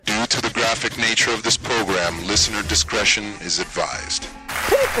graphic nature of this program, listener discretion is advised.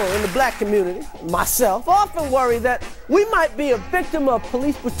 People in the black community, myself, often worry that we might be a victim of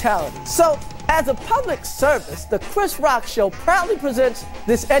police brutality. So, as a public service, the Chris Rock Show proudly presents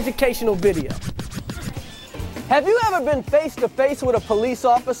this educational video. Have you ever been face to face with a police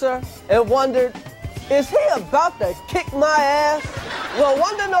officer and wondered, is he about to kick my ass? Well,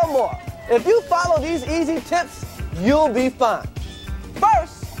 wonder no more. If you follow these easy tips, you'll be fine.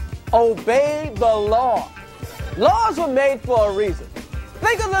 First, obey the law. Laws were made for a reason.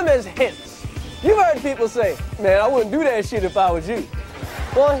 Think of them as hints. You've heard people say, man, I wouldn't do that shit if I was you.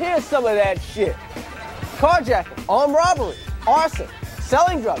 Well, here's some of that shit. Carjacking, armed robbery, arson,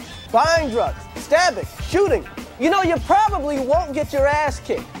 selling drugs, buying drugs, stabbing, shooting. You know, you probably won't get your ass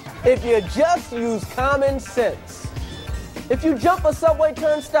kicked if you just use common sense. If you jump a subway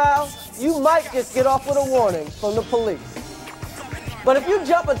turnstile, you might just get off with a warning from the police. But if you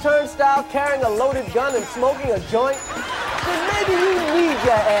jump a turnstile carrying a loaded gun and smoking a joint, then maybe you need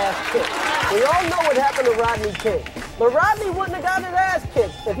your ass kicked. We all know what happened to Rodney King. But Rodney wouldn't have gotten his ass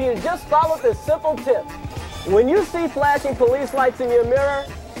kicked if he had just followed this simple tip. When you see flashing police lights in your mirror,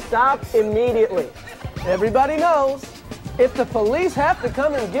 stop immediately. Everybody knows, if the police have to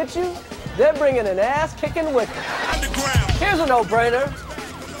come and get you, they're bringing an ass-kicking with them. Here's a no-brainer.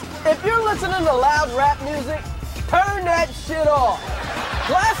 If you're listening to loud rap music, turn that shit off.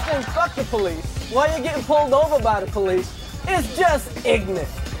 Blasting fuck the police while you're getting pulled over by the police is just ignorant.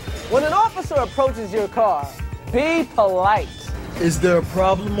 When an officer approaches your car, be polite. Is there a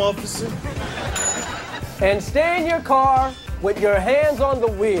problem, officer? And stay in your car with your hands on the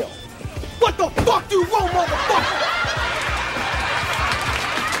wheel. What the fuck do you want, motherfucker?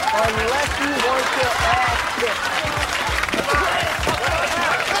 Unless you want your ass kicked.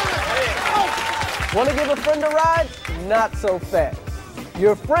 Want to give a friend a ride? Not so fast.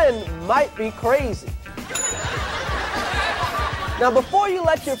 Your friend might be crazy. Now, before you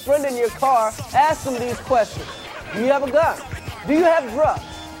let your friend in your car, ask them these questions. Do you have a gun? Do you have drugs?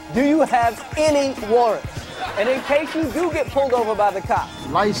 Do you have any warrants? And in case you do get pulled over by the cops,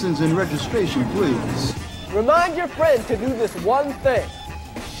 license and registration, please. Remind your friend to do this one thing.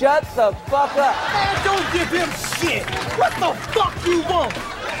 Shut the fuck up. Man, don't give him shit. What the fuck you want?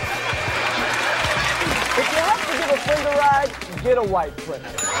 If you have to give a friend a ride, get a white friend.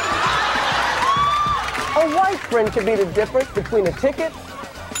 A white friend can be the difference between a ticket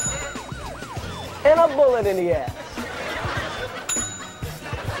and a bullet in the ass.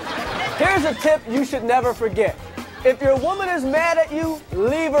 Here's a tip you should never forget. If your woman is mad at you,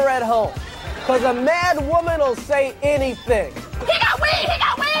 leave her at home. Because a mad woman will say anything. He got weed! He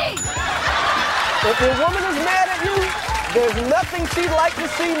got weed! If your woman is mad at you, there's nothing she'd like to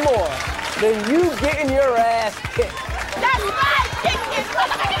see more than you getting your ass kicked. That's right! Kick his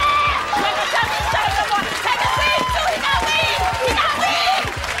motherfucking ass! When you tell me shut up no more, take his weed too! He got weed! He got weed!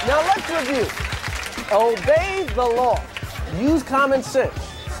 Now let's review. Obey the law. Use common sense.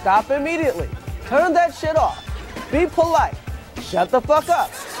 Stop immediately. Turn that shit off. Be polite. Shut the fuck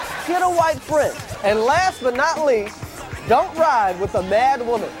up. Get a white friend. And last but not least, don't ride with a mad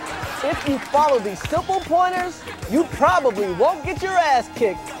woman. If you follow these simple pointers, you probably won't get your ass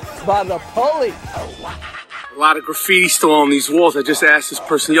kicked by the police. A lot of graffiti still on these walls. I just asked this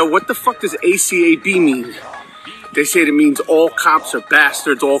person, yo, what the fuck does ACAB mean? They said it means all cops are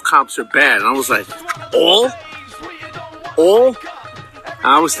bastards, all cops are bad. And I was like, all? All?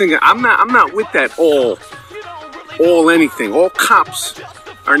 I was thinking, I'm not with that all anything. All cops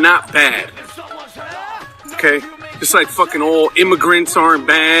are not bad. Okay? Just like fucking all immigrants aren't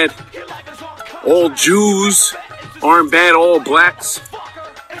bad. All Jews aren't bad. All blacks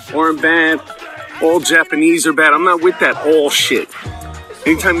aren't bad. All Japanese are bad. I'm not with that all shit.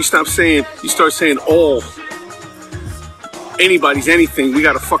 Anytime you start saying all, anybody's anything, we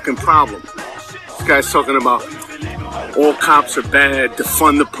got a fucking problem. This guy's talking about all cops are bad,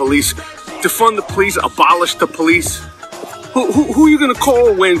 defund the police. Defund the police, abolish the police. Who are you gonna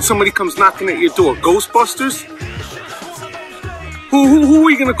call when somebody comes knocking at your door? Ghostbusters? Who are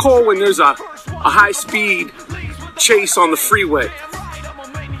you gonna call when there's a high-speed chase on the freeway?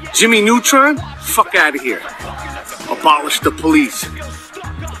 Jimmy Neutron? Fuck out of here. Abolish the police.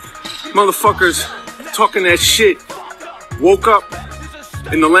 Motherfuckers talking that shit woke up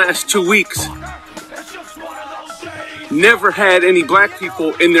in the last 2 weeks. Never had any black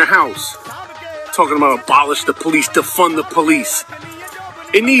people in their house. Talking about abolish the police, defund the police.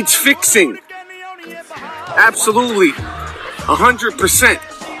 It needs fixing. Absolutely. 100%.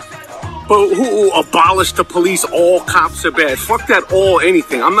 But who abolish the police? All cops are bad. Fuck that all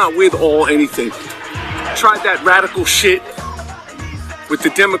anything. I'm not with all anything. Tried that radical shit. with the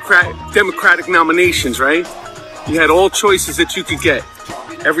Democratic nominations, right? You had all choices that you could get.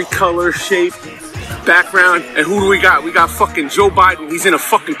 Every color, shape, background. And who do we got? We got fucking Joe Biden. He's in a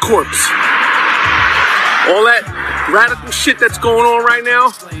fucking corpse. All that radical shit that's going on right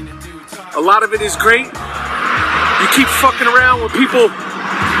now, a lot of it is great. You keep fucking around when people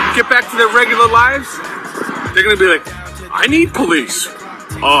get back to their regular lives, they're going to be like, I need police.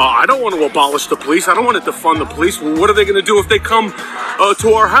 I don't want to abolish the police. I don't want to defund the police. Well, what are they going to do if they come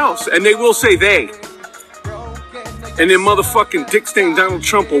to our house? And they will say they. And then motherfucking dick-stained Donald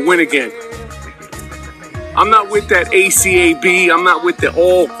Trump will win again. I'm not with that ACAB. I'm not with the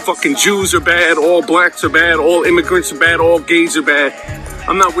all fucking Jews are bad, all blacks are bad, all immigrants are bad, all gays are bad.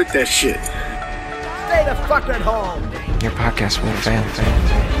 I'm not with that shit. Stay the fuck at home. Your podcast will fail.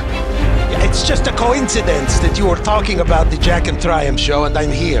 It's just a coincidence that you were talking about the Jack and Triumph show, and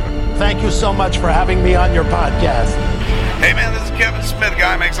I'm here. Thank you so much for having me on your podcast. Hey man, this is Kevin Smith,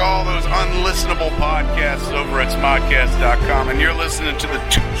 guy who makes all those unlistenable podcasts over at smodcast.com, and you're listening to the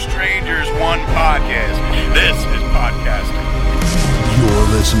Two Strangers, One Podcast. This is podcasting. You're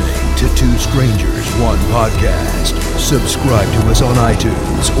listening to Two Strangers, One Podcast. Subscribe to us on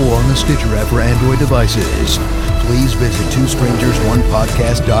iTunes or on the Stitcher app for Android devices. Please visit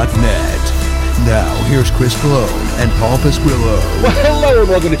twostrangersonepodcast.net. Now, here's Chris Cologne and Paul Pasquillo. Well, hello and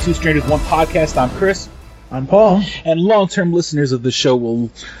welcome to Two Strangers, One Podcast. I'm Chris. I'm Paul. And long-term listeners of the show will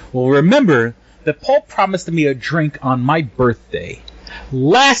remember that Paul promised me a drink on my birthday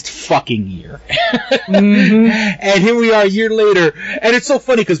last fucking year. And here we are a year later. And it's so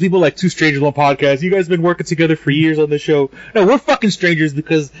funny because people are like, Two Strangers, One Podcast. You guys have been working together for years on the show. No, we're fucking strangers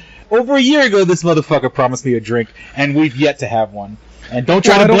because over a year ago, this motherfucker promised me a drink, and we've yet to have one. And don't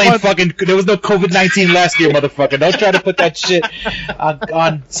try to blame fucking... There was no COVID-19 last year, motherfucker. Don't try to put that shit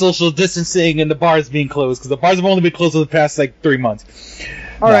on social distancing and the bars being closed, because the bars have only been closed for the past, 3 months.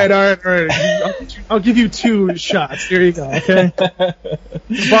 All right. I'll give you 2 shots. There you go, okay?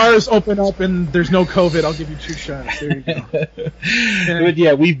 The bars open up and there's no COVID. I'll give you 2 shots. There you go. But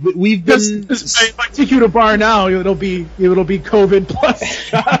yeah, we've been... If I take you to a bar now, it'll be COVID plus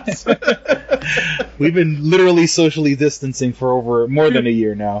shots. We've been literally socially distancing for over more than a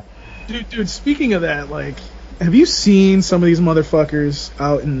year now. Dude, speaking of that, have you seen some of these motherfuckers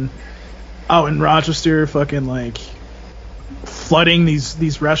out in Rochester fucking, flooding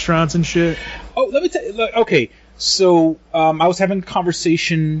these restaurants and shit? Oh, let me tell you. Okay, so I was having a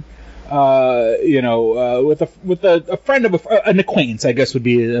conversation, with a friend of an acquaintance, I guess would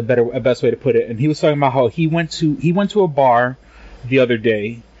be a best way to put it. And he was talking about how he went to a bar the other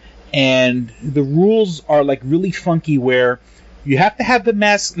day, and the rules are really funky where you have to have the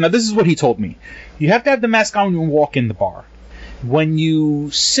mask. Now, this is what he told me. You have to have the mask on when you walk in the bar. When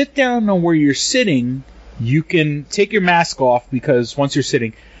you sit down on where you're sitting, you can take your mask off because once you're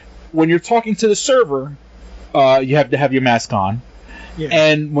sitting, when you're talking to the server, you have to have your mask on. Yeah.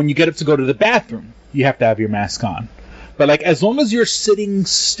 And when you get up to go to the bathroom, you have to have your mask on. But as long as you're sitting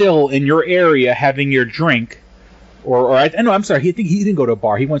still in your area having your drink, I'm sorry, he didn't go to a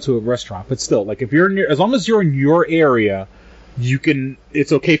bar, he went to a restaurant, but still, if you're as long as you're in your area,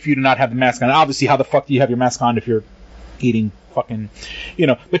 it's okay for you to not have the mask on. Obviously, how the fuck do you have your mask on if you're eating fucking,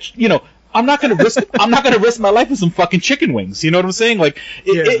 but I'm not gonna risk my life with some fucking chicken wings. You know what I'm saying?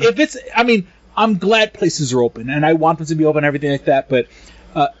 If it's, I'm glad places are open, and I want them to be open and everything like that, but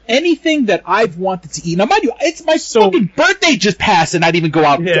anything that I've wanted to eat, now mind you, it's my fucking birthday just passed, and I didn't even go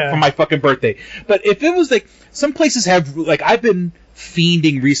out for my fucking birthday. But if it was some places have, I've been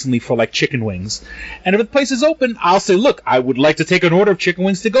fiending recently for chicken wings, and if the place is open, I'll say, look, I would like to take an order of chicken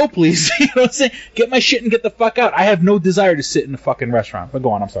wings to go, please. You know what I'm saying? Get my shit and get the fuck out. I have no desire to sit in a fucking restaurant. But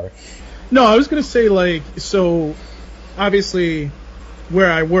go on, I'm sorry. No, I was gonna say so obviously where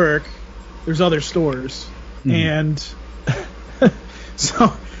I work, there's other stores, and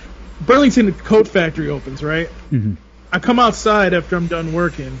so Burlington Coat Factory opens, right? Mm-hmm. I come outside after I'm done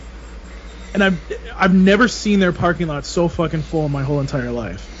working, and I've never seen their parking lot so fucking full in my whole entire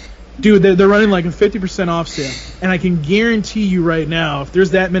life. Dude, they're running a 50% off sale, and I can guarantee you right now, if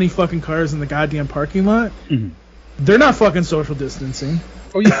there's that many fucking cars in the goddamn parking lot, they're not fucking social distancing.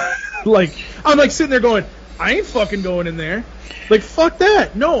 Oh yeah. I'm sitting there going, I ain't fucking going in there. Fuck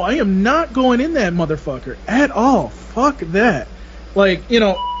that. No, I am not going in that motherfucker at all. Fuck that.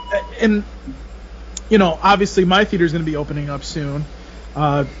 And obviously my theater's going to be opening up soon,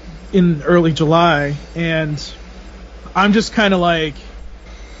 in early July, and I'm just kind of I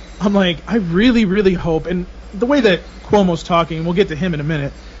really, really hope, and the way that Cuomo's talking, we'll get to him in a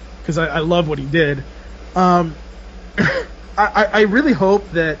minute, because I love what he did. I really hope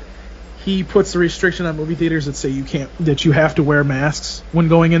that he puts the restriction on movie theaters that you have to wear masks when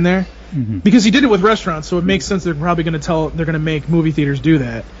going in there, because he did it with restaurants, so it makes sense they're probably going to make movie theaters do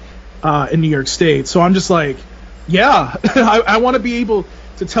that in New York State. So I'm just like, yeah, I want to be able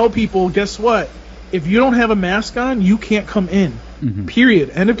to tell people, guess what? If you don't have a mask on, you can't come in.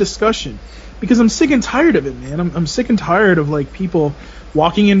 Period. End of discussion. Because I'm sick and tired of it, man. I'm sick and tired of like people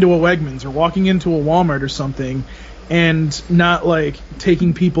walking into a Wegmans or walking into a Walmart or something and not like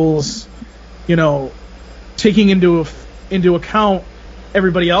taking people's, taking into account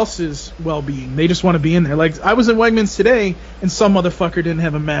everybody else's well-being. They just want to be in there. Like, I was at Wegmans today and some motherfucker didn't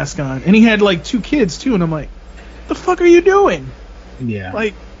have a mask on, and he had like 2 kids too, and I'm like, the fuck are you doing? Yeah.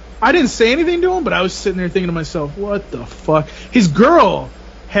 Like, I didn't say anything to him, but I was sitting there thinking to myself, what the fuck? His girl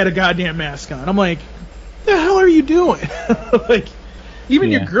had a goddamn mask on. I'm like, the hell are you doing? Like,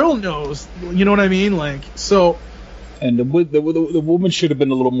 even your girl knows, you know what I mean? Like, so. And the woman should have been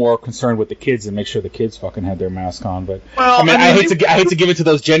a little more concerned with the kids and make sure the kids fucking had their mask on. But I hate to give it to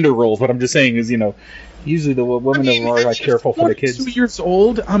those gender roles. What I'm just saying is, usually the women are more like careful for the kids. 2 years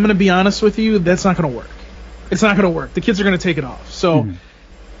old. I'm gonna be honest with you. That's not gonna work. It's not gonna work. The kids are gonna take it off. So,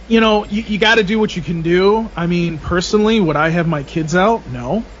 you got to do what you can do. I mean, personally, would I have my kids out?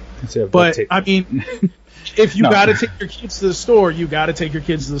 No. But I mean, if you got to take your kids to the store, you got to take your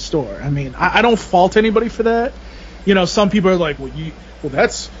kids to the store. I mean, I don't fault anybody for that. Some people are like,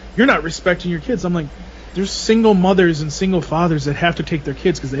 you're not respecting your kids. I'm like, there's single mothers and single fathers that have to take their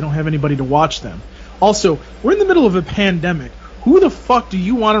kids because they don't have anybody to watch them. Also, we're in the middle of a pandemic. Who the fuck do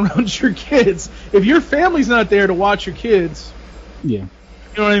you want around your kids if your family's not there to watch your kids? Yeah.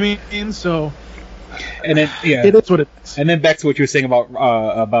 You know what I mean? So, and then it is what it is. And then back to what you were saying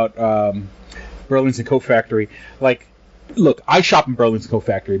about Burlington Coat Factory. Like, look, I shop in Burlington Coat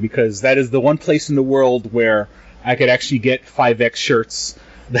Factory because that is the one place in the world where I could actually get 5X shirts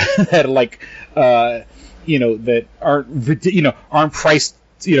that are that aren't priced.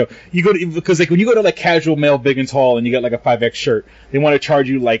 You go to, because like when you go to like Casual Male Big and Tall and you get like a 5X shirt, they want to charge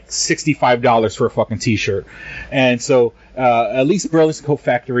you like $65 for a fucking t-shirt. And so at least Burlington Coat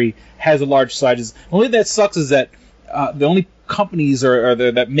Factory has a large sizes. The only that sucks is that the only companies are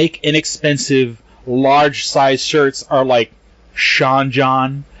there that make inexpensive large size shirts are like Sean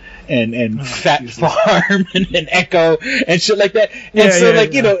John and Fat Farm and Echo and shit like that.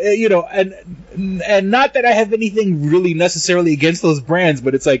 And and not that I have anything really necessarily against those brands,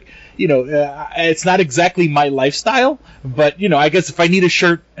 but it's like, it's not exactly my lifestyle, but I guess if I need a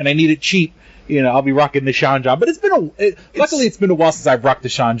shirt and I need it cheap, I'll be rocking the Sean John. But luckily it's been a while since I've rocked the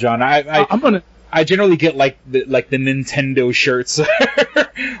Sean John. I generally get like the Nintendo shirts,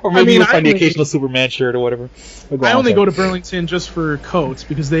 or maybe you'll find the occasional Superman shirt or whatever. I only go to Burlington just for coats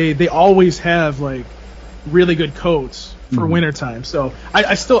because they always have like really good coats for wintertime. So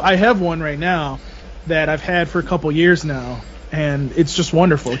I have one right now that I've had for a couple years now, and it's just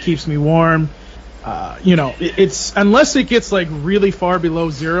wonderful. It keeps me warm. It's unless it gets like really far below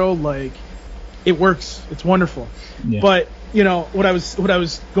zero, like it works. It's wonderful. Yeah. But what I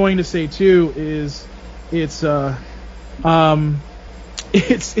was going to say too is it's more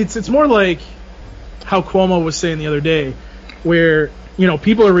like how Cuomo was saying the other day, where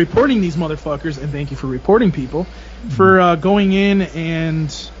people are reporting these motherfuckers, and thank you for reporting people for going in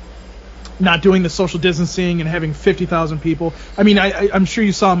and not doing the social distancing and having 50,000 people. I mean, I'm sure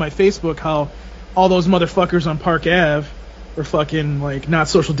you saw on my Facebook how all those motherfuckers on Park Ave were fucking like not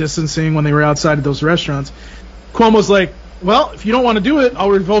social distancing when they were outside of those restaurants. Cuomo's like, well, if you don't want to do it, I'll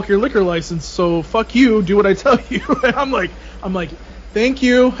revoke your liquor license. So fuck you, do what I tell you. And I'm like, thank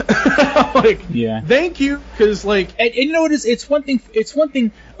you. Like, yeah, thank you, because like, and you know what it is? It's one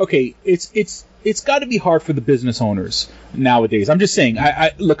thing. Okay, it's got to be hard for the business owners nowadays. I'm just saying.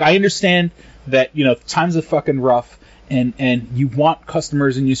 I understand that times are fucking rough, and you want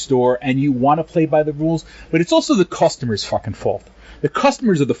customers in your store, and you want to play by the rules, but it's also the customer's fucking fault. The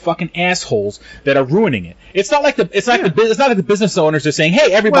customers are the fucking assholes that are ruining it. It's not like the business owners are saying,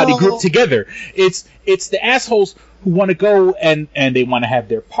 "Hey, everybody group together." It's the assholes who want to go and they want to have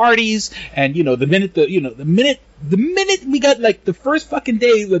their parties. And the minute we got like the first fucking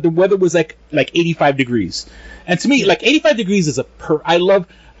day, the weather was like 85 degrees, and to me, like 85 degrees is I don't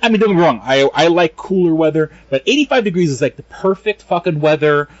get me wrong, I like cooler weather, but 85 degrees is like the perfect fucking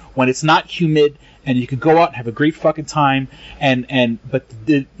weather when it's not humid. And you could go out and have a great fucking time, but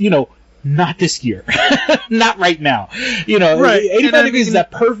not this year, not right now. Right. 85 degrees is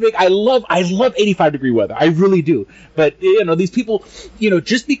that perfect. I love 85 degree weather. I really do. But these people,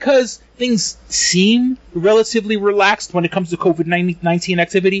 just because things seem relatively relaxed when it comes to COVID-19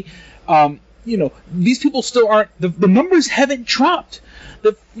 activity, these people still aren't. The numbers haven't dropped.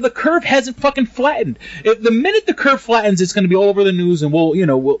 The curve hasn't fucking flattened. The minute the curve flattens, it's going to be all over the news, and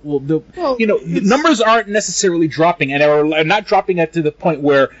the numbers aren't necessarily dropping, and are not dropping it to the point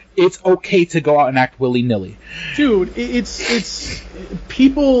where it's okay to go out and act willy-nilly. Dude, it's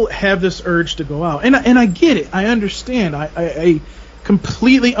people have this urge to go out, and I get it. I understand. I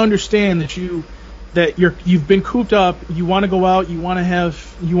completely understand that you've been cooped up. You want to go out. You want to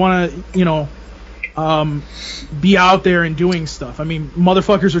be out there and doing stuff. I mean,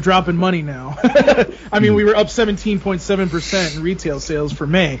 motherfuckers are dropping money now. I mean, we were up 17.7% in retail sales for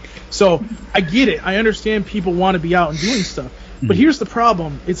May. So I get it. I understand people want to be out and doing stuff. But here's the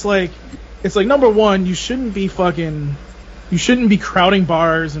problem. It's like number one, you shouldn't be crowding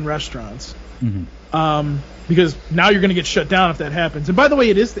bars and restaurants. Because now you're going to get shut down if that happens. And by the way,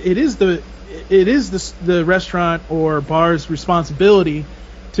 it is the restaurant or bar's responsibility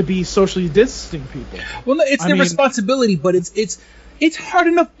to be socially distancing people. Well, no, it's their responsibility, but it's hard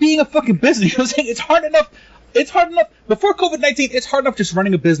enough being a fucking business. You know what I'm saying? It's hard enough before COVID-19. It's hard enough just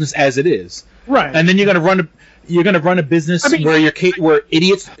running a business as it is. Right. And then you're gonna run a business where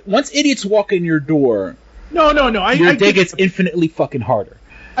idiots walk in your door. No. Your day gets infinitely fucking harder.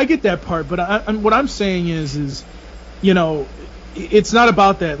 I get that part, but what I'm saying is, it's not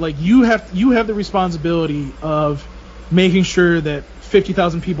about that. Like you have the responsibility of making sure that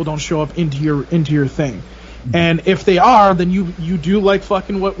 50,000 people don't show up into your thing. And if they are, then you do like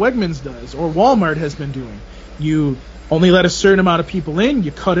fucking what Wegmans does or Walmart has been doing. You only let a certain amount of people in,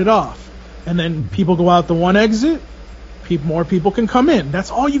 you cut it off. And then people go out the one exit, more people can come in. That's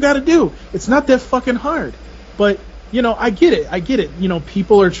all you got to do. It's not that fucking hard. But I get it.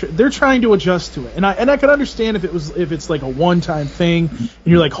 People they're trying to adjust to it. And I can understand if it's like a one-time thing and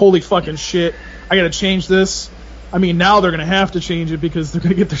you're like, holy fucking shit, I got to change this. I mean, now they're going to have to change it because they're going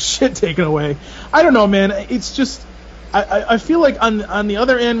to get their shit taken away. I don't know, man. It's just, I feel like on the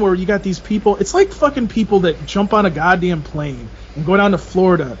other end where you got these people, it's like fucking people that jump on a goddamn plane and go down to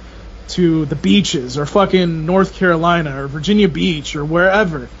Florida to the beaches or fucking North Carolina or Virginia Beach or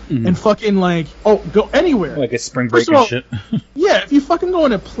wherever and fucking go anywhere. Like a spring break and shit. Yeah, if you fucking go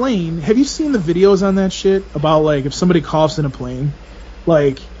in a plane, have you seen the videos on that shit about like if somebody coughs in a plane?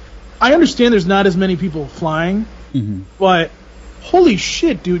 Like, I understand there's not as many people flying. But holy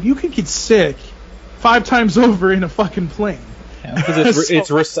shit, dude, you could get sick 5 times over in a fucking plane. Yeah, because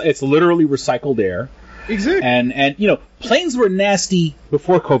it's literally recycled air. Exactly. And planes were nasty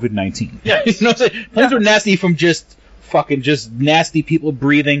before COVID-19. Yeah. You know what I'm saying? Planes were nasty from just nasty people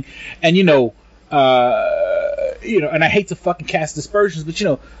breathing. And and I hate to fucking cast aspersions, but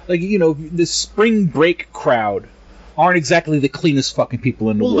the spring break crowd aren't exactly the cleanest fucking people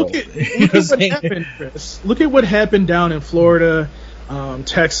in the world. Look at what happened, Chris. Look at what happened down in Florida,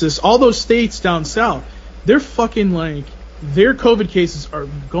 Texas, all those states down south. They're fucking their COVID cases are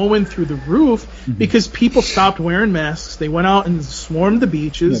going through the roof because people stopped wearing masks. They went out and swarmed the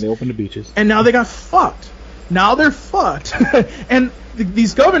beaches. Yeah, they opened the beaches. And now they got fucked. Now they're fucked. And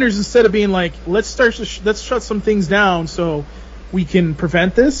these governors, instead of being like, let's shut some things down so we can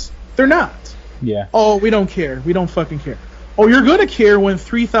prevent this, they're not. Yeah. Oh, we don't care. We don't fucking care. Oh, you're gonna care when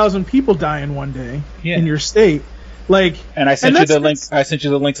 3,000 people die in one day in your state. And I sent you the link. I sent you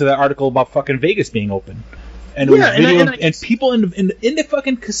the link to that article about fucking Vegas being open, and it was video, and people in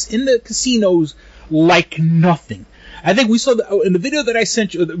the casinos like nothing. I think we saw in the video that I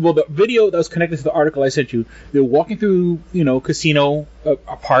sent you. Well, the video that was connected to the article I sent you. They were walking through, casino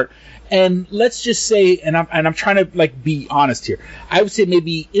part. And let's just say, and I'm trying to be honest here. I would say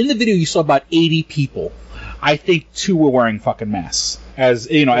maybe in the video you saw about 80 people. I think 2 were wearing fucking masks. As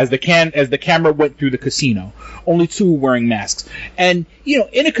the camera went through the casino, only 2 were wearing masks. And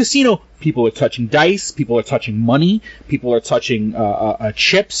in a casino, people are touching dice, people are touching money, people are touching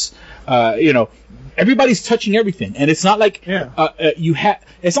chips. Everybody's touching everything, and it's not like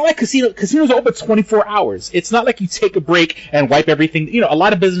it's not like casinos are open 24 hours. It's not like you take a break and wipe everything. A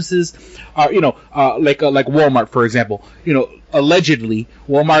lot of businesses are, like Walmart, for example. Allegedly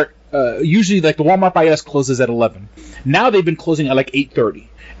Walmart, usually the Walmart by us closes at 11. Now they've been closing at 8:30,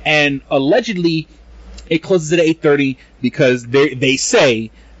 and allegedly it closes at 8:30 because they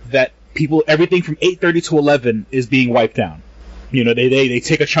say that everything from 8:30 to 11 is being wiped down. They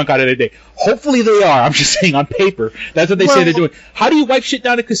take a chunk out of their day. Hopefully they are. I'm just saying on paper. That's what they say they're doing. How do you wipe shit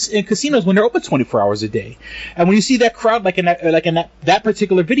down in casinos when they're open 24 hours a day? And when you see that crowd, like in that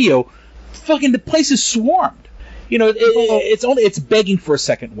particular video, fucking the place is swarmed. It's begging for a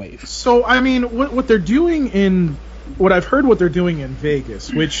second wave. So I mean, what they're doing what I've heard what they're doing in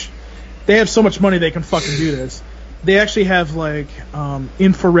Vegas, which they have so much money they can fucking do this. They actually have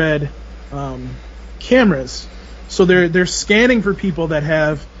infrared cameras. So they're scanning for people that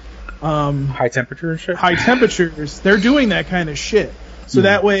have high temperature and shit. High temperatures. They're doing that kind of shit. So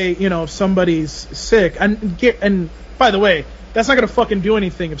that way, if somebody's sick, and by the way, that's not gonna fucking do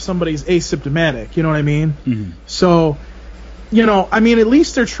anything if somebody's asymptomatic. You know what I mean? Mm-hmm. So, at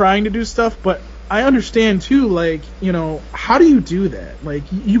least they're trying to do stuff, but I understand too, like, how do you do that? Like,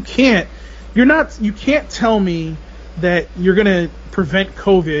 you can't tell me that you're gonna prevent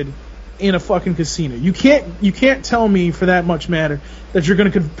COVID in a fucking casino. You can't tell me, for that much matter, that you're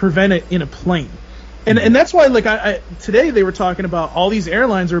gonna prevent it in a plane. And that's why, like, I today they were talking about all these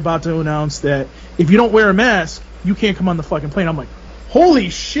airlines are about to announce that if you don't wear a mask, you can't come on the fucking plane. I'm like, holy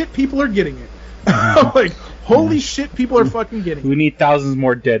shit, people are getting it. I'm like, holy shit, people are fucking getting it. We need thousands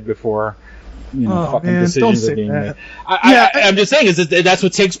more dead before fucking decisions are being made. I'm just saying, that's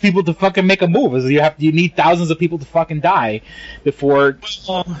what takes people to fucking make a move. Is you need thousands of people to fucking die before.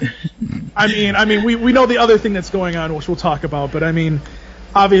 We know the other thing that's going on, which we'll talk about, but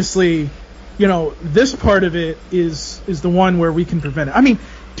obviously, this part of it is the one where we can prevent it.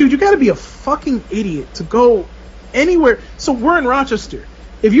 Dude, you got to be a fucking idiot to go anywhere. So we're in Rochester.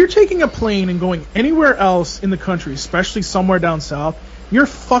 If you're taking a plane and going anywhere else in the country, especially somewhere down south, you're a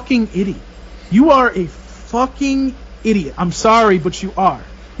fucking idiot. You are a fucking idiot. I'm sorry, but you are.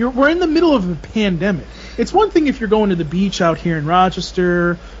 We're in the middle of a pandemic. It's one thing if you're going to the beach out here in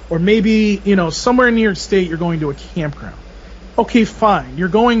Rochester, or maybe, somewhere in New York State, you're going to a campground. Okay, fine. You're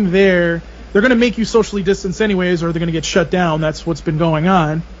going there. They're going to make you socially distance anyways, or they're going to get shut down. That's what's been going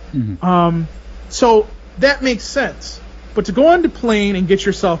on. Mm-hmm. So that makes sense. But to go on the plane and get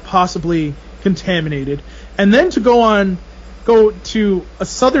yourself possibly contaminated, and then to go to a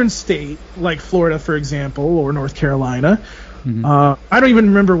southern state like Florida, for example, or North Carolina. Mm-hmm. I don't even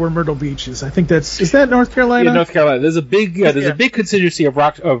remember where Myrtle Beach is. I think is that North Carolina? Yeah, North Carolina. There's a big contingency of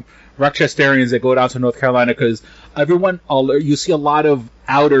Rochesterians that go down to North Carolina because you see a lot of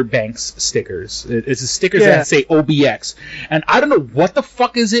Outer Banks stickers. It's stickers that say OBX, and I don't know what the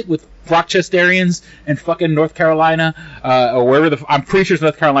fuck is it with Rochesterians and fucking North Carolina or wherever I'm pretty sure it's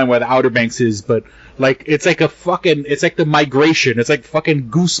North Carolina where the Outer Banks is, but like it's like the migration. It's like fucking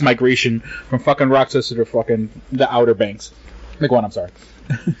goose migration from fucking Rochester to fucking the Outer Banks. Go on, I'm sorry.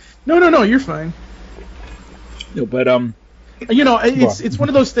 No, you're fine. No, but it's one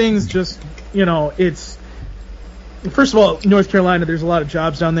of those things. Just it's first of all, North Carolina. There's a lot of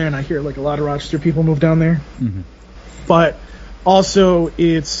jobs down there, and I hear like a lot of Rochester people move down there. Mm-hmm. But also,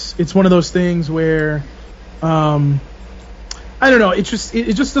 it's one of those things where I don't know. It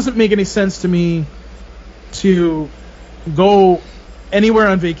just doesn't make any sense to me to go anywhere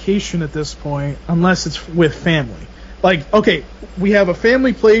on vacation at this point unless it's with family. Like, okay, we have a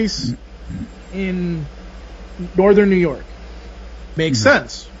family place in northern New York. Makes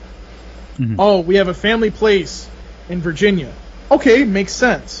sense. Mm-hmm. Oh, we have a family place in Virginia. Okay, makes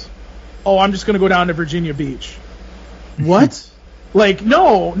sense. Oh, I'm just going to go down to Virginia Beach. What? Like,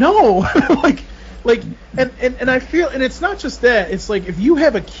 no. like, and I feel, and it's not just that. It's like if you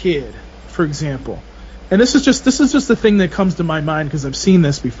have a kid, for example, and this is just the thing that comes to my mind because I've seen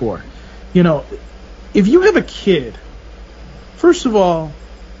this before. If you have a kid, first of all,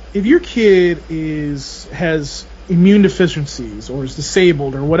 if your kid has immune deficiencies or is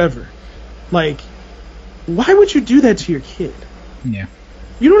disabled or whatever, like, why would you do that to your kid? Yeah.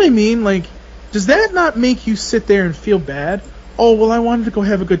 You know what I mean? Like, does that not make you sit there and feel bad? Oh, well, I wanted to go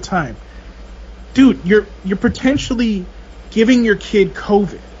have a good time. Dude, you're potentially giving your kid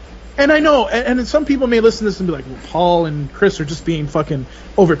COVID. And I know, and some people may listen to this and be like, well, Paul and Chris are just being fucking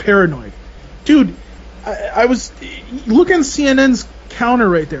over paranoid. Dude, I was looking at CNN's counter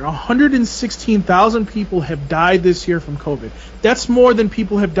right there. 116,000 people have died this year from COVID. That's more than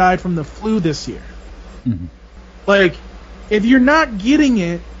people have died from the flu this year. Mm-hmm. Like, if you're not getting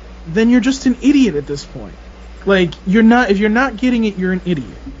it, then you're just an idiot at this point. Like, if you're not getting it, you're an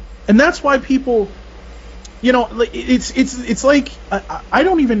idiot. And that's why people, like, it's like,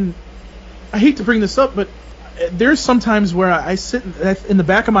 I hate to bring this up, but there's sometimes where I sit in the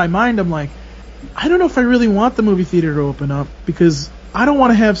back of my mind, I'm like, I don't know if I really want the movie theater to open up because I don't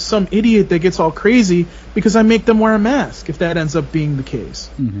want to have some idiot that gets all crazy because I make them wear a mask if that ends up being the case.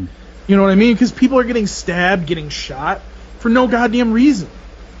 Mm-hmm. You know what I mean? Because people are getting stabbed, getting shot for no goddamn reason.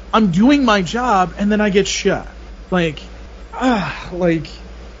 I'm doing my job and then I get shot. Like, I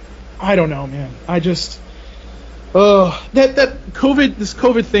don't know, man. I just, this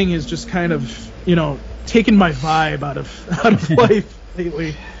COVID thing is just kind of, taking my vibe out of life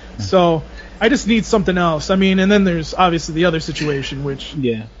lately. So I just need something else. I mean, and then there's obviously the other situation, which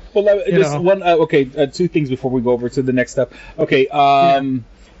Well, just one. Two things before we go over to the next step. Okay.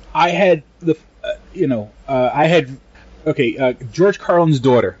 I had George Carlin's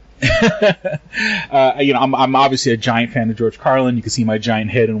daughter. I'm obviously a giant fan of George Carlin. You can see my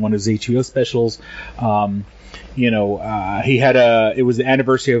giant head in one of his HBO specials. He had it was the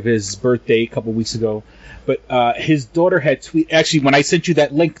anniversary of his birthday a couple weeks ago. But his daughter had actually, when I sent you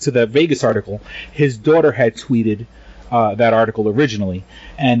that link to the Vegas article, his daughter had tweeted that article originally,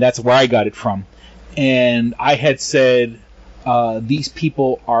 and that's where I got it from. And I had said, these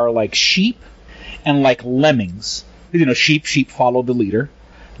people are like sheep and like lemmings. Sheep follow the leader.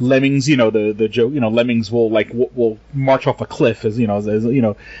 Lemmings, the joke, lemmings will march off a cliff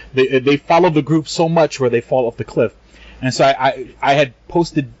they follow the group so much where they fall off the cliff. And so I had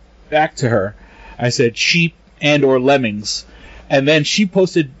posted back to her, I said sheep and or lemmings, and then she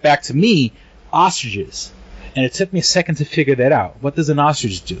posted back to me ostriches, and it took me a second to figure that out. What does an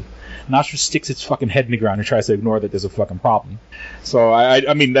ostrich do? An ostrich sticks its fucking head in the ground and tries to ignore that there's a fucking problem. So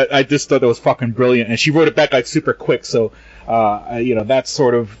I just thought that was fucking brilliant, and she wrote it back like super quick. So that's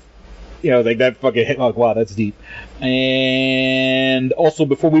sort of that fucking hit like, wow, that's deep. And also,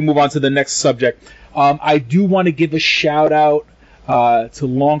 before we move on to the next subject, I do want to give a shout out to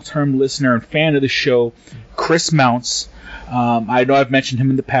long-term listener and fan of the show, Chris Mounts. I know I've mentioned him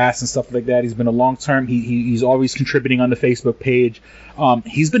in the past and stuff like that. He's been a long-term. He's always contributing on the Facebook page.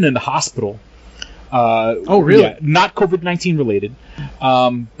 He's been in the hospital. Oh, really? Yeah, not COVID-19 related,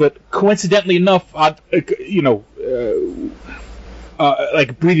 but coincidentally enough, like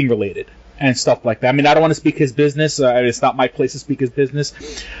breathing related and stuff like that. I mean, I don't want to speak his business. It's not my place to speak his business.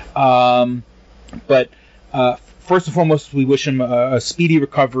 But first and foremost, we wish him a speedy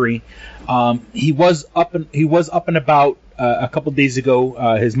recovery. He was up and about a couple days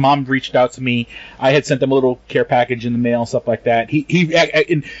ago. His mom reached out to me. I had sent him a little care package in the mail and stuff like that.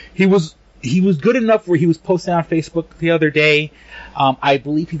 He was good enough where he was posting on Facebook the other day. I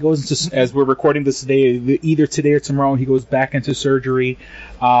believe he goes into, as we're recording this today, either today or tomorrow, he goes back into surgery.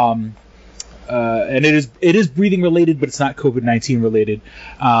 And it is breathing related, but it's not COVID-19 related.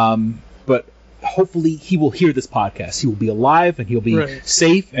 But hopefully he will hear this podcast. He will be alive and he'll be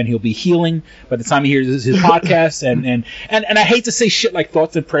safe and he'll be healing by the time he hears his podcast. And I hate to say shit like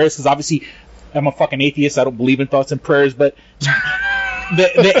thoughts and prayers, because obviously I'm a fucking atheist. I don't believe in thoughts and prayers, but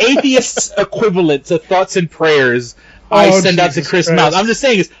the atheist's equivalent to thoughts and prayers I send out to Chris Mounts. I'm just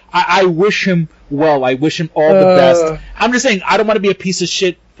saying is I wish him well. I wish him all the best. I'm just saying I don't want to be a piece of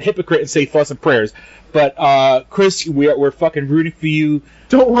shit hypocrite and say thoughts and prayers. But Chris, we're fucking rooting for you.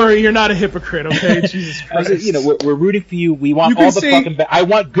 Don't worry, you're not a hypocrite, okay? Jesus Christ. We're rooting for you. We want all the fucking. I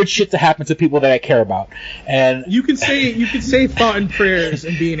want good shit to happen to people that I care about. And you can say thought and prayers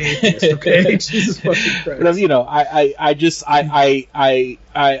and be an atheist, okay? Jesus fucking Christ.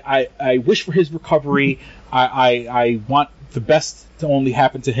 I wish for his recovery. I want the best to only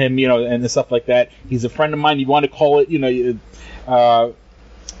happen to him, and stuff like that. He's a friend of mine. You want to call it,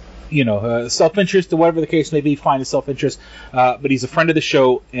 self-interest or whatever the case may be, fine, it's self-interest. But he's a friend of the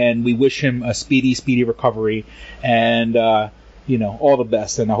show, and we wish him a speedy recovery, and, all the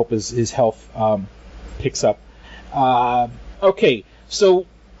best, and I hope his health picks up. Okay, so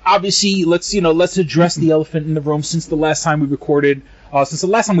obviously let's address the elephant in the room. Since the last time we recorded, since the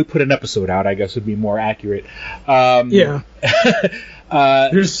last time we put an episode out, I guess would be more accurate.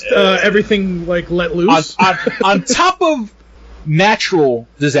 There's everything like let loose. On top of natural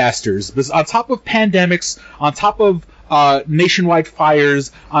disasters, on top of pandemics, on top of nationwide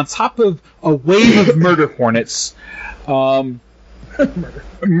fires, on top of a wave of murder hornets, I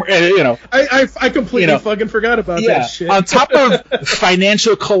completely fucking forgot about that shit. On top of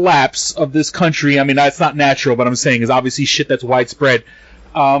financial collapse of this country, I mean, that's not natural, but I'm saying is obviously shit that's widespread.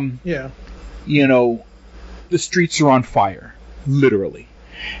 The streets are on fire, literally,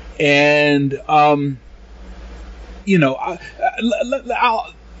 and I'll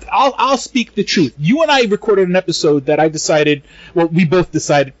speak the truth. You and I recorded an episode that we both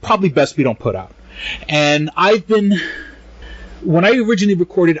decided probably best we don't put out. And when I originally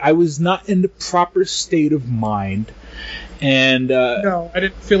recorded, I was not in the proper state of mind. And no, I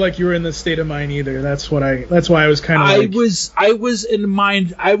didn't feel like you were in the state of mind either. That's why I was kind of I was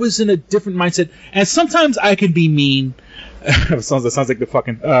in a different mindset. And sometimes I can be mean. That sounds like the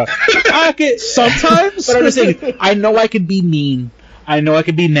fucking sometimes. But I'm just saying, I know I can be mean. I know I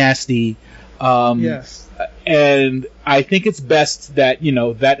can be nasty. Yes. And I think it's best that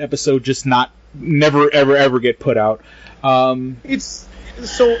that episode just never ever get put out. It's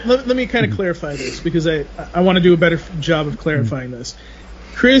so. Let me kind of clarify this, because I want to do a better job of clarifying this.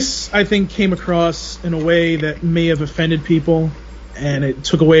 Chris, I think, came across in a way that may have offended people, and it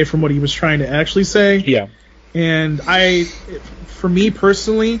took away from what he was trying to actually say. Yeah. And for me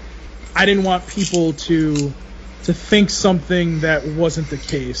personally, I didn't want people to think something that wasn't the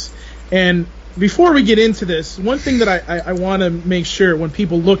case. And before we get into this, one thing that I want to make sure when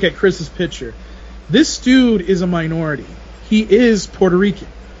people look at Chris's picture, this dude is a minority. He is Puerto Rican.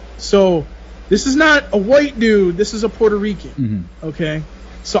 So this is not a white dude. This is a Puerto Rican. Okay.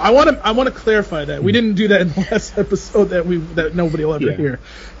 So I want to clarify that. We didn't do that in the last episode that nobody will ever hear.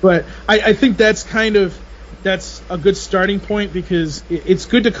 But I think that's a good starting point, because it's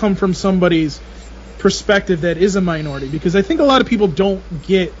good to come from somebody's perspective that is a minority, because I think a lot of people don't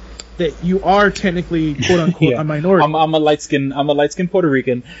get that you are technically quote unquote a minority. I'm a light skinned Puerto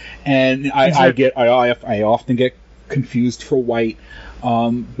Rican, and I often get confused for white.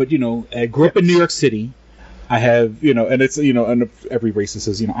 But I grew up in New York City. I have, and it's, and every racist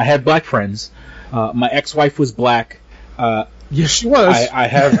says, I have black friends. My ex-wife was black. Yes, she was. I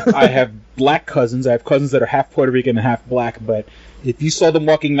have black cousins. I have cousins that are half Puerto Rican and half black. But if you saw them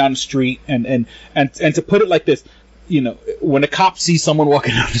walking down the street, and to put it like this, when a cop sees someone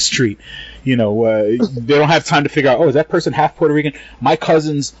walking down the street, they don't have time to figure out, is that person half Puerto Rican? My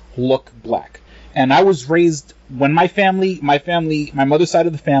cousins look black. And I was raised, when my mother's side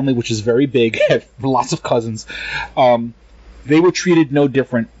of the family, which is very big, have lots of cousins, they were treated no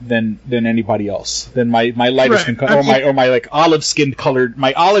different than anybody else. Than my lighter skin or my like olive skinned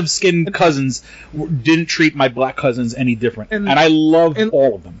cousins didn't treat my black cousins any different. And I love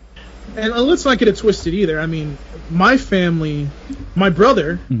all of them. And let's not get it twisted either. I mean, my family, my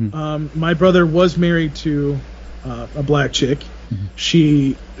brother was married to a black chick.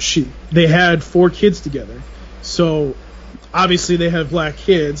 They had 4 kids together. So obviously they have black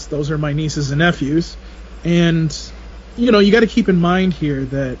kids. Those are my nieces and nephews. And you got to keep in mind here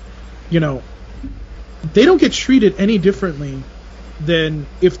that they don't get treated any differently than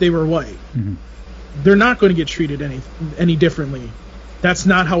if they were white. They're not going to get treated any differently. That's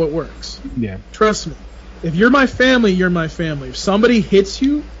not how it works. Yeah. Trust me. If you're my family, you're my family. If somebody hits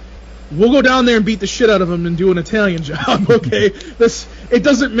you, we'll go down there and beat the shit out of them and do an Italian job, okay? It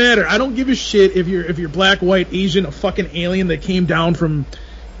doesn't matter. I don't give a shit if you're black, white, Asian, a fucking alien that came down from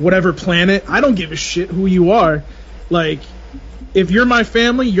whatever planet. I don't give a shit who you are. Like, if you're my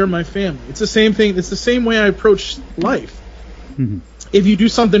family, you're my family. It's the same thing. It's the same way I approach life. If you do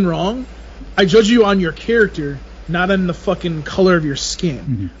something wrong, I judge you on your character, not on the fucking color of your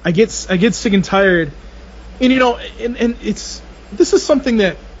skin. I get sick and tired. And and this is something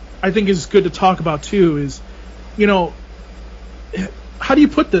that I think is good to talk about too, is, how do you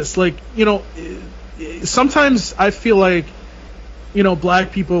put this? Like, sometimes I feel like,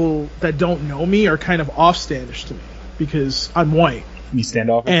 black people that don't know me are kind of offstandish to me because I'm white. You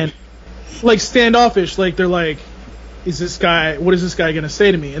standoffish? And standoffish, like they're like, what is this guy going to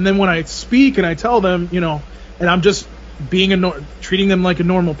say to me? And then when I speak and I tell them, and I'm just treating them like a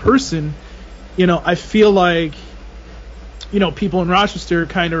normal person, I feel like, people in Rochester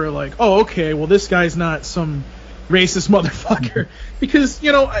kind of are like, oh, okay, well, this guy's not some racist motherfucker. Because,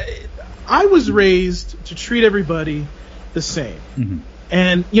 I was raised to treat everybody the same.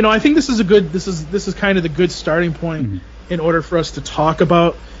 And, I think this is kind of the good starting point in order for us to talk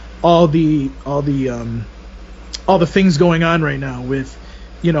about all the things going on right now with,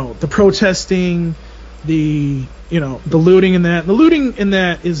 the protesting, the looting and that. The looting in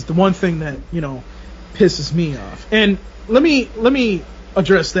that is the one thing that, pisses me off. And let me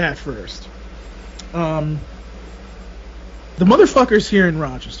address that first. The motherfuckers here in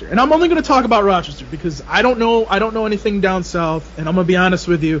Rochester, and I'm only going to talk about Rochester because I don't know anything down south, and I'm going to be honest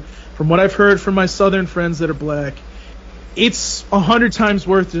with you, from what I've heard from my southern friends that are black, it's 100 times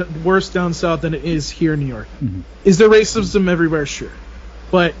worse down south than it is here in New York. Is there racism everywhere? Sure.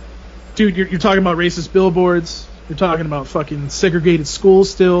 But, dude, you're talking about racist billboards, you're talking about fucking segregated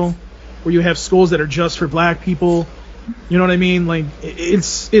schools still, where you have schools that are just for black people. You know what I mean? Like,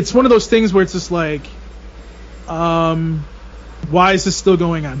 it's one of those things where it's just like, why is this still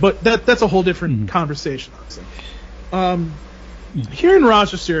going on? But that's a whole different conversation, honestly. Here in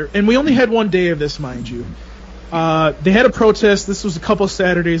Rochester, and we only had one day of this, mind you, they had a protest. This was a couple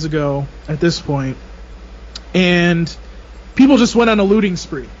Saturdays ago at this point, and people just went on a looting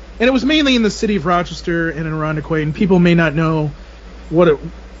spree. And it was mainly in the city of Rochester and in Irondequoit, and people may not know where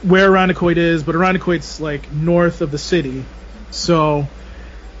Irondequoit is, but Irondequoit's like north of the city. So,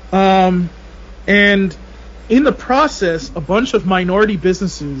 and in the process, a bunch of minority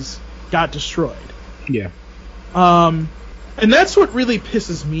businesses got destroyed. Yeah. And that's what really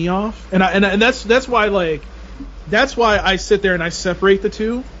pisses me off. And that's why I sit there and I separate the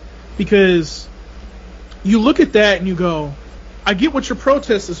two, because you look at that and you go, I get what your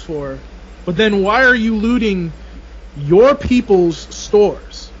protest is for, But then why are you looting your people's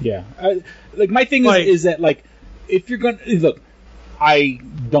stores? Yeah. My thing is that, like, if you're going to... Look, I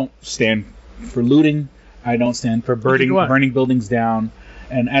don't stand for looting. I don't stand for burning buildings down.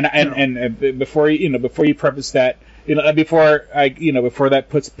 And before you preface that, before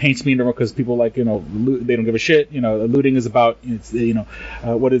that paints me in the wrong, because people they don't give a shit. Looting is about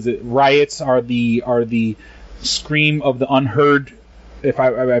what is it? Riots are the scream of the unheard. If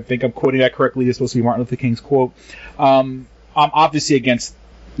I think I'm quoting that correctly, it's supposed to be Martin Luther King's quote. I'm obviously against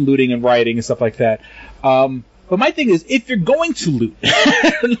looting and rioting and stuff like that. But my thing is, if you're going to loot,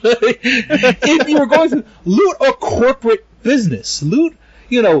 if you were going to loot a corporate business, loot.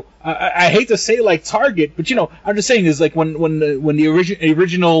 I hate to say like Target, but I'm just saying is like when the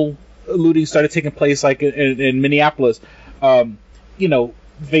original looting started taking place, like in Minneapolis,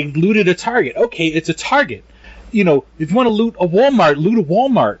 they looted a Target. Okay, it's a Target. If you want to loot a Walmart, loot a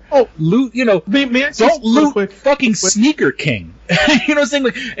Walmart. Oh, loot. Don't loot fucking Sneaker King. You know what I'm saying?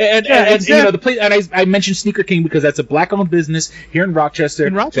 Like, exactly. The place, and I mentioned Sneaker King because that's a black-owned business here in Rochester.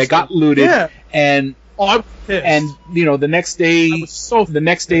 That got looted, and. The next day,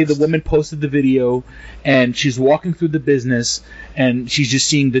 the woman posted the video, and she's walking through the business, and she's just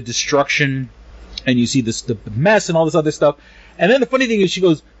seeing the destruction, and you see the mess and all this other stuff. And then the funny thing is, she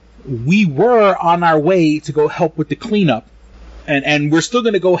goes, "We were on our way to go help with the cleanup, and we're still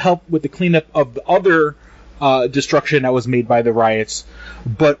going to go help with the cleanup of the other destruction that was made by the riots."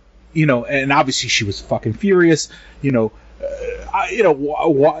 But and obviously she was fucking furious.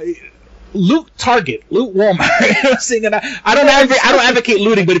 Loot Target, loot Walmart. You know what I'm saying? And I don't advocate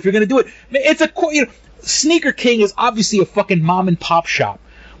looting, but if you're gonna do it, it's Sneaker King is obviously a fucking mom and pop shop.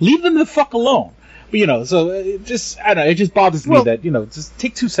 Leave them the fuck alone. But so it just bothers me that just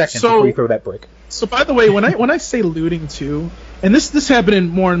take 2 seconds before you throw that brick. So by the way, when I say looting too, and this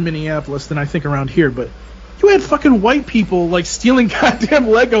happened more in Minneapolis than I think around here, but you had fucking white people like stealing goddamn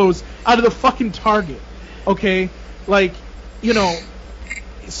Legos out of the fucking Target. Okay,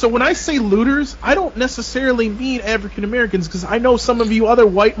 So when I say looters, I don't necessarily mean African Americans, because I know some of you other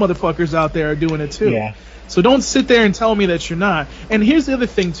white motherfuckers out there are doing it too. Yeah. So don't sit there and tell me that you're not. And here's the other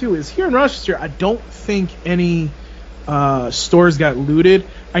thing too, is here in Rochester, I don't think any stores got looted.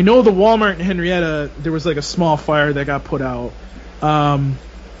 I know the Walmart in Henrietta, there was like a small fire that got put out.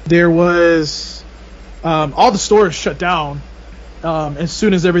 There was all the stores shut down as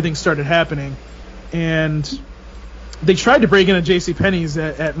soon as everything started happening, and they tried to break into JCPenney's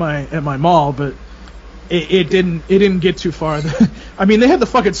at my mall, but it didn't get too far. I mean, they had the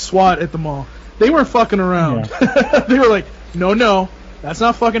fucking SWAT at the mall. They weren't fucking around. Yeah. They were like, no, that's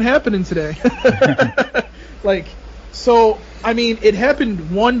not fucking happening today. So I mean, it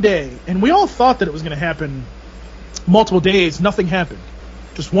happened one day, and we all thought that it was going to happen multiple days. Nothing happened,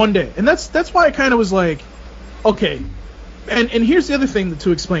 just one day, and that's why I kind of was like, okay. And here's the other thing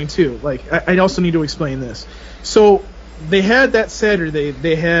to explain too. Like, I also need to explain this. So they had that Saturday.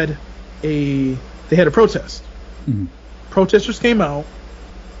 They had a protest. Mm-hmm. Protesters came out.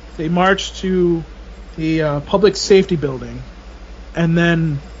 They marched to the public safety building, and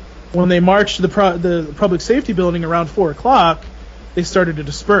then when they marched to the public safety building around 4:00, they started to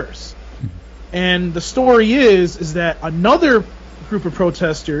disperse. Mm-hmm. And the story is that another group of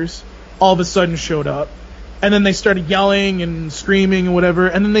protesters all of a sudden showed up. And then they started yelling and screaming and whatever,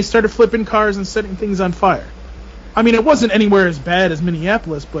 and then they started flipping cars and setting things on fire. I mean, it wasn't anywhere as bad as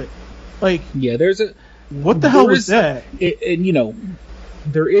Minneapolis, but what the hell was that?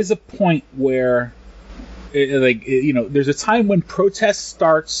 There is a point where, there's a time when protest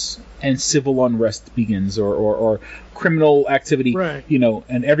starts and civil unrest begins, or criminal activity, right?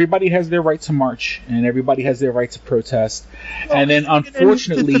 And everybody has their right to march, and everybody has their right to protest, and then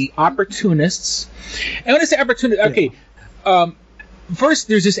unfortunately, opportunists. And when I say opportunity, okay, first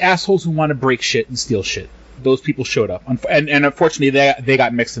there's just assholes who want to break shit and steal shit. Those people showed up, and unfortunately, they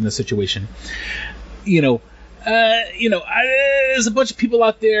got mixed in the situation. There's a bunch of people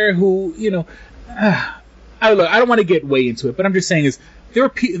out there who, I don't want to get way into it, but I'm just saying is there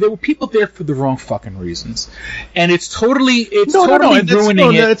were people there for the wrong fucking reasons, and it's totally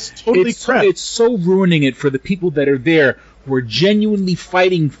ruining it. It's totally crap. It's so ruining it for the people that are there. We're genuinely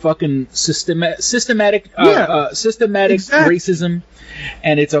fighting fucking systematic racism,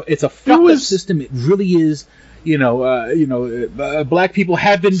 and it's a fucked up system. It really is. Black people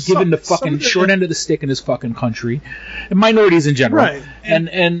have been given the fucking short end of the stick in this fucking country, and minorities in general. Right.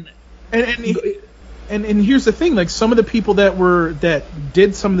 And here's the thing: like, some of the people that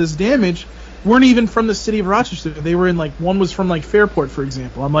did some of this damage weren't even from the city of Rochester. They were in, like, one was from, like, Fairport, for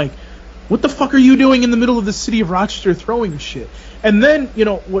example. I'm like, What the fuck are you doing in the middle of the city of Rochester throwing shit? And then, you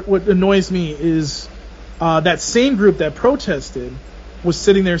know, what annoys me is that same group that protested was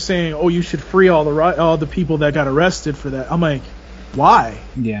sitting there saying, "Oh, you should free all the people that got arrested for that." I'm like, why?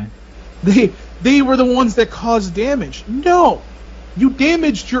 Yeah. They were the ones that caused damage. No, you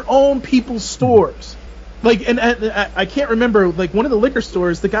damaged your own people's stores. Like, and I can't remember, like, one of the liquor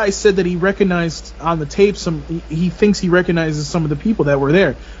stores, the guy said that he recognized on the tape he thinks he recognizes some of the people that were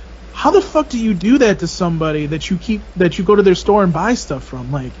there. How the fuck do you do that to somebody that you go to their store and buy stuff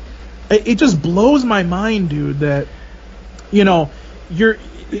from? Like, it just blows my mind, dude, that, you know,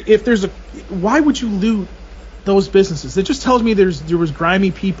 why would you loot those businesses? It just tells me there was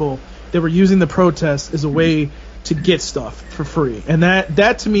grimy people that were using the protests as a way to get stuff for free. And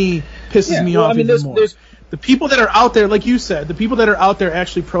that to me pisses me off even more. The people that are out there, like you said, the people that are out there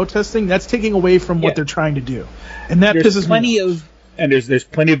actually protesting, that's taking away from what they're trying to do. And that pisses me off. And there's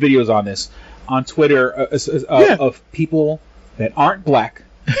plenty of videos on this on Twitter of people that aren't black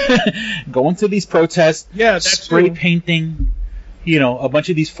going to these protests, spray painting, you know, a bunch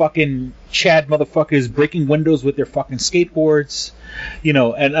of these fucking Chad motherfuckers breaking windows with their fucking skateboards, you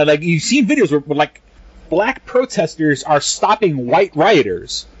know, and like you've seen videos where like black protesters are stopping white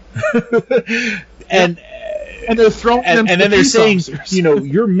rioters, and they're throwing them, and then they're saying, officers. You know,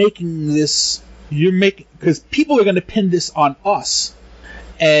 because people are going to pin this on us,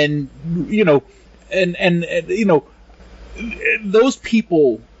 and you know, and you know, those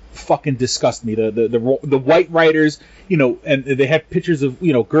people fucking disgust me. The white writers, you know, and they have pictures of,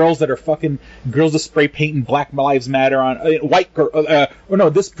 you know, girls that spray painting Black Lives Matter on white girl, or no,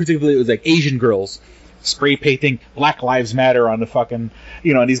 this particularly was like Asian girls spray painting Black Lives Matter on the fucking,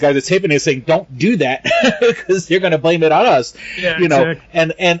 you know, and these guys are taping it saying, don't do that because you're going to blame it on us, you know,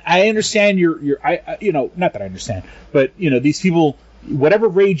 exactly. and I understand I you know, not that I understand, but, you know, these people, whatever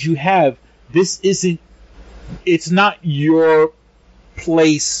rage you have, it's not your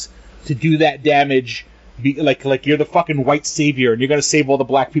place to do that damage, like you're the fucking white savior and you're going to save all the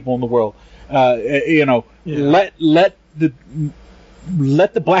black people in the world, you know, let the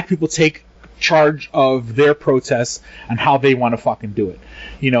black people take charge of their protests and how they want to fucking do it,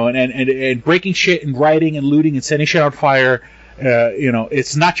 you know, and breaking shit and rioting and looting and setting shit on fire, you know,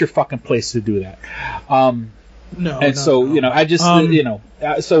 it's not your fucking place to do that. You know, I just you know,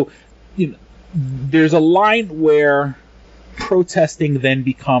 so you know, there's a line where protesting then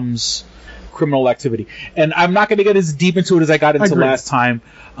becomes criminal activity, and I'm not going to get as deep into it as I got into last time.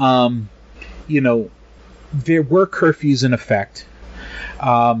 You know, there were curfews in effect.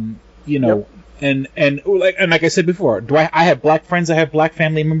 You know, and like I said before, I have black friends? I have black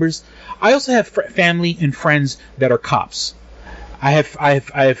family members. I also have family and friends that are cops. I have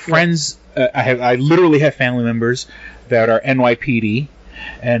friends. I literally have family members that are NYPD,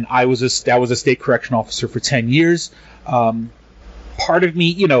 and I was a state correction officer for 10 years. Part of me,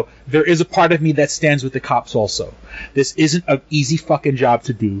 you know, there is a part of me that stands with the cops also. This isn't an easy fucking job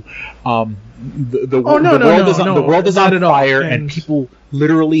to do. The world is on fire, and people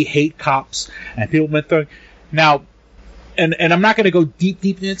literally hate cops, and people have been throwing. Now, and I'm not going to go deep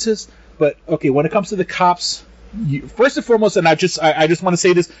into this, but okay, when it comes to the cops, first and foremost, and I just want to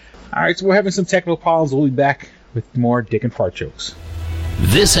say this. All right, so we're having some technical problems. We'll be back with more dick and fart jokes.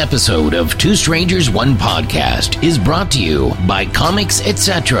 This episode of Two Strangers, One Podcast is brought to you by Comics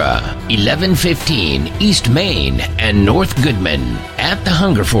Etc. 1115 East Main and North Goodman at the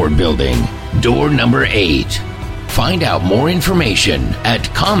Hungerford Building, door number 8. Find out more information at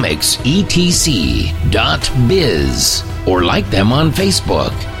comicsetc.biz or like them on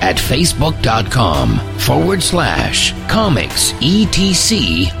Facebook at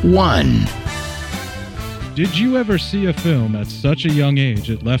facebook.com/comicsetc1. Did you ever see a film at such a young age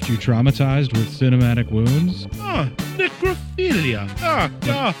it left you traumatized with cinematic wounds? Necrophilia.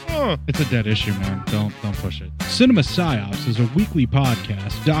 It's a dead issue, man. Don't push it. Cinema Psyops is a weekly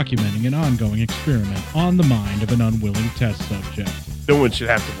podcast documenting an ongoing experiment on the mind of an unwilling test subject. No one should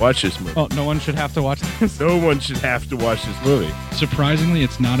have to watch this movie. Oh, no one should have to watch this? No one should have to watch this movie. Surprisingly,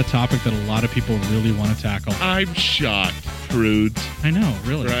 it's not a topic that a lot of people really want to tackle. I'm shocked, prudes. I know,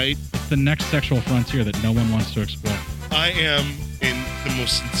 really. Right? It's the next sexual frontier that no one wants to explore. I am, in the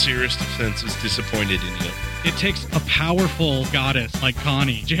most sincerest of senses, disappointed in you. It takes a powerful goddess like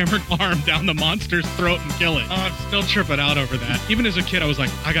Connie, jam her arm down the monster's throat and kill it. Oh, I'm still tripping out over that. Even as a kid, I was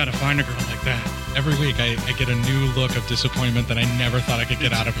like, I gotta find a girl like that. Every week, I get a new look of disappointment that I never thought I could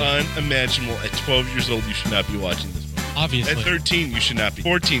get out of it. Unimaginable. At 12 years old, you should not be watching this movie. Obviously. At 13, you should not be.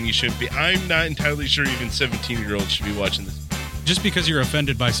 14, you shouldn't be. I'm not entirely sure even 17-year-olds should be watching this movie. Just because you're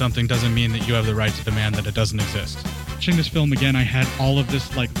offended by something doesn't mean that you have the right to demand that it doesn't exist. watching this film again, I had all of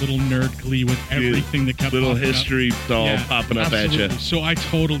this like little nerd glee with everything that kept little popping up. history doll popping up absolutely. at you. So I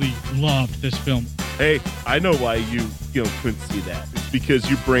totally loved this film. Hey, I know why you couldn't see that. It's because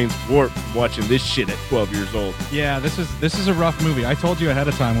your brain's warped from watching this shit at 12 years old. Yeah, this is a rough movie. I told you ahead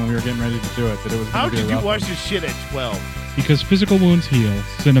of time when we were getting ready to do it that it was. How gonna be did a you rough watch one. this shit at 12? Because physical wounds heal,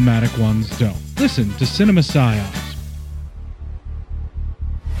 cinematic ones don't. Listen to Cinema Psyops.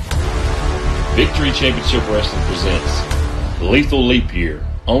 Victory Championship Wrestling presents Lethal Leap Year,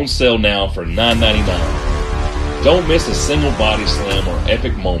 on sale now for $9.99. Don't miss a single body slam or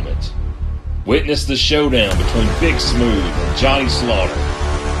epic moment. Witness the showdown between Big Smooth and Johnny Slaughter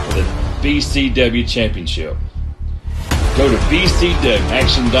for the BCW Championship. Go to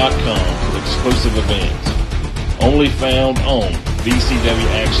bcwaction.com for exclusive events. Only found on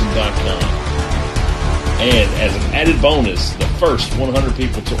bcwaction.com. And as an added bonus, the first 100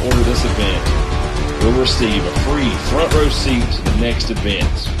 people to order this event will receive a free front row seat to the next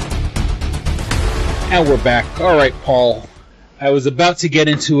event. And we're back. All right, Paul. I was about to get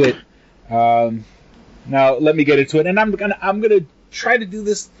into it. Now let me get into it, and I'm gonna try to do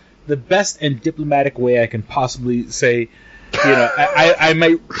this the best and diplomatic way I can possibly say. You know, I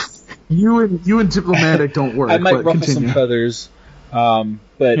might. You and diplomatic don't work. I might but ruffle continue. some feathers,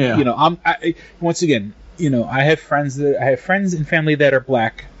 but Yeah. you know, once again, you know, I have friends and family that are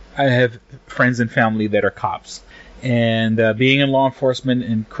black. I have friends and family that are cops, and being in law enforcement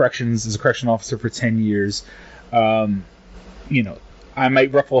and corrections as a correction officer for 10 years, you know, I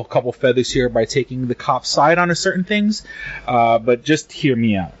might ruffle a couple feathers here by taking the cop side on certain things, but just hear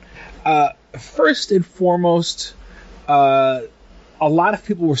me out. First and foremost, a lot of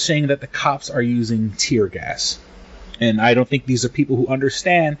people were saying that the cops are using tear gas. And I don't think these are people who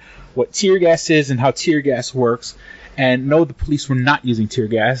understand what tear gas is and how tear gas works. And no, the police were not using tear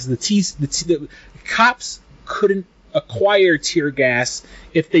gas. The cops couldn't acquire tear gas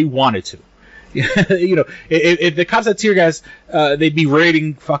if they wanted to. You know, if the cops had tear gas, they'd be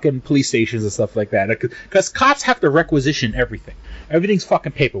raiding fucking police stations and stuff like that. Because cops have to requisition everything. Everything's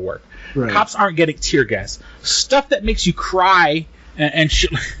fucking paperwork. Right. Cops aren't getting tear gas. Stuff that makes you cry and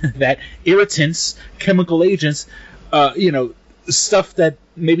shit like that, irritants, chemical agents, you know, stuff that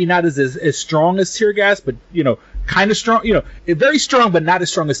maybe not as strong as tear gas, but, you know, kind of strong, you know, very strong, but not as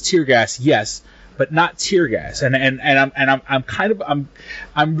strong as tear gas, yes, but not tear gas. And I'm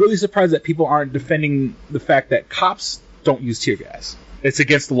really surprised that people aren't defending the fact that cops don't use tear gas. It's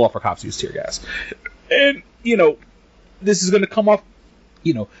against the law for cops to use tear gas. And, you know, this is going to come off,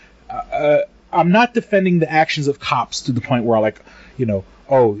 you know, I'm not defending the actions of cops to the point where, like, you know,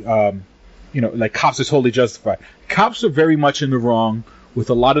 you know, like cops are totally justified. Cops are very much in the wrong with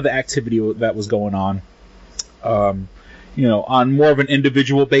a lot of the activity that was going on. You know, on more of an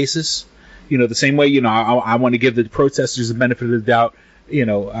individual basis, you know, the same way, you know, I want to give the protesters the benefit of the doubt. You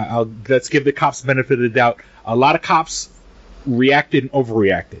know, let's give the cops the benefit of the doubt. A lot of cops reacted and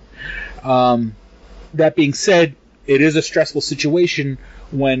overreacted. That being said, it is a stressful situation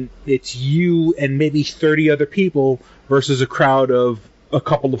when it's you and maybe 30 other people versus a crowd of a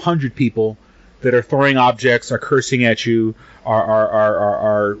couple of hundred people that are throwing objects, are cursing at you,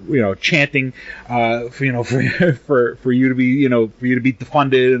 are you know, chanting, you know, for you to be, you know, for you to be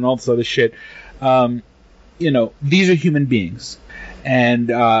defunded and all this other shit. You know, these are human beings, and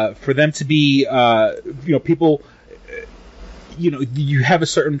for them to be, you know, people, you know, you have a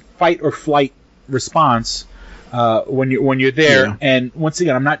certain fight or flight response when you're there. Yeah. And once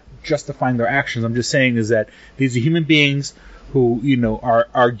again, I'm not justifying their actions. I'm just saying is that these are human beings who, you know,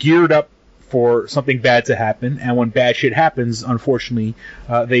 are geared up for something bad to happen, and when bad shit happens, unfortunately,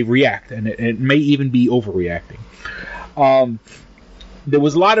 they react, and it may even be overreacting. There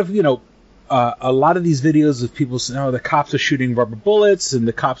was a lot of, you know, a lot of these videos of people saying, "Oh, the cops are shooting rubber bullets and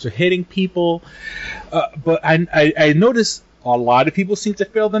the cops are hitting people," but I noticed a lot of people seem to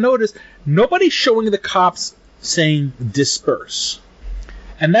fail to notice nobody's showing the cops saying disperse,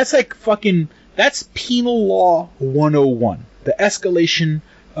 and that's like fucking, that's penal law 101, the escalation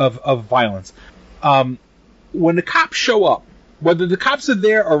of violence. When the cops show up, whether the cops are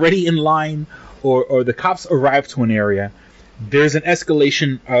there already in line or the cops arrive to an area, there's an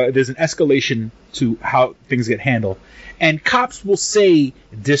escalation. There's an escalation to how things get handled, and cops will say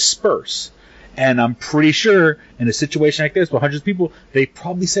disperse. And I'm pretty sure in a situation like this with hundreds of people, they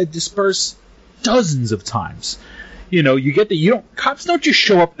probably said disperse dozens of times. You know, cops don't just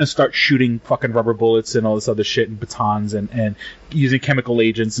show up and start shooting fucking rubber bullets and all this other shit and batons and using chemical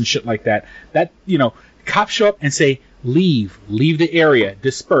agents and shit like that. That, you know, cops show up and say, leave the area,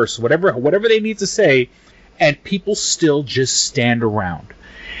 disperse, whatever they need to say, and people still just stand around.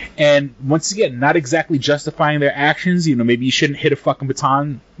 And once again, not exactly justifying their actions. Maybe you shouldn't hit a fucking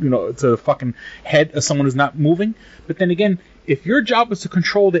baton, to the fucking head of someone who's not moving. But then again, if your job is to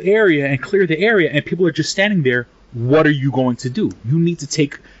control the area and clear the area and people are just standing there, what are you going to do? You need to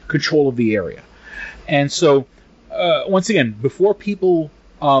take control of the area. And so, once again, before people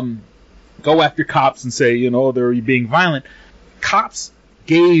go after cops and say, they're being violent, cops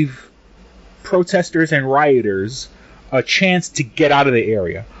gave protesters and rioters a chance to get out of the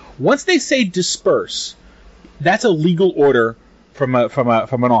area. Once they say disperse, that's a legal order from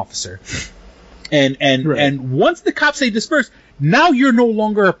an officer. And once the cops say disperse, now you're no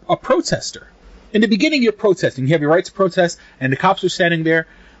longer a protester. In the beginning, you're protesting. You have your right to protest, and the cops are standing there.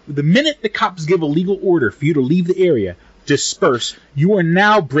 The minute the cops give a legal order for you to leave the area, disperse, you are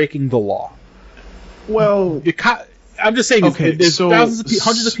now breaking the law. Well, I'm just saying, there's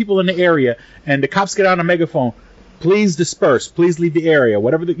hundreds of people in the area, and the cops get on a megaphone. Please disperse. Please leave the area.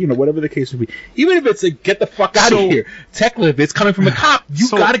 Whatever the case would be. Even if it's get the fuck out of here. Technically, if it's coming from a cop, you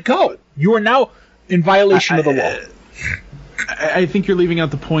gotta go. You are now in violation of the law. I think you're leaving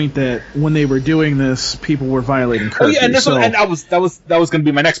out the point that when they were doing this, people were violating curfew. And that was going to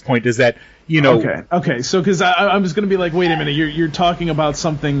be my next point. Is that Okay. So because I was going to be like, wait a minute, you're talking about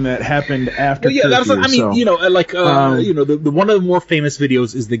something that happened after. Well, yeah, curfew, that's what, I mean, the one of the more famous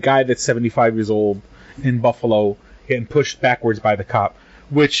videos is the guy that's 75 years old in Buffalo getting pushed backwards by the cop.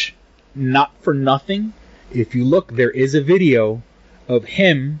 Which, not for nothing, if you look, there is a video of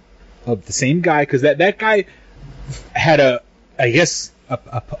him, of the same guy, because that guy had a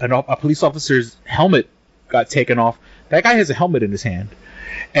police officer's helmet got taken off. That guy has a helmet in his hand.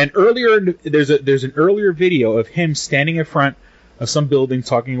 And there's an earlier video of him standing in front of some building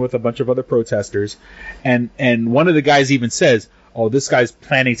talking with a bunch of other protesters, and one of the guys even says, "Oh, this guy's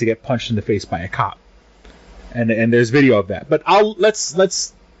planning to get punched in the face by a cop." And there's video of that. But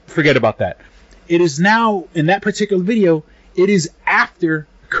let's forget about that. It is now, in that particular video, it is after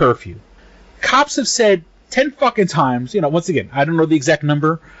curfew. Cops have said 10 fucking times, once again, I don't know the exact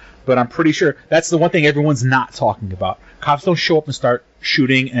number, but I'm pretty sure that's the one thing everyone's not talking about. Cops don't show up and start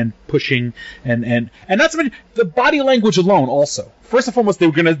shooting and pushing and not to mention the body language alone also. First and foremost,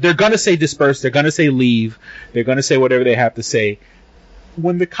 they're gonna say disperse, they're gonna say leave, they're gonna say whatever they have to say.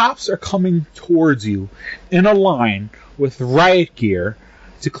 When the cops are coming towards you in a line with riot gear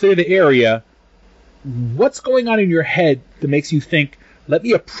to clear the area, what's going on in your head that makes you think, let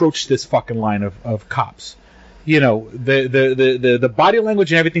me approach this fucking line of cops? The body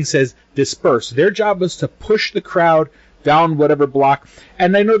language and everything says disperse. Their job is to push the crowd down whatever block.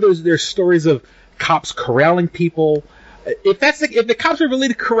 And I know there's stories of cops corralling people. If the cops are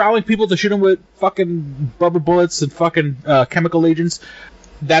really corralling people to shoot them with fucking rubber bullets and fucking chemical agents,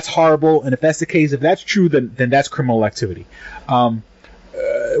 that's horrible. And if that's the case, if that's true, then that's criminal activity,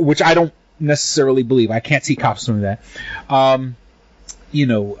 which I don't necessarily believe. I can't see cops doing that. I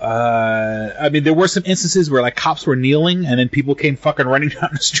mean, there were some instances where like cops were kneeling and then people came fucking running down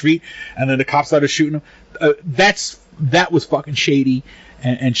the street and then the cops started shooting them. That was fucking shady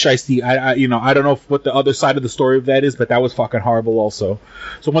and shiesty. I don't know what the other side of the story of that is, but that was fucking horrible also.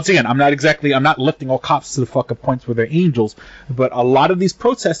 So once again, I'm not lifting all cops to the fucking points where they're angels, but a lot of these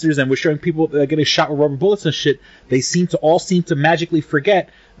protesters, and we're showing people that are getting shot with rubber bullets and shit, they seem to magically forget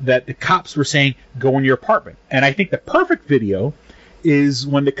that the cops were saying, go in your apartment. And I think the perfect video is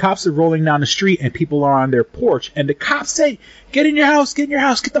when the cops are rolling down the street and people are on their porch and the cops say, get in your house, get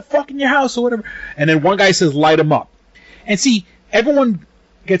the fuck in your house or whatever. And then one guy says, light them up. And see, everyone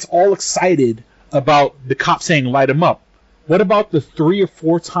gets all excited about the cop saying light them up. What about the 3 or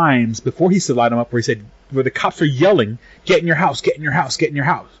 4 times before he said light them up where the cops are yelling, get in your house, get in your house, get in your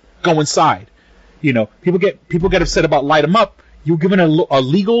house, go inside. People get upset about light them up. You're given a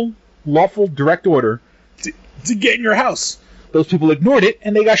legal, lawful, direct order to get in your house. Those people ignored it,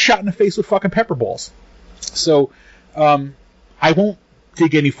 and they got shot in the face with fucking pepper balls. So, I won't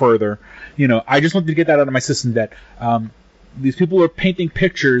dig any further. I just wanted to get that out of my system that these people are painting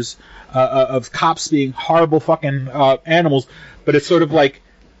pictures of cops being horrible fucking animals, but it's sort of like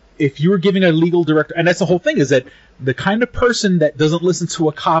if you were giving a legal director, and that's the whole thing, is that the kind of person that doesn't listen to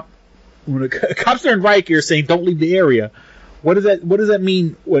a cop, when cops are in riot gear saying don't leave the area, what does that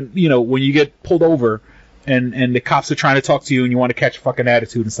mean when you get pulled over and the cops are trying to talk to you and you want to catch a fucking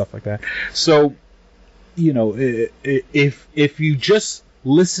attitude and stuff like that? So, if you just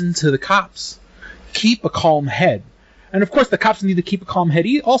listen to the cops, keep a calm head. And of course the cops need to keep a calm head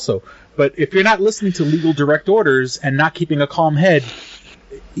also. But if you're not listening to legal direct orders and not keeping a calm head,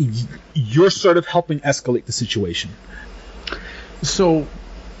 you're sort of helping escalate the situation. So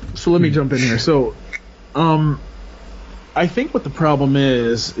let me jump in here. So, I think what the problem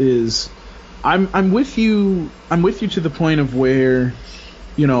is I'm with you to the point of where,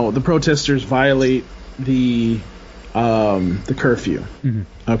 you know, the protesters violate the curfew. Mm-hmm.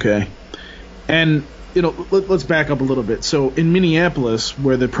 Okay. And, you know, let's back up a little bit. So in Minneapolis,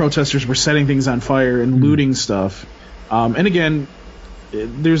 where the protesters were setting things on fire and looting stuff, and again,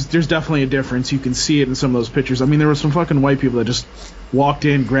 there's definitely a difference. You can see it in some of those pictures. I mean, there were some fucking white people that just walked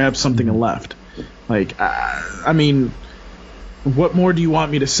in, grabbed something, and left. Like, I mean, what more do you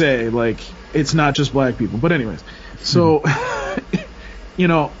want me to say? Like, it's not just black people. But anyways, so, you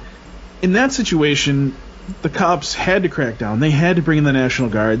know, in that situation, the cops had to crack down. They had to bring in the National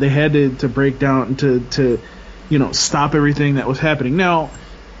Guard. They had to break down, to you know, stop everything that was happening. Now,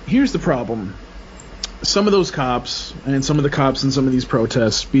 here's the problem. Some of those cops, and some of the cops in some of these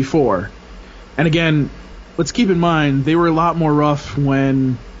protests before, and again, let's keep in mind, they were a lot more rough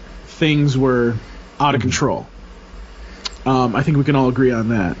when things were out of control. I think we can all agree on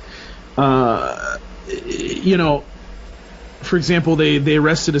that. You know, for example, they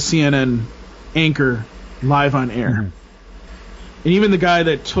arrested a CNN anchor live on air. Mm-hmm. And even the guy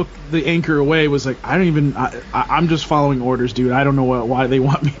that took the anchor away was like, I'm just following orders, dude. I don't know why they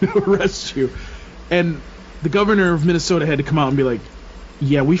want me to arrest you. And the governor of Minnesota had to come out and be like,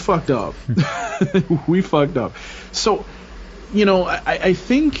 yeah, we fucked up. We fucked up. So, you know, I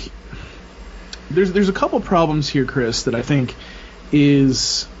think there's a couple problems here, Chris, that I think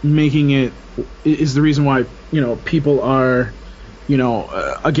is the reason why, you know, people are, you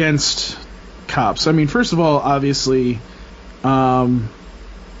know, against cops. I mean, first of all, obviously, you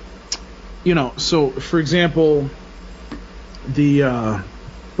know, so for example, the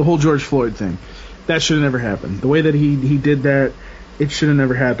whole George Floyd thing, that should have never happened. The way that he did that, it should have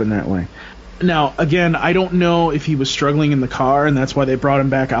never happened that way. Now, again, I don't know if he was struggling in the car and that's why they brought him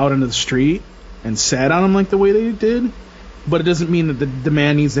back out into the street and sat on him like the way they did, but it doesn't mean that the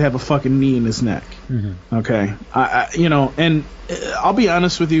man needs to have a fucking knee in his neck. Mm-hmm. Okay? You know, and I'll be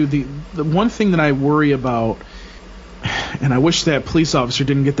honest with you, the one thing that I worry about, and I wish that police officer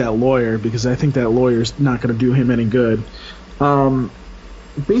didn't get that lawyer, because I think that lawyer's not going to do him any good.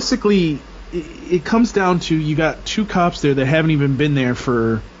 Basically, it comes down to, you got two cops there that haven't even been there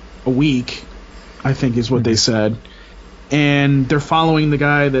for a week, I think is what they said, and they're following the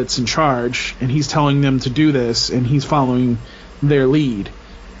guy that's in charge, and he's telling them to do this, and he's following their lead.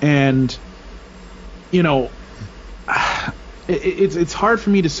 And, you know, it's hard for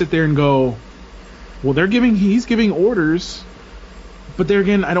me to sit there and go, well, he's giving orders, but there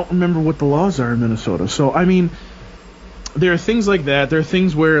again, I don't remember what the laws are in Minnesota. So, I mean, there are things like that. There are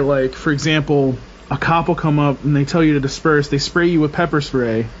things where, like, for example, a cop will come up and they tell you to disperse. They spray you with pepper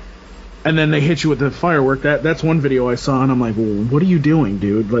spray, and then they hit you with the firework. That's one video I saw, and I'm like, well, what are you doing,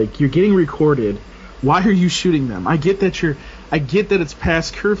 dude? Like, you're getting recorded. Why are you shooting them? I get that it's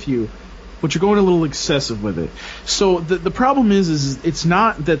past curfew, but you're going a little excessive with it. So the problem is it's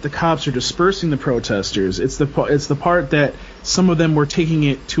not that the cops are dispersing the protesters. It's the part that some of them were taking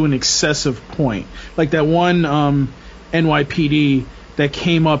it to an excessive point. Like that one NYPD that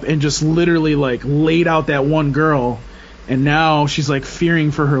came up and just literally like laid out that one girl, and now she's like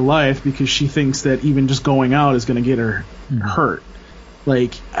fearing for her life because she thinks that even just going out is going to get her hurt.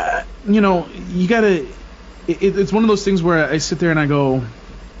 Like, you know, you gotta. It's one of those things where I sit there and I go,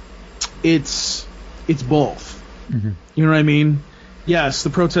 it's both. Mm-hmm. You know what I mean? Yes, the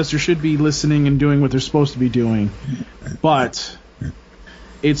protesters should be listening and doing what they're supposed to be doing, but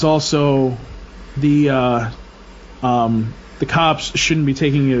it's also the cops shouldn't be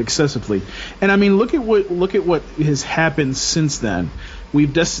taking it excessively. And I mean, look at what has happened since then.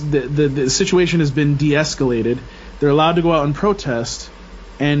 The situation has been de-escalated. They're allowed to go out and protest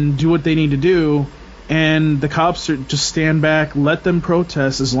and do what they need to do, and the cops are just stand back, let them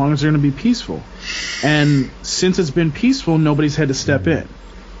protest as long as they're going to be peaceful. And since it's been peaceful, nobody's had to step in.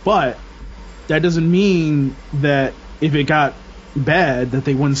 But that doesn't mean that if it got bad that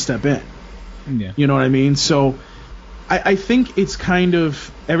they wouldn't step in. Yeah. You know what I mean? So I think it's kind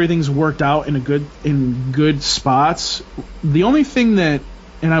of everything's worked out in good spots. The only thing that,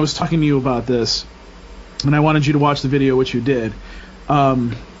 and I was talking to you about this, and I wanted you to watch the video, which you did.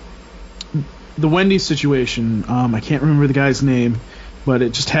 The Wendy's situation, I can't remember the guy's name, but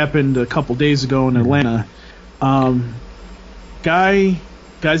it just happened a couple days ago in Atlanta.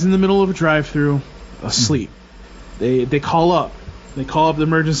 Guy's in the middle of a drive-thru, asleep. They call up the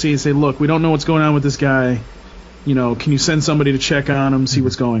emergency and say, look, we don't know what's going on with this guy. You know, can you send somebody to check on him, see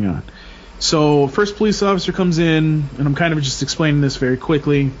what's going on? So first police officer comes in, and I'm kind of just explaining this very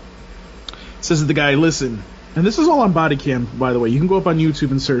quickly. Says to the guy, listen, and this is all on body cam, by the way. You can go up on YouTube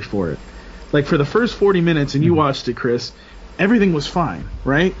and search for it. like for the first 40 minutes, and you watched it, Chris, everything was fine,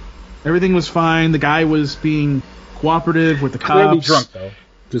 right? Everything was fine. The guy was being cooperative with the cops. Clearly drunk, though.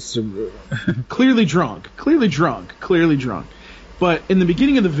 Just clearly drunk. But in the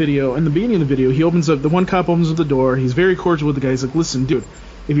beginning of the video, he opens up. The one cop opens up the door. He's very cordial with the guy. He's like, "Listen, dude,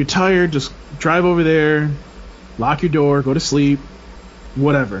 if you're tired, just drive over there, lock your door, go to sleep,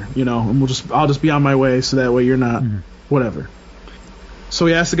 whatever, and I'll just be on my way, so that way you're not whatever." So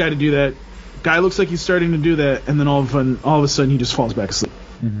he asks the guy to do that. Guy looks like he's starting to do that, and then all of a sudden he just falls back asleep.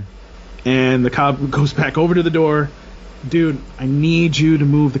 And the cop goes back over to the door. "Dude, I need you to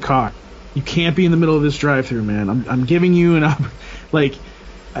move the car. You can't be in the middle of this drive-through, man. I'm giving you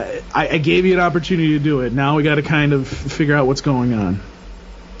I gave you an opportunity to do it. Now we got to kind of figure out what's going on."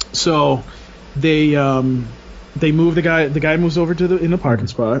 So they move the guy. The guy moves over in the parking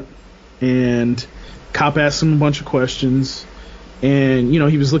spot, and cop asks him a bunch of questions. And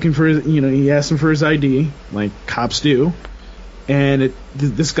he was looking for he asked him for his ID, like cops do. And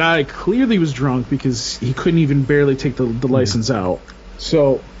this guy clearly was drunk because he couldn't even barely take the license out.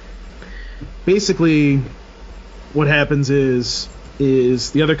 So basically, what happens is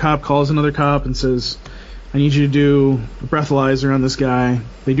the other cop calls another cop and says, "I need you to do a breathalyzer on this guy."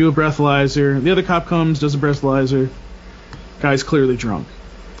 They do a breathalyzer. The other cop comes, does a breathalyzer. Guy's clearly drunk.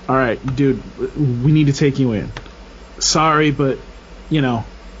 "All right, dude, we need to take you in. Sorry, but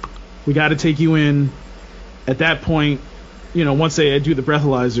we got to take you in." At that point, once they do the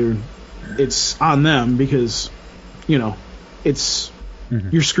breathalyzer, it's on them because, it's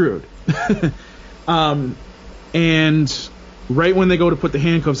you're screwed. And right when they go to put the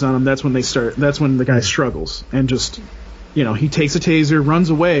handcuffs on him, that's when the guy struggles and just, he takes a taser, runs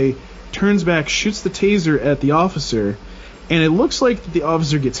away, turns back, shoots the taser at the officer, and it looks like the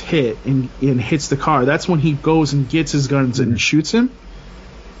officer gets hit and hits the car. That's when he goes and gets his guns and shoots him.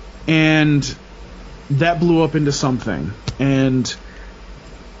 And that blew up into something. And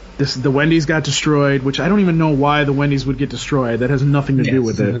the Wendy's got destroyed, which I don't even know why the Wendy's would get destroyed. That has nothing to do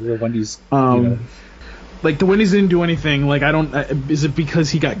with it. The Wendy's, like the Wendy's didn't do anything. Like is it because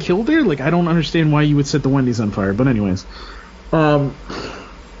he got killed there? Like I don't understand why you would set the Wendy's on fire. But anyways,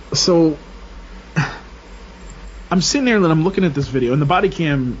 so I'm sitting there and I'm looking at this video, and the body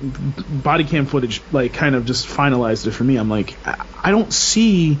cam footage like kind of just finalized it for me. I'm like, I don't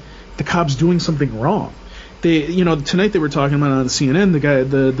see the cops doing something wrong. They, tonight they were talking about on CNN. The guy,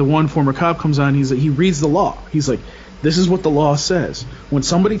 the one former cop comes on. He reads the law. He's like, this is what the law says. When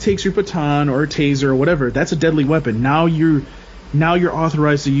somebody takes your baton or a taser or whatever, that's a deadly weapon. Now you're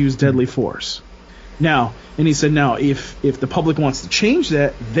authorized to use deadly force. Now, and he said, now if the public wants to change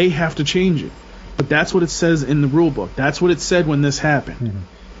that, they have to change it. But that's what it says in the rule book. That's what it said when this happened.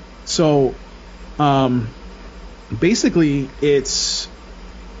 So, basically, it's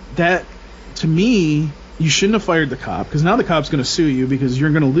that, to me, you shouldn't have fired the cop, because now the cop's going to sue you because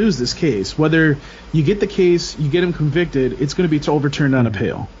you're going to lose this case. Whether you get the case, you get him convicted, it's going to be overturned on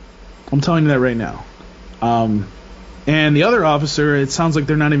appeal. I'm telling you that right now. And the other officer, it sounds like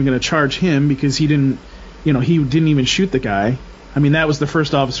they're not even going to charge him because he didn't even shoot the guy. I mean, that was the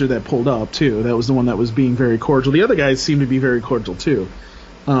first officer that pulled up, too. That was the one that was being very cordial. The other guys seemed to be very cordial, too.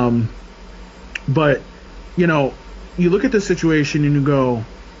 But, you look at the situation and you go,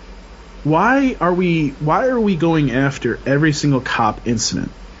 why are we going after every single cop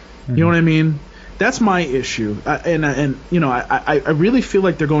incident? You know what I mean? That's my issue. I really feel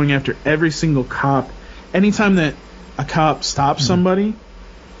like they're going after every single cop. Anytime that a cop stops somebody,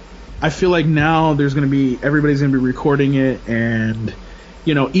 I feel like now everybody's going to be recording it, and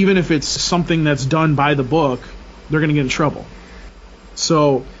even if it's something that's done by the book, they're going to get in trouble.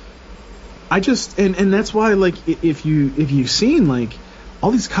 So I just and that's why, like, if you've seen, like, all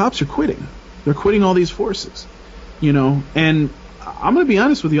these cops are quitting. They're quitting all these forces, and I'm going to be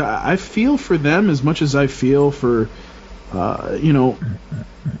honest with you. I feel for them as much as I feel for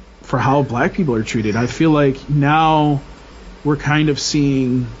for how black people are treated. I feel like now we're kind of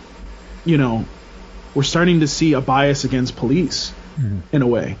seeing, we're starting to see a bias against police in a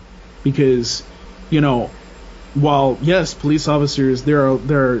way, because, while yes, police officers, there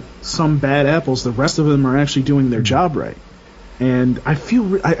are some bad apples, the rest of them are actually doing their job right. And I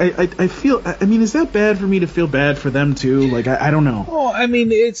feel, I mean, is that bad for me to feel bad for them too? Like, I don't know. Well, I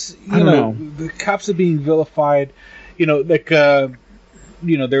mean, it's, the cops are being vilified, there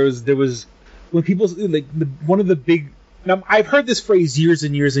was when people, like, one of the big, now I've heard this phrase years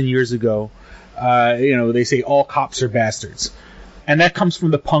and years and years ago, they say all cops are bastards. And that comes from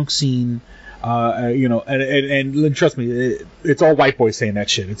the punk scene. And trust me, it's all white boys saying that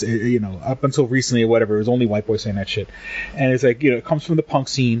shit. It's up until recently or whatever, it was only white boys saying that shit. And it's like, it comes from the punk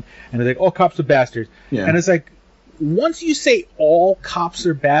scene, and it's like, all cops are bastards. Yeah. And it's like, once you say all cops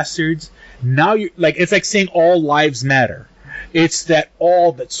are bastards, now you're like, it's like saying all lives matter. It's that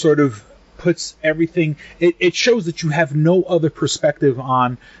all that sort of puts everything. It shows that you have no other perspective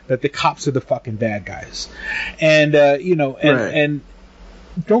on that the cops are the fucking bad guys. And and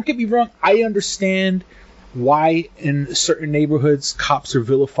don't get me wrong, I understand why in certain neighborhoods cops are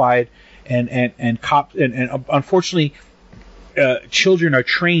vilified, and unfortunately children are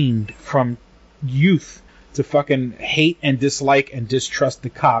trained from youth to fucking hate and dislike and distrust the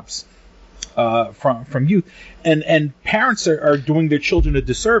cops from youth, and parents are doing their children a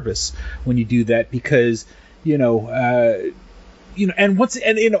disservice when you do that, because don't get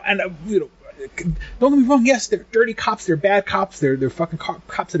me wrong, yes, they're dirty cops, they're bad cops, they're fucking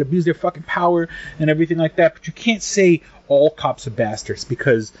cops that abuse their fucking power and everything like that, but you can't say all cops are bastards,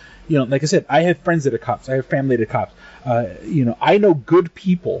 because like I said, I have friends that are cops, I have family that are cops, I know good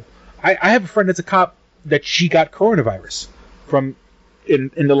people. I have a friend that's a cop that she got coronavirus from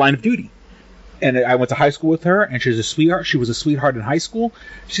in the line of duty. And I went to high school with her, and she's a sweetheart. She was a sweetheart in high school.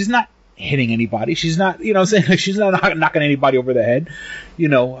 She's not hitting anybody. She's not, she's not knocking anybody over the head.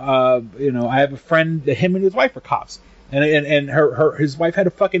 I have a friend that him and his wife are cops, and his wife had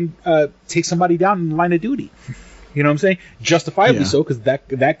to fucking take somebody down in the line of duty. You know what I'm saying? Justifiably so, because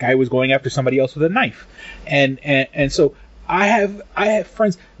that guy was going after somebody else with a knife, and so I have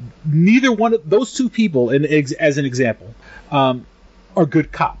friends. Neither one of those two people, as an example, are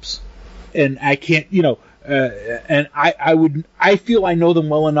good cops. And I can't, and I feel I know them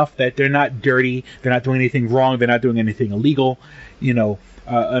well enough that they're not dirty, they're not doing anything wrong, they're not doing anything illegal,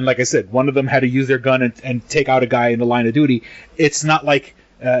 and like I said, one of them had to use their gun and take out a guy in the line of duty. It's not like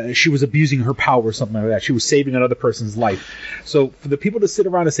she was abusing her power or something like that. She was saving another person's life. So for the people to sit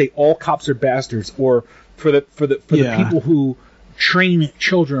around and say all cops are bastards, or for the people who train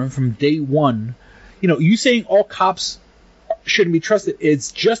children from day one, you saying all cops shouldn't be trusted,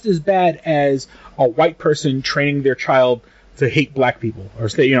 it's just as bad as a white person training their child to hate black people, or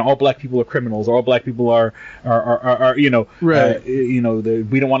say all black people are criminals, or all black people are right.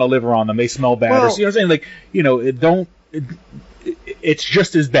 We don't want to live around them, they smell bad, or what I'm saying, like it's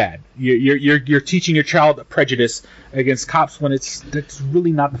just as bad. You're teaching your child a prejudice against cops when that's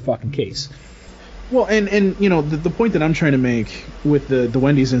really not the fucking case. Well, and the point that I'm trying to make with the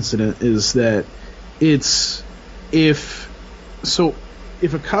Wendy's incident is that if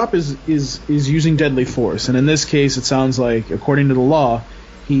a cop is using deadly force, and in this case it sounds like, according to the law,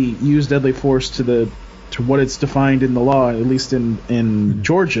 he used deadly force to what it's defined in the law, at least in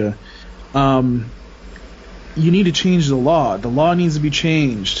Georgia, you need to change the law. The law needs to be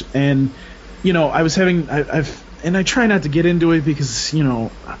changed. And I try not to get into it because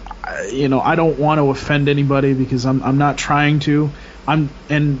I don't want to offend anybody, because I'm not trying to.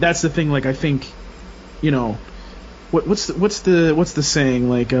 And that's the thing. Like, I think, what's the saying?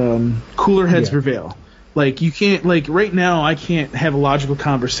 Like, cooler heads prevail. Like, you can't, like, right now I can't have a logical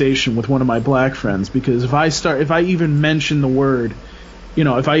conversation with one of my black friends, because if I even mention the word,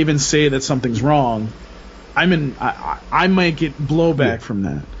 if I even say that something's wrong, I might get blowback from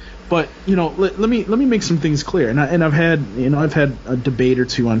that. But let me make some things clear. And I've had a debate or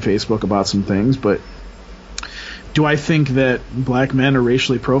two on Facebook about some things. But do I think that black men are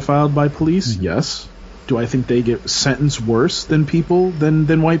racially profiled by police? Mm-hmm. Yes. Do I think they get sentenced worse than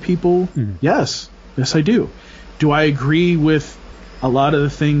white people? Mm-hmm. Yes, I do. Do I agree with a lot of the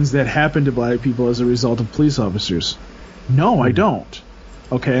things that happen to black people as a result of police officers? No, I don't.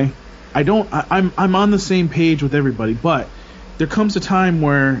 Okay, I don't. I'm on the same page with everybody, but there comes a time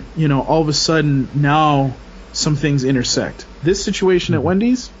where all of a sudden now some things intersect. This situation at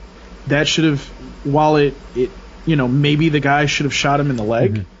Wendy's, that should have, while it maybe the guy should have shot him in the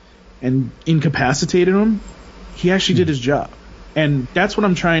leg and incapacitated him, he actually did his job. And that's what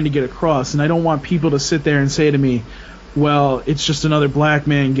I'm trying to get across. And I don't want people to sit there and say to me, well, it's just another black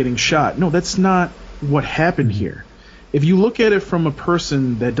man getting shot. No, that's not what happened here. If you look at it from a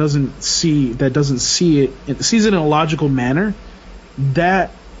person that sees it in a logical manner, that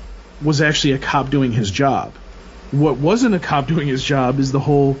was actually a cop doing his job. What wasn't a cop doing his job is the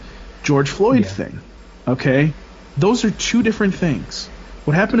whole George Floyd thing. Okay? Those are two different things.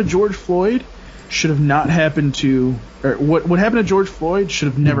 What happened to George Floyd should have not happened to, or what happened to George Floyd should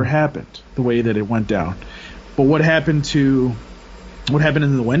have never happened the way that it went down. But what happened in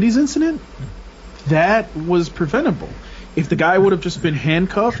the Wendy's incident, that was preventable. If the guy would have just been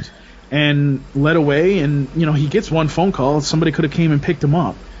handcuffed and led away, and he gets one phone call, somebody could have came and picked him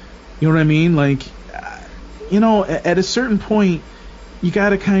up. You know what I mean? Like, at a certain point, you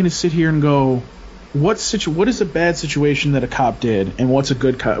got to kind of sit here and go, what is a bad situation that a cop did, and what's a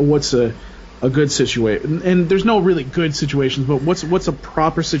good situation? And there's no really good situations, but what's a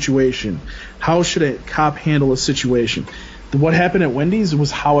proper situation? How should a cop handle a situation? What happened at Wendy's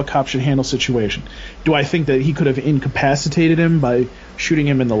was how a cop should handle a situation. Do I think that he could have incapacitated him by shooting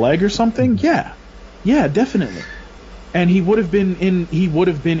him in the leg or something? Yeah, definitely. And he would have been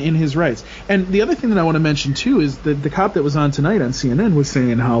in his rights. And the other thing that I want to mention too is that the cop that was on tonight on CNN was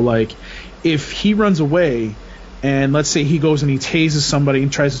saying how, like, if he runs away and let's say he goes and he tases somebody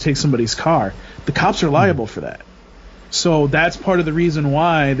and tries to take somebody's car, the cops are liable for that. So that's part of the reason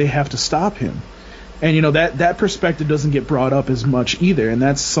why they have to stop him. And that perspective doesn't get brought up as much either, and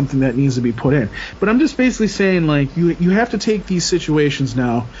that's something that needs to be put in. But I'm just basically saying, like, you have to take these situations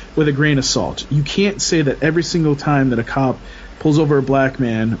now with a grain of salt. You can't say that every single time that a cop pulls over a black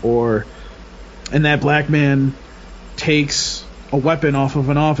man and that black man takes a weapon off of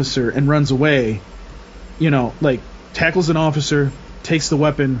an officer and runs away, like tackles an officer, takes the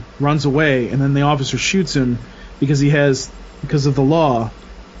weapon, runs away, and then the officer shoots him because of the law.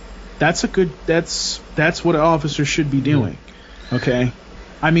 That's what an officer should be doing. Okay,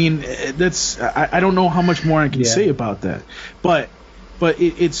 I mean, I don't know how much more I can say about that, but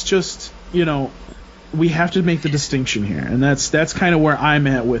it's just, we have to make the distinction here, and that's kind of where I'm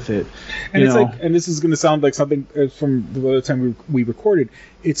at with it. And it's like, and this is going to sound like something from the other time we recorded.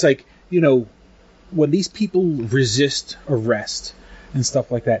 It's like, when these people resist arrest and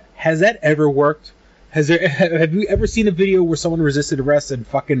stuff like that, has that ever worked? Have you ever seen a video where someone resisted arrest and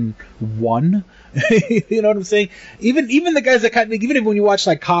fucking won? You know what I'm saying? Even the guys that even when you watch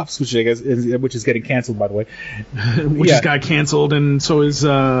like Cops, which I guess is getting canceled, by the way, which just got canceled, and so is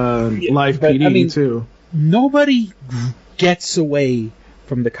Live PD too. Nobody gets away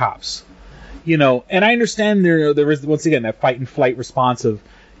from the cops, and I understand there is once again that fight and flight response of,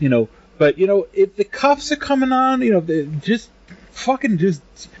 but if the cops are coming on, just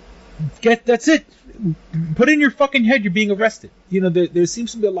get, that's it. Put in your fucking head you're being arrested. There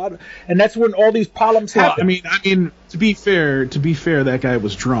seems to be a lot of, and that's when all these problems happen. I mean, to be fair, that guy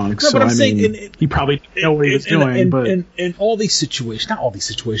was drunk. No, so he probably didn't know what he was doing. But in all these situations, not all these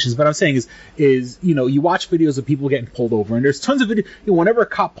situations, but I'm saying is you watch videos of people getting pulled over, and there's tons of videos. Whenever a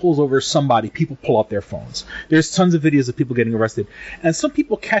cop pulls over somebody, people pull out their phones. There's tons of videos of people getting arrested, and some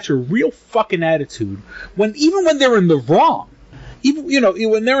people catch a real fucking attitude even when they're in the wrong. Even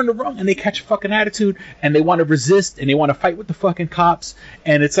when they're in the wrong and they catch a fucking attitude and they want to resist and they want to fight with the fucking cops,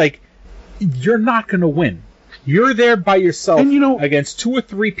 and it's like, you're not gonna win. You're there by yourself against 2 or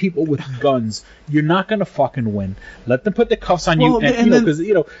 3 people with guns. You're not gonna fucking win. Let them put the cuffs on you, and because and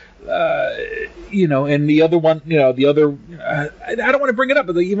the other one, I don't want to bring it up,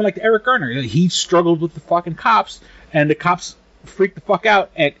 but even like Eric Garner, he struggled with the fucking cops, and the cops freaked the fuck out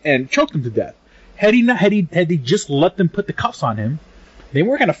and choked him to death. Had he just let them put the cuffs on him, they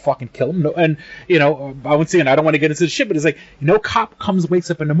weren't gonna fucking kill him. No, and I would say, and I don't want to get into the shit, but it's like, no cop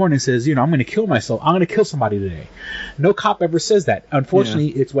wakes up in the morning and says, I'm gonna kill myself. I'm gonna kill somebody today. No cop ever says that. Unfortunately,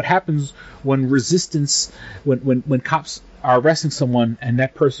 it's what happens when resistance, when cops are arresting someone and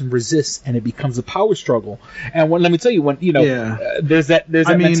that person resists, and it becomes a power struggle. And let me tell you, there's that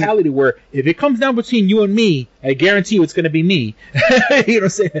mentality where if it comes down between you and me, I guarantee you it's going to be me.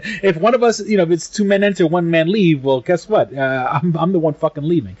 If one of us, if it's 2 men enter, 1 man leave, well, guess what? I'm the one fucking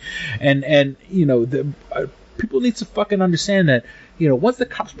leaving. And people need to fucking understand that, once the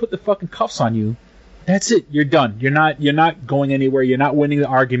cops put the fucking cuffs on you, that's it. You're done. You're not going anywhere. You're not winning the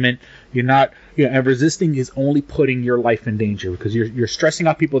argument. You're not. And resisting is only putting your life in danger, because you're stressing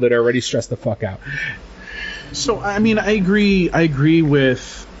out people that are already stressed the fuck out. So I mean, I agree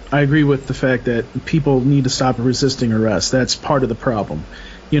with the fact that people need to stop resisting arrest. That's part of the problem.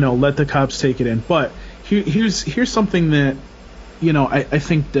 Let the cops take it in. But here's something that I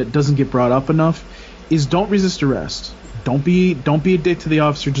think that doesn't get brought up enough is don't resist arrest. Don't be a dick to the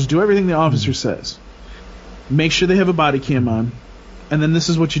officer. Just do everything the officer says. Make sure they have a body cam on, and then this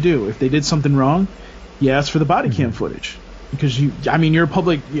is what you do. If they did something wrong, you ask for the body cam footage, because you're a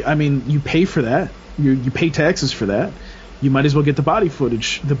public. You pay for that. You pay taxes for that. You might as well get the body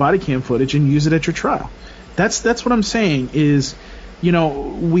cam footage, and use it at your trial. That's what I'm saying is,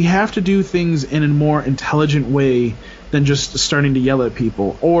 we have to do things in a more intelligent way than just starting to yell at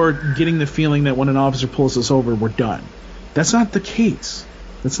people or getting the feeling that when an officer pulls us over, we're done. That's not the case.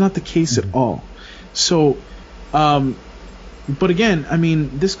 That's not the case at all. So, but again,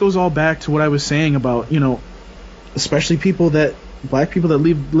 this goes all back to what I was saying about, especially black people that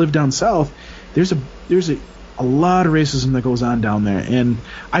live down south. There's a a lot of racism that goes on down there, and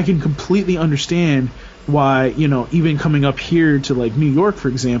I can completely understand why, you know, even coming up here to like New York, for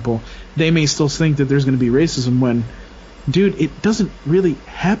example, they may still think that there's going to be racism when, dude, it doesn't really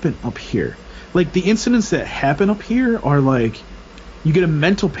happen up here. Like, the incidents that happen up here are like, you get a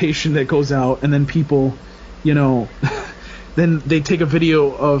mental patient that goes out, and then people, you know, then they take a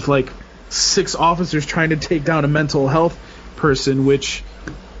video of like 6 officers trying to take down a mental health person, which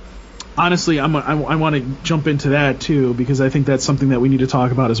honestly, I want to jump into that too, because I think that's something that we need to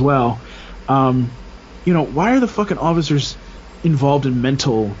talk about as well. You know, why are the fucking officers involved in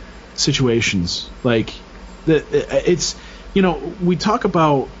mental situations? Like, it's, you know, we talk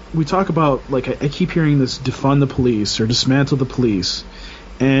about like, I keep hearing this, defund the police or dismantle the police,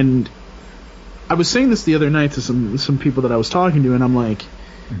 and I was saying this the other night to some people that I was talking to, and I'm like,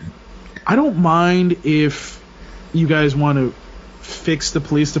 I don't mind if you guys want to fix the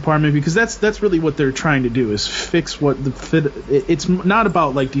police department, because that's really what they're trying to do, is fix what it's not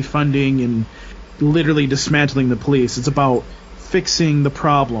about like defunding and literally dismantling the police. It's about fixing the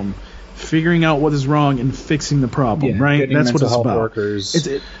problem, figuring out what is wrong and fixing the problem, right? That's what it's about. Workers,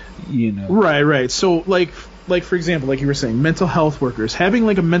 you know. Right. So like for example, like you were saying, mental health workers, having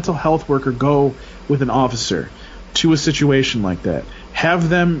like a mental health worker go with an officer to a situation like that, have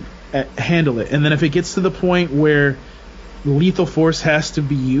them handle it, and then if it gets to the point where lethal force has to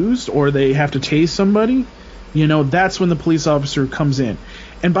be used or they have to tase somebody, you know, that's when the police officer comes in.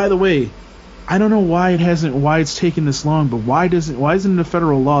 And by the way, I don't know why it's taken this long, but why isn't it a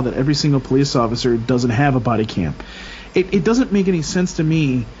federal law that every single police officer doesn't have a body cam? It doesn't make any sense to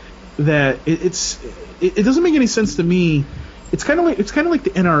me that it doesn't make any sense to me. It's kind of like the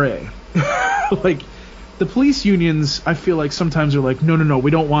NRA. Like, the police unions, I feel like sometimes are like, no,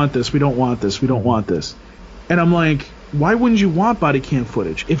 we don't want this, we don't want this, we don't want this. And I'm like, why wouldn't you want body cam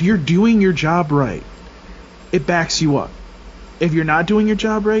footage? If you're doing your job right, it backs you up. If you're not doing your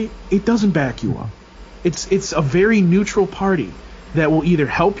job right, it doesn't back you up. It's a very neutral party that will either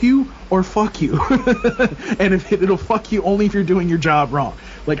help you or fuck you. And it'll fuck you only if you're doing your job wrong.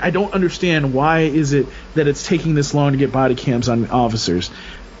 Like, I don't understand why is it that it's taking this long to get body cams on officers.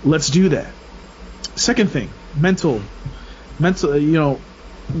 Let's do that. Second thing, mental, you know,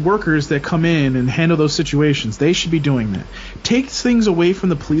 workers that come in and handle those situations, they should be doing that. Take things away from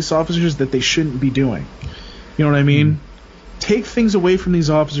the police officers that they shouldn't be doing. You know what I mean? Take things away from these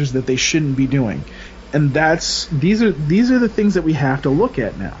officers that they shouldn't be doing. And these are the things that we have to look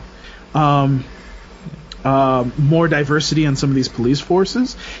at now. More diversity on some of these police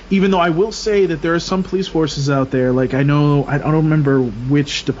forces, even though I will say that there are some police forces out there, like I don't remember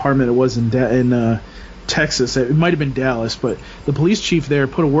which department it was in Texas, it might have been Dallas, but the police chief there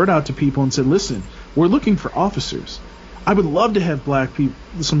put a word out to people and said, listen, we're looking for officers. I would love to have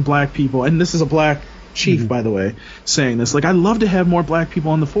some black people, and this is a black chief, by the way, saying this. Like, I'd love to have more black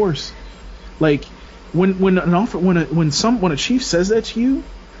people on the force. Like, when a chief says that to you,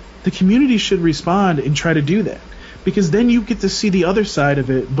 the community should respond and try to do that, because then you get to see the other side of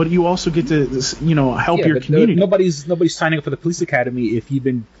it, but you also get to, you know, help your community. Nobody's signing up for the police academy if you've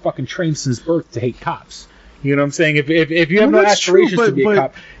been fucking trained since birth to hate cops. You know what I'm saying? If you have no aspirations to be a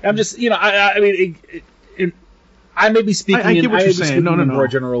cop, I'm just, you know, I mean, I may be speaking in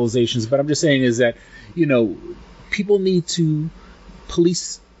broad generalizations, but I'm just saying is that, you know, people need to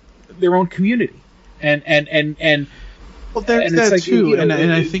police their own community, and well, there's that like, too, you know,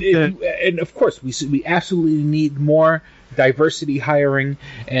 and I think that, and of course we absolutely need more diversity hiring,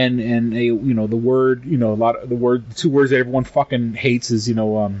 and a, you know, the word, you know, the 2 words that everyone fucking hates is, you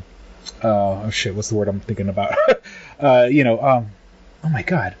know, oh shit, what's the word I'm thinking about? You know, oh my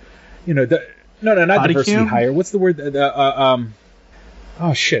god, you know, not body diversity cam? Hire. What's the word?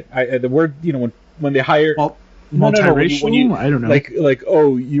 Oh shit, the word, you know, when they hire. Multiracial? When you, I don't know. Like,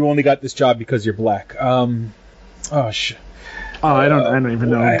 oh, you only got this job because you're black. Oh shit. Oh, I don't even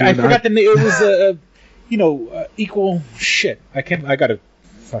know. I forgot the name. It was you know, equal shit. I gotta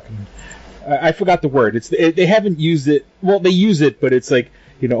fucking. I forgot the word. They haven't used it. Well, they use it, but it's like,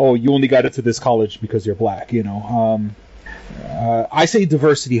 you know, oh, you only got into this college because you're black. You know. I say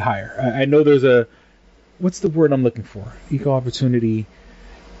diversity hire. I know there's a. What's the word I'm looking for? Equal opportunity.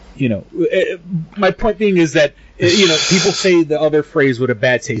 You know, my point being is that, you know, people say the other phrase with a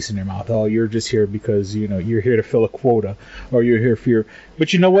bad taste in their mouth. Oh, you're just here because, you know, you're here to fill a quota, or you're here for your.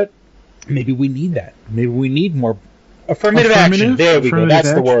 But you know what? Maybe we need that. Maybe we need more affirmative action. There we go.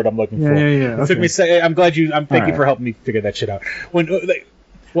 That's the word I'm looking for. Yeah. It took me. I'm glad you. Thank you for helping me figure that shit out. When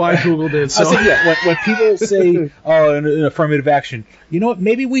well, I googled it. So. I said, yeah. When people say, "Oh, an affirmative action," you know what?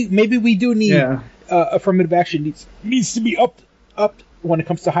 Maybe we do need affirmative action needs to be upped when it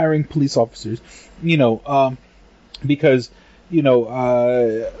comes to hiring police officers, because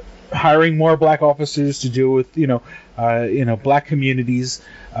hiring more black officers to deal with black communities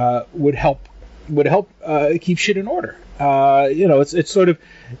would help keep shit in order. It's sort of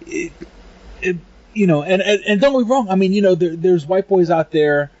and don't get me wrong. I mean, there's white boys out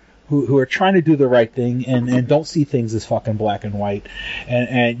there who are trying to do the right thing and don't see things as fucking black and white,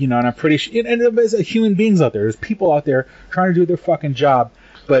 and I'm pretty sure, and there's human beings out there. There's people out there trying to do their fucking job,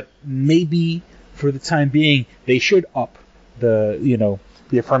 but maybe for the time being they should up the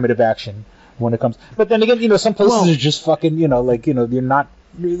affirmative action when it comes. But then again, some places are just fucking, you're not.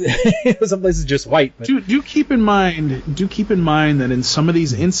 Some places just white. But. Do keep in mind that in some of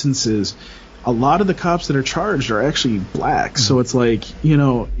these instances, a lot of the cops that are charged are actually black. So it's like,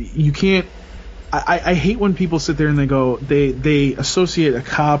 you can't. I hate when people sit there and they associate a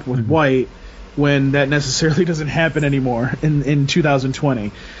cop with white when that necessarily doesn't happen anymore in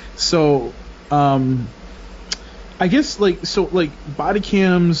 2020. So I guess body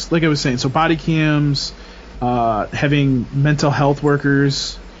cams, like I was saying, so body cams, having mental health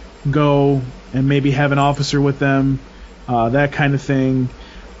workers go and maybe have an officer with them, that kind of thing.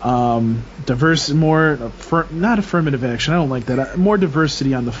 Not affirmative action. I don't like that. More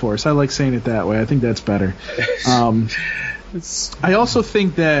diversity on the force. I like saying it that way. I think that's better. I also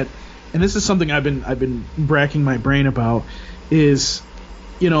think that, and this is something I've been racking my brain about, is,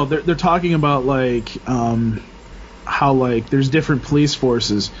 they're talking about how there's different police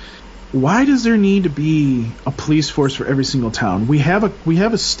forces. Why does there need to be a police force for every single town? We have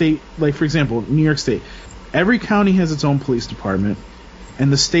a state, like for example, New York State. Every county has its own police department,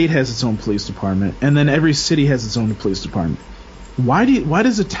 and the state has its own police department, and then every city has its own police department. Why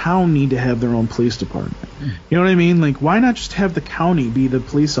does a town need to have their own police department? You know what I mean? Why not just have the county be the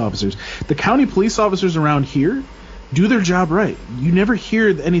police officers? The county police officers around here do their job right. You never hear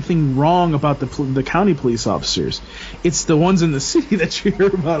anything wrong about the county police officers. It's the ones in the city that you hear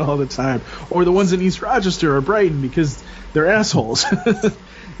about all the time, or the ones in East Rochester or Brighton, because they're assholes.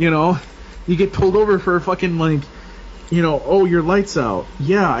 You get pulled over for a fucking oh, your light's out.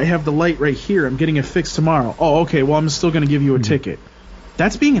 Yeah, I have the light right here. I'm getting it fixed tomorrow. Oh, okay. Well, I'm still going to give you a ticket.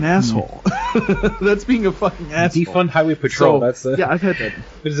 That's being an asshole. That's being a fucking asshole. Defund highway patrol. Yeah, I've had that.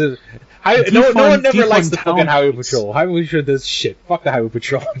 No one never likes the fucking highway patrol. Highway patrol does shit. Fuck the highway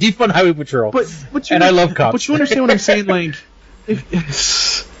patrol. Defund highway patrol. I love cops. But you understand what I'm saying?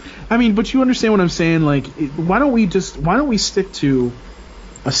 But you understand what I'm saying? Why don't we stick to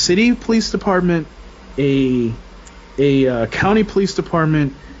a city police department, a county police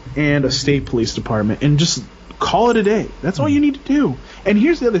department, and a state police department, and just call it a day. That's all you need to do. And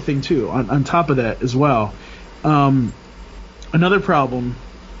here's the other thing too, on top of that as well. Another problem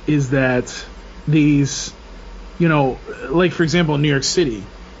is that these, for example, in New York City,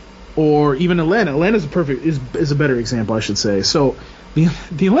 or even Atlanta. Atlanta's is a better example, I should say. So the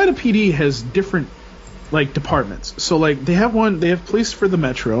Atlanta PD has different departments. So they have police for the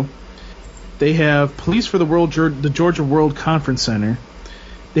Metro. They have police for the Georgia World Conference Center.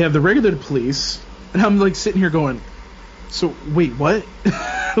 They have the regular police, and I'm sitting here going, so wait, what?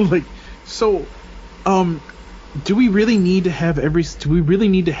 Do we really need to have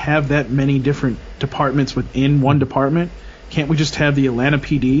that many different departments within one department? Can't we just have the Atlanta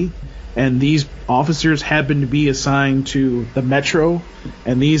PD, and these officers happen to be assigned to the Metro,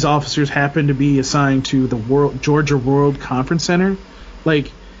 and these officers happen to be assigned to the Georgia World Conference Center?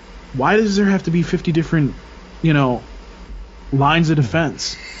 Why does there have to be 50 different, lines of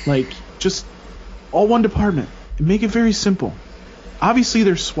defense? Just all one department. Make it very simple. Obviously,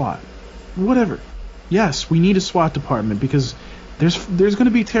 there's SWAT. Whatever. Yes, we need a SWAT department because there's going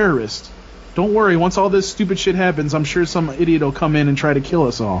to be terrorists. Don't worry. Once all this stupid shit happens, I'm sure some idiot will come in and try to kill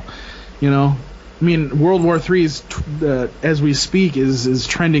us all. World War III is, as we speak, is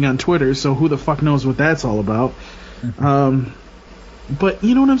trending on Twitter. So who the fuck knows what that's all about? But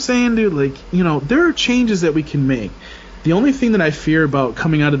you know what I'm saying, dude? There are changes that we can make. The only thing that I fear about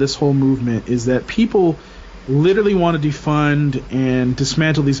coming out of this whole movement is that people literally want to defund and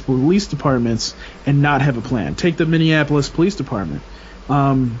dismantle these police departments and not have a plan. Take the Minneapolis Police Department.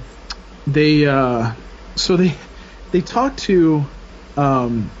 They talked to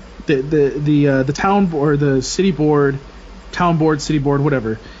the town or the city board, city board,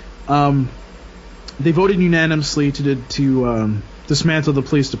 whatever. They voted unanimously to dismantle the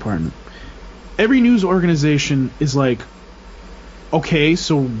police department. Every news organization is okay,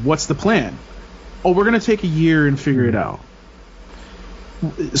 so what's the plan? Oh, we're going to take a year and figure it out.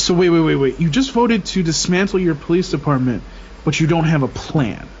 So wait. You just voted to dismantle your police department, but you don't have a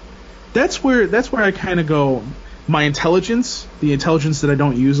plan. That's where I kind of go, my intelligence, the intelligence that I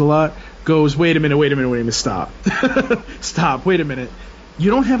don't use a lot, goes, wait a minute, stop. Stop, wait a minute. You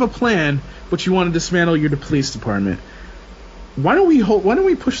don't have a plan, but you want to dismantle your police department. Why don't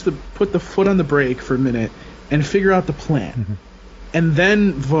we put the foot on the brake for a minute and figure out the plan, and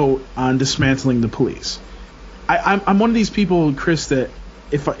then vote on dismantling the police? I'm one of these people, Chris, that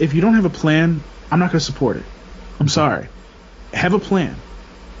if you don't have a plan, I'm not going to support it. I'm sorry. Have a plan.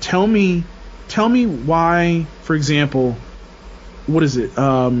 Tell me why, for example, what is it?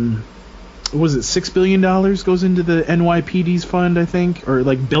 Was it $6 billion goes into the NYPD's fund, I think, or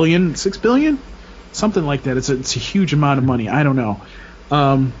like $6 billion, something like that. It's a huge amount of money. I don't know.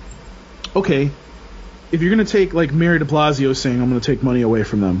 Okay, if you're gonna take, like Mayor de Blasio saying, I'm gonna take money away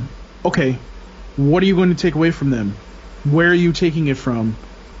from them. Okay, what are you going to take away from them? Where are you taking it from?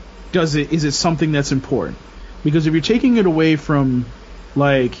 Is it something that's important? Because if you're taking it away from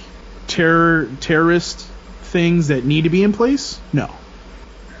like terrorist things that need to be in place, no.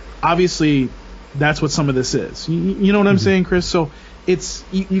 Obviously, that's what some of this is. You know what I'm saying, Chris? So it's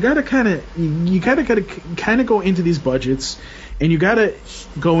you gotta kind of go into these budgets, and you gotta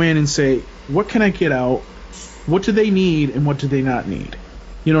go in and say, what can I get out? What do they need, and what do they not need?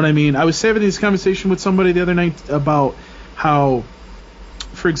 You know what I mean? I was having this conversation with somebody the other night about how,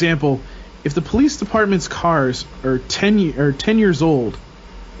 for example, if the police department's cars are 10 years old,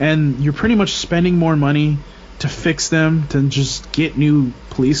 and you're pretty much spending more money to fix them than just get new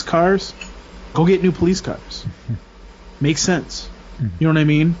police cars, go get new police cars. Makes sense. You know what I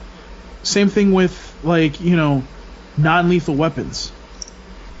mean? Same thing with, like, you know, non-lethal weapons.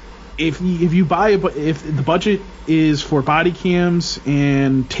 If the budget is for body cams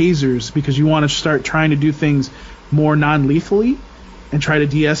and tasers because you want to start trying to do things more non-lethally and try to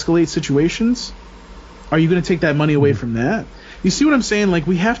de-escalate situations, are you going to take that money away from that? You see what I'm saying? Like,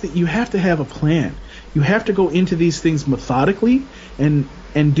 you have to have a plan. You have to go into these things methodically and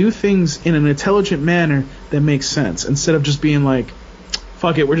do things in an intelligent manner that makes sense, instead of just being like,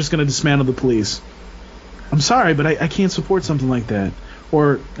 fuck it, we're just going to dismantle the police. I'm sorry, but I can't support something like that.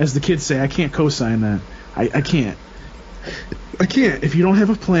 Or, as the kids say, I can't co-sign that. I can't. I can't. If you don't have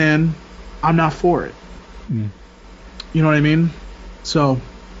a plan, I'm not for it. You know what I mean? So,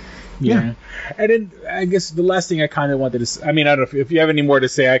 yeah. And then I guess the last thing I kind of wanted to say, I mean, I don't know if you have any more to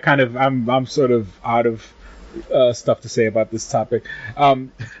say. I'm sort of out of stuff to say about this topic.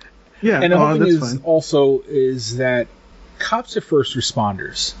 And another thing is that cops are first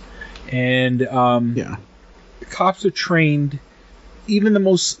responders, and cops are trained. Even the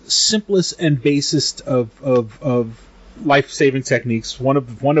most simplest and basest of life-saving techniques, one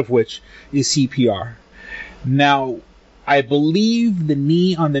of which is CPR. Now, I believe the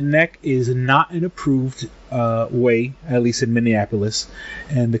knee on the neck is not an approved way, at least in Minneapolis,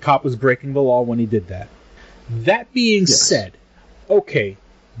 and the cop was breaking the law when he did that. That being said, okay,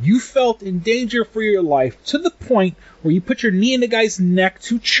 you felt in danger for your life to the point where you put your knee in the guy's neck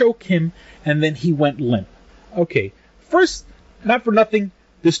to choke him, and then he went limp. Okay, first, not for nothing,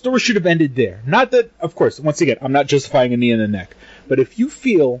 the story should have ended there. Not that, of course, once again, I'm not justifying a knee in the neck, but if you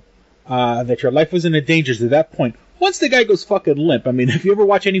feel that your life was in a danger to that point, once the guy goes fucking limp, I mean, if you ever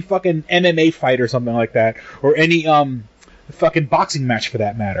watch any fucking MMA fight or something like that, or any fucking boxing match for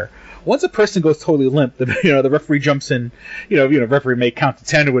that matter, once a person goes totally limp, the referee jumps in, referee may count to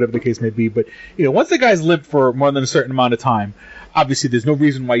 10 or whatever the case may be, but once the guy's limp for more than a certain amount of time, obviously there's no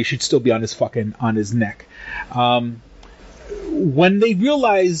reason why you should still be on his neck. When they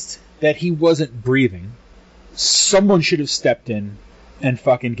realized that he wasn't breathing, someone should have stepped in and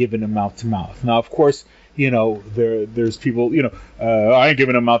fucking given him mouth to mouth. Now, of course, there's people, I ain't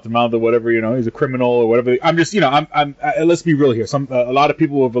giving him mouth to mouth or whatever, he's a criminal or whatever. I'm just, let's be real here. A lot of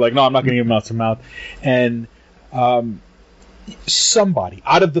people will be like, no, I'm not going to give him mouth to mouth. And somebody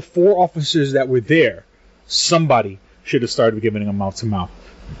out of the 4 officers that were there, somebody should have started giving him mouth to mouth,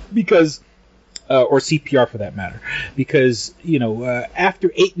 because, or CPR for that matter, because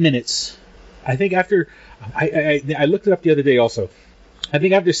after 8 minutes, I think I looked it up the other day also. I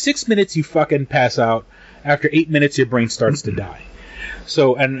think after 6 minutes you fucking pass out. After 8 minutes your brain starts to die.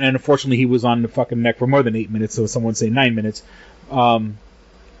 So and unfortunately he was on the fucking neck for more than 8 minutes. So someone say 9 minutes.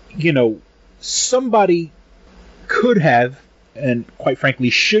 Somebody could have, and quite frankly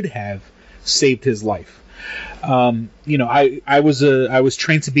should have, saved his life. I was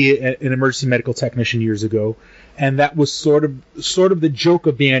trained to be an emergency medical technician years ago, and that was sort of the joke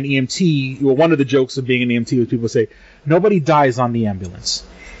of being an EMT. Well, one of the jokes of being an EMT was people say nobody dies on the ambulance,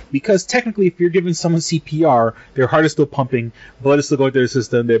 because technically, if you're giving someone CPR, their heart is still pumping, blood is still going through their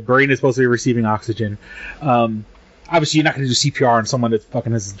system, their brain is supposed to be receiving oxygen. obviously you're not going to do CPR on someone that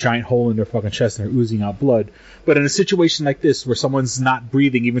fucking has a giant hole in their fucking chest and they're oozing out blood. But in a situation like this, where someone's not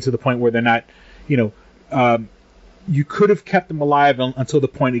breathing, even to the point where they're not, you could have kept them alive until the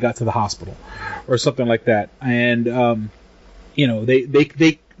point he got to the hospital, or something like that. And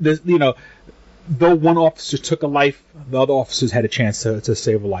though one officer took a life, the other officers had a chance to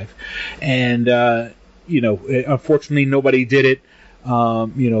save a life. And unfortunately, nobody did it.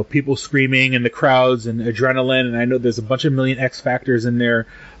 People screaming in the crowds and adrenaline, and I know there's a bunch of million X factors in there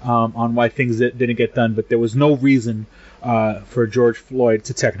on why things didn't get done, but there was no reason for George Floyd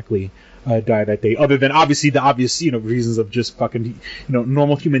to technically die that day, other than obviously the obvious reasons of just fucking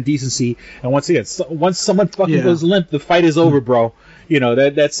normal human decency. And once again, once someone fucking goes limp, the fight is over, bro.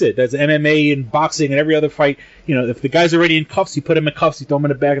 That's it. That's MMA and boxing and every other fight. If the guy's already in cuffs, you put him in cuffs, you throw him in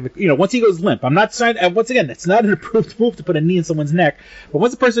the back of the. Once he goes limp, I'm not saying. Once again, it's not an approved move to put a knee in someone's neck. But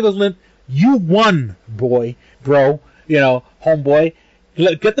once the person goes limp, you won, bro. Homeboy.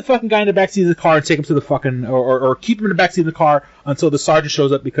 Get the fucking guy in the backseat of the car and take him to the fucking, or keep him in the backseat of the car until the sergeant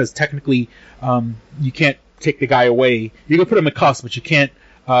shows up, because technically, you can't take the guy away. You can put him in cuffs, but you can't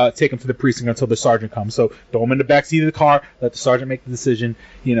take him to the precinct until the sergeant comes. So throw him in the backseat of the car, let the sergeant make the decision.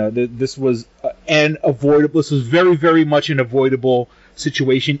 This was an avoidable. This was very, very much an avoidable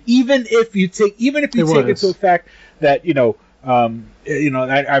situation. Even if you take into the fact that I'm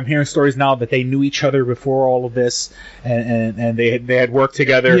hearing stories now that they knew each other before all of this, and they had worked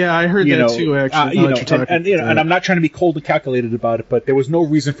together. Yeah, I heard that too. Actually, and I'm not trying to be cold and calculated about it, but there was no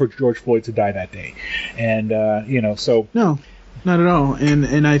reason for George Floyd to die that day, and so no. Not at all,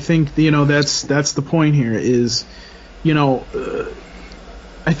 and I think that's the point here is, I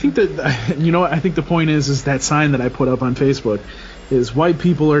think that I think the point is that sign that I put up on Facebook is white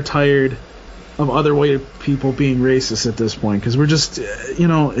people are tired of other white people being racist at this point, because we're just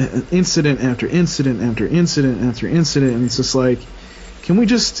incident after incident after incident after incident, and it's just like, can you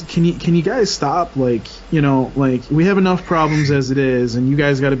guys stop? Like we have enough problems as it is, and you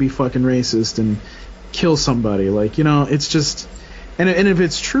guys got to be fucking racist and kill somebody. It's just, and if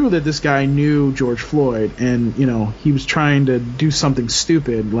it's true that this guy knew George Floyd and he was trying to do something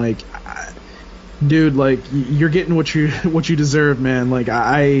stupid, dude, you're getting what you deserve, man.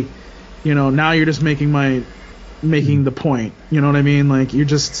 Now you're just making the point. You know what I mean? I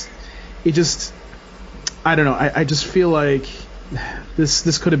don't know. I just feel like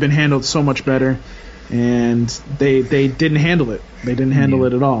this could have been handled so much better, and they didn't handle it. They didn't handle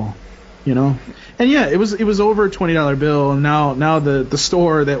it at all. And yeah, it was over a $20 bill, and now the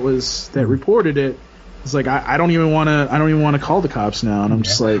store that reported it is like, I don't even want to call the cops now, and I'm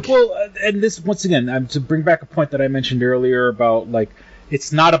just like, well, and this once again, to bring back a point that I mentioned earlier about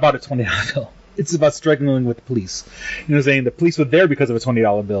it's not about a $20 bill. It's about struggling with the police. Saying the police were there because of a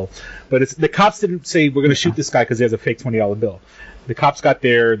 $20 bill, but the cops didn't say we're going to shoot this guy because he has a fake $20 bill. The cops got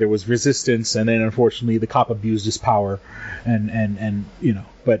there was resistance, and then unfortunately the cop abused his power, and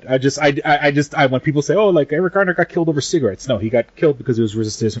But I when people say, Eric Garner got killed over cigarettes, no, he got killed because he was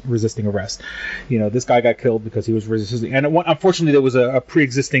resisting arrest. This guy got killed because he was resisting, and unfortunately there was a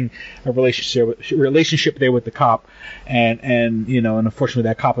pre-existing relationship there with the cop, and unfortunately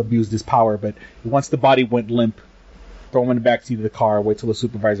that cop abused his power. But once the body went limp, throw him in the backseat of the car, wait till the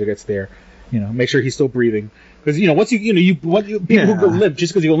supervisor gets there, make sure he's still breathing. Because once people who go limp,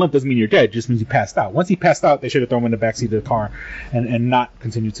 just because you go limp doesn't mean you're dead. It just means you passed out. Once he passed out, they should have thrown him in the backseat of the car and not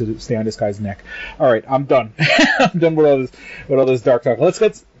continue to stay on this guy's neck. All right, I'm done. I'm done with all this dark talk.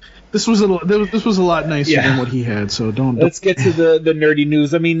 This was a lot nicer than what he had. So don't. Let's get to the nerdy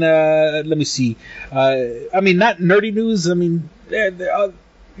news. I mean, let me see. Not nerdy news. I mean,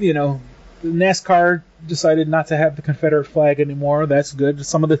 NASCAR decided not to have the Confederate flag anymore. That's good.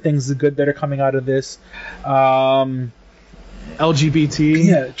 Some of the things are good that are coming out of this. LGBT.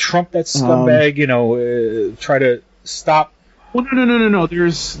 Yeah, Trump, that scumbag. Try to stop. Well, no.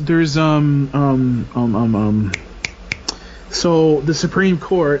 There's So the Supreme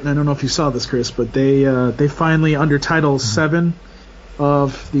Court, and I don't know if you saw this, Chris, but they finally, under Title VII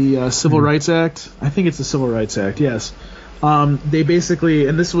of the Civil Rights Act, I think it's the Civil Rights Act, yes. They basically,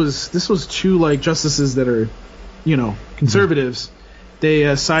 and this was two justices that are, conservatives.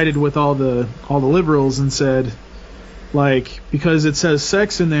 They sided with all the liberals and said, because it says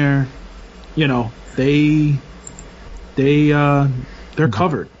sex in there, they're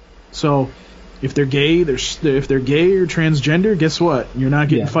covered. So if they're gay, if they're gay or transgender, guess what? You're not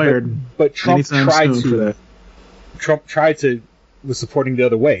getting fired. But Trump tried to. For that. Trump was supporting the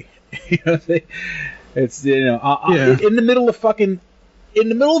other way. It's in the middle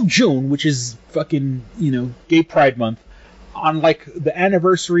of June, which is fucking Gay Pride Month, on the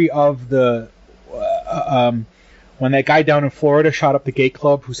anniversary of the when that guy down in Florida shot up the gay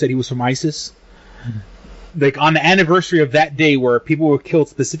club who said he was from ISIS. Like on the anniversary of that day where people were killed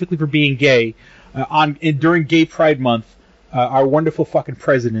specifically for being gay, during Gay Pride Month, our wonderful fucking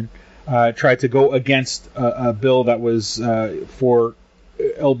president tried to go against a bill that was for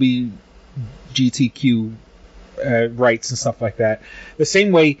LGBTQ rights and stuff like that. The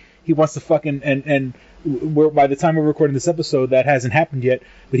same way he wants to fucking and by the time we're recording this episode, that hasn't happened yet.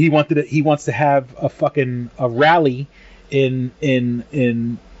 But he wants to have a rally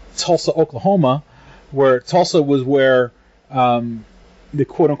in Tulsa, Oklahoma, where Tulsa was where the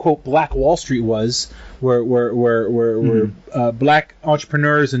quote unquote Black Wall Street was, where black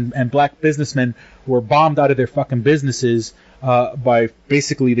entrepreneurs and black businessmen were bombed out of their fucking businesses by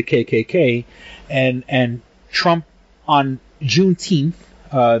basically the KKK, and Trump on Juneteenth,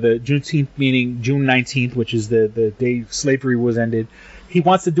 the Juneteenth meaning June 19th, which is the day slavery was ended. He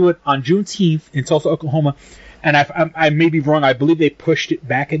wants to do it on Juneteenth in Tulsa, Oklahoma, and I may be wrong. I believe they pushed it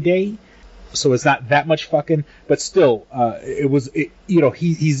back a day, so it's not that much fucking. But still,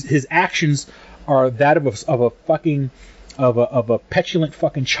 his actions are that of a petulant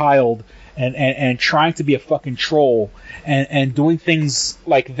fucking child, and trying to be a fucking troll, and doing things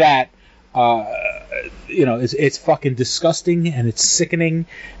like that. It's fucking disgusting, and it's sickening,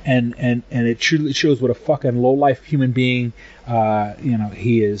 and it truly shows what a fucking low life human being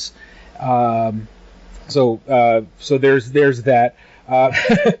he is. So there's that.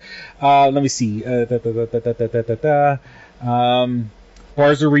 Let me see.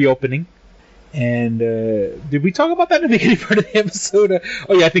 Bars are reopening. And did we talk about that in the beginning part of the episode?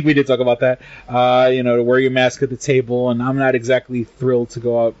 Oh yeah, I think we did talk about that. To wear your mask at the table, and I'm not exactly thrilled to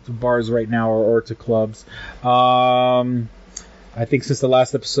go out to bars right now or to clubs. I think since the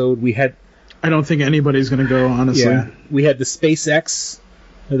last episode we had. I don't think anybody's going to go, honestly. Yeah, we had the SpaceX.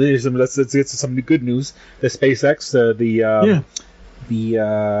 Let's get to some good news. The SpaceX,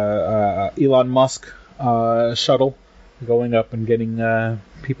 the Elon Musk shuttle. Going up and getting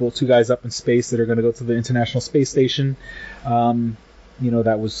two guys up in space that are going to go to the International Space Station. That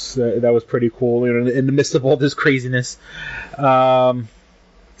was pretty cool. In the midst of all this craziness. Let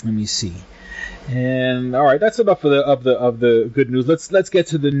me see. And all right, that's enough of the good news. Let's get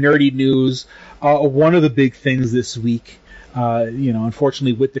to the nerdy news. One of the big things this week,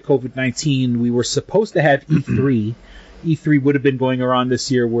 unfortunately with the COVID-19, we were supposed to have E3. E3 would have been going around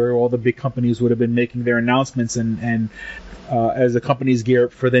this year where all the big companies would have been making their announcements and as the companies gear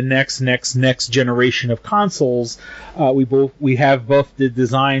up for the next generation of consoles, we have both the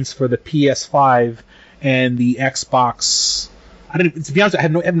designs for the PS5 and the Xbox. To be honest, I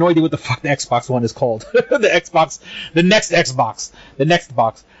have no idea what the fuck the Xbox one is called. the next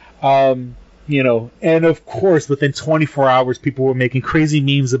box. And of course, within 24 hours, people were making crazy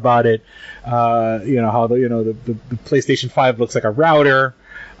memes about it. How the PlayStation 5 looks like a router.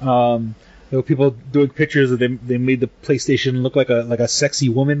 There were people doing pictures of them. They made the PlayStation look like a sexy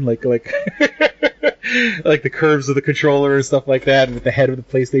woman, like like the curves of the controller and stuff like that, with the head of the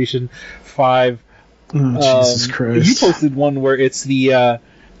PlayStation 5. Oh, Jesus Christ! You posted one where it's the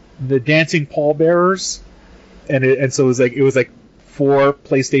dancing pallbearers, and so it was like 4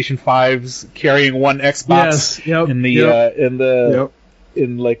 PlayStation 5s carrying one Xbox. Yes, yep,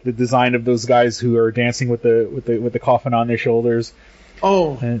 in like the design of those guys who are dancing with the coffin on their shoulders.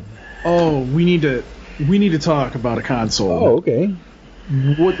 We need to talk about a console. Oh, okay.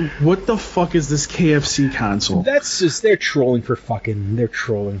 What the fuck is this KFC console? That's just they're trolling.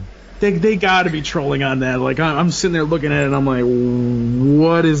 They got to be trolling on that. Like I'm sitting there looking at it and I'm like,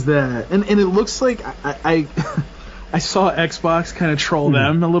 what is that? And it looks like I saw Xbox kind of troll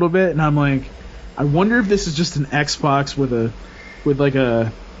them a little bit, and I'm like, I wonder if this is just an Xbox with a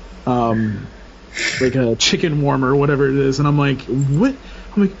chicken warmer or whatever it is. And I'm like, what?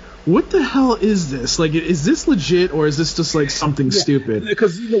 What the hell is this? Like, is this legit or is this just like something stupid?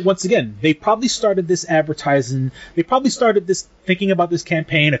 Because once again, they probably started this advertising. They probably started this thinking about this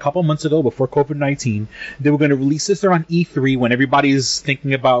campaign a couple months ago before COVID-19. They were going to release this around E3 when everybody's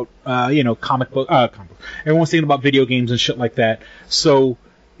thinking about comic book. Everyone's thinking about video games and shit like that. So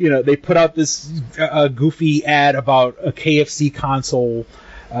they put out this goofy ad about a KFC console.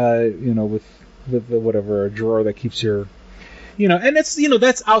 With whatever, a drawer that keeps your. And it's,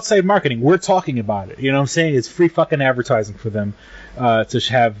 that's outside marketing. We're talking about it. You know what I'm saying? It's free fucking advertising for them to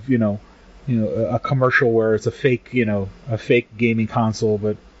have, a commercial where it's a fake gaming console,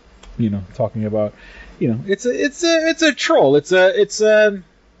 but, talking about, it's a troll. It's a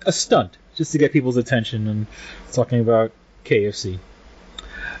stunt just to get people's attention and talking about KFC.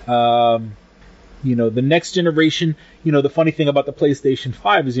 The next generation, the funny thing about the PlayStation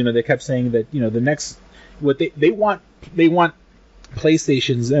 5 is, they kept saying that, the next what they want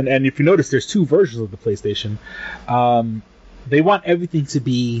PlayStations, and if you notice, there's two versions of the PlayStation. They want everything to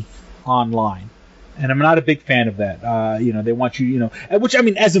be online, and I'm not a big fan of that. They want you, which, I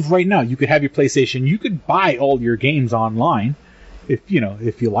mean, as of right now, you could have your PlayStation, you could buy all your games online, if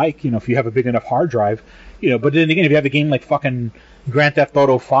you like, if you have a big enough hard drive, But then again, if you have a game like fucking Grand Theft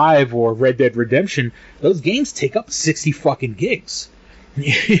Auto 5 or Red Dead Redemption, those games take up 60 fucking gigs.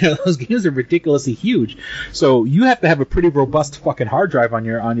 Those games are ridiculously huge, so you have to have a pretty robust fucking hard drive on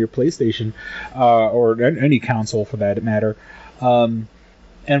your PlayStation, or any console for that matter. And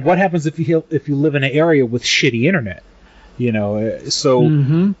what happens if you live in an area with shitty internet?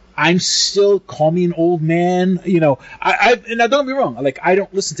 So I'm still, call me an old man. I now don't get me wrong. Like, I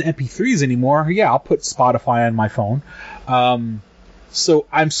don't listen to MP3s anymore. Yeah, I'll put Spotify on my phone. So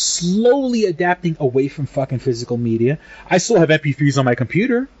I'm slowly adapting away from fucking physical media. I still have MP3s on my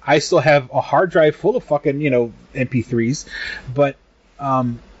computer. I still have a hard drive full of fucking, MP3s. But,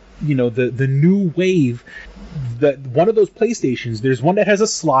 the new wave, one of those PlayStations, there's one that has a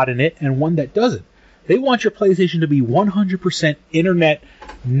slot in it and one that doesn't. They want your PlayStation to be 100% internet,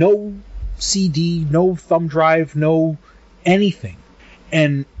 no CD, no thumb drive, no anything.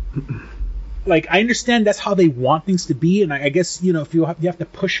 And... like, I understand that's how they want things to be, and I guess, if you have to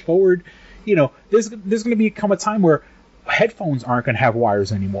push forward, there's going to come a time where headphones aren't going to have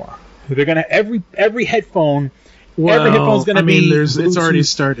wires anymore. They're going to every headphone, every headphone's going to be Bluetooth. It's already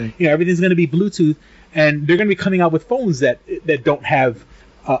starting. Everything's going to be Bluetooth, and they're going to be coming out with phones that don't have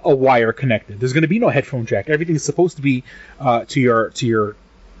a wire connected. There's going to be no headphone jack. Everything's supposed to be to your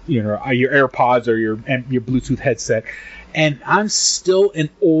AirPods or your Bluetooth headset. And I'm still an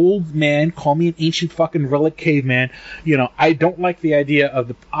old man. Call me an ancient fucking relic caveman. I don't like the idea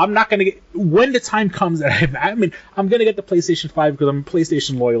of I'm not gonna get, when the time comes that I'm gonna get the PlayStation 5 because I'm a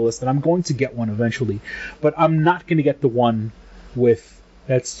PlayStation loyalist and I'm going to get one eventually. But I'm not gonna get the one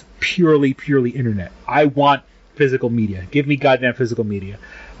that's purely internet. I want physical media. Give me goddamn physical media.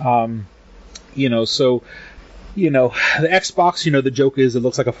 The Xbox, the joke is it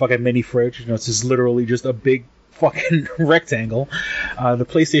looks like a fucking mini fridge. It's just literally just a big fucking rectangle. The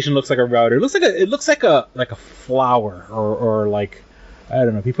PlayStation looks like a router. It looks like a flower or like, I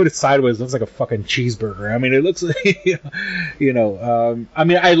don't know. If you put it sideways, it looks like a fucking cheeseburger. I mean, it looks like, I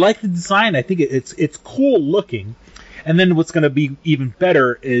mean, I like the design. I think it's cool looking. And then what's going to be even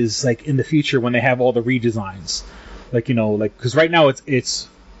better is like in the future when they have all the redesigns, because right now it's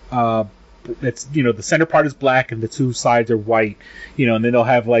the center part is black and the two sides are white, and then they'll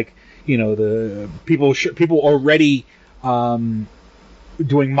have like, the people already doing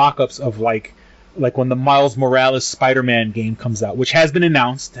mock-ups of like when the Miles Morales Spider-Man game comes out, which has been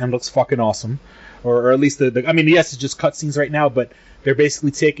announced and looks fucking awesome, or at least yes, it's just cutscenes right now, but they're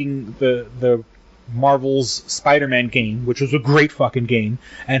basically taking the Marvel's Spider-Man game, which was a great fucking game,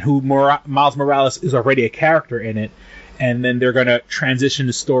 and Miles Morales is already a character in it, and then they're gonna transition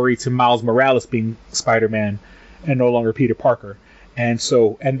the story to Miles Morales being Spider-Man and no longer Peter Parker. And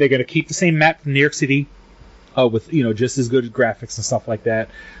they're going to keep the same map from New York City with, just as good graphics and stuff like that.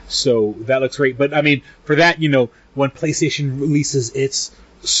 So that looks great. But, I mean, for that, when PlayStation releases its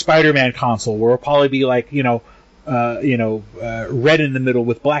Spider-Man console, where it'll probably be like, red in the middle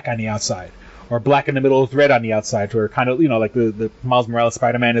with black on the outside. Or black in the middle with red on the outside. Where kind of, like the Miles Morales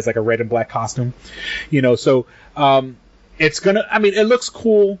Spider-Man is like a red and black costume. It's going to, I mean, it looks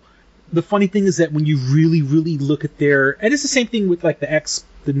cool. The funny thing is that when you really, really look at and it's the same thing with like the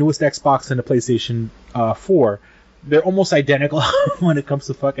newest Xbox and the PlayStation 4, they're almost identical when it comes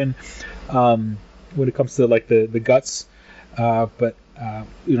to fucking, when it comes to like the guts. But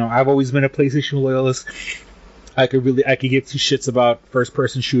I've always been a PlayStation loyalist. I could give two shits about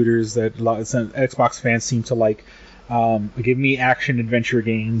first-person shooters that Xbox fans seem to like. Give me action adventure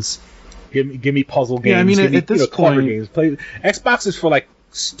games. Give me puzzle games. Yeah, I mean, at this point, games. Xbox is for like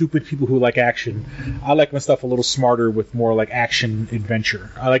stupid people who like action. I like my stuff a little smarter with more like action adventure.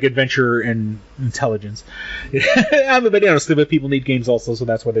 I like adventure and intelligence. But stupid people need games also, so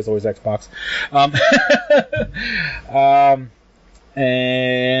that's why there's always Xbox.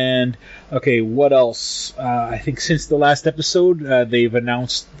 And okay, what else? I think since the last episode, they've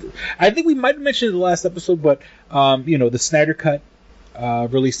announced. I think we might have mentioned it in the last episode, but the Snyder Cut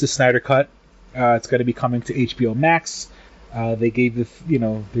released the Snyder Cut. It's going to be coming to HBO Max. They gave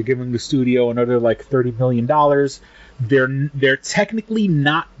they're giving the studio another like $30 million. They're technically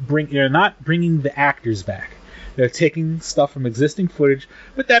not bringing the actors back. They're taking stuff from existing footage.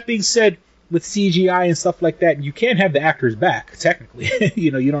 But that being said, with CGI and stuff like that, you can have the actors back technically.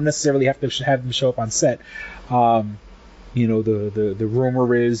 You don't necessarily have to have them show up on set. The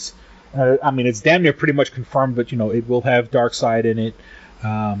rumor is I mean, it's damn near pretty much confirmed, but it will have Darkseid in it.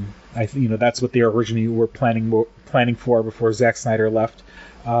 That's what they originally were planning for before Zack Snyder left.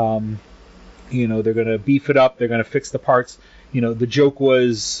 They're gonna beef it up. They're gonna fix the parts. The joke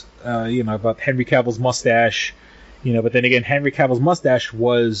was, about Henry Cavill's mustache. But then again, Henry Cavill's mustache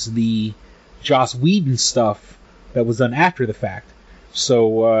was the Joss Whedon stuff that was done after the fact.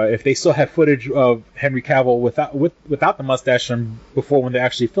 So if they still have footage of Henry Cavill without the mustache and before when they're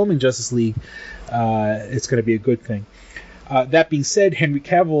actually filming Justice League, it's going to be a good thing. That being said, Henry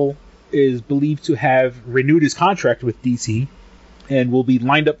Cavill is believed to have renewed his contract with DC and will be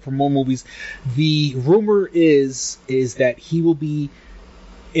lined up for more movies. The rumor is that he will be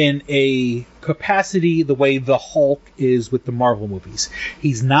in a capacity the way the Hulk is with the Marvel movies.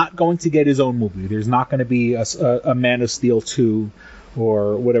 He's not going to get his own movie. There's not going to be a Man of Steel 2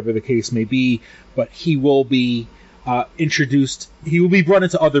 or whatever the case may be, but he will be introduced. He will be brought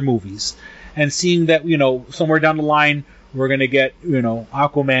into other movies. And seeing that, somewhere down the line, we're going to get,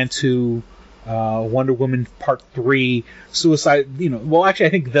 Aquaman 2, Wonder Woman Part 3, Suicide, I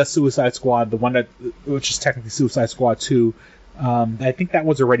think the Suicide Squad, the one which is technically Suicide Squad 2, I think that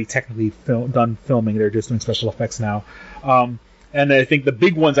was already technically done filming. They're just doing special effects now. And I think the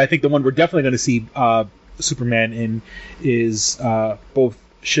big ones, the one we're definitely going to see Superman in is both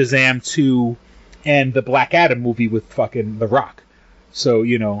Shazam 2 and the Black Adam movie with fucking The Rock. So,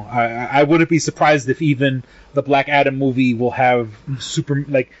 I wouldn't be surprised if even the Black Adam movie will have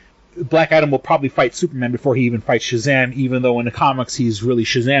Black Adam will probably fight Superman before he even fights Shazam, even though in the comics he's really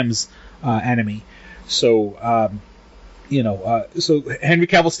Shazam's enemy. So, so Henry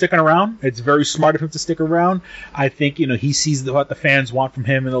Cavill's sticking around. It's very smart of him to stick around. I think, he sees what the fans want from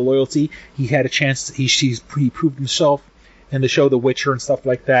him and the loyalty. He had a chance. He proved himself in the show The Witcher and stuff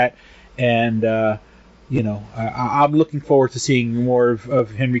like that. And, I'm looking forward to seeing more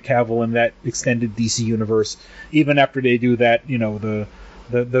of Henry Cavill in that extended DC universe. Even after they do that, the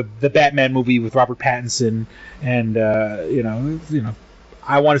Batman movie with Robert Pattinson, and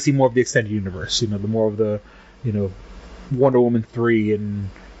I want to see more of the extended universe. The more of the Wonder Woman 3 and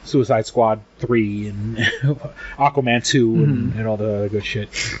Suicide Squad 3 and Aquaman 2 and all the other good shit.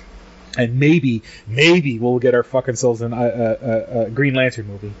 And maybe we'll get our fucking selves in a Green Lantern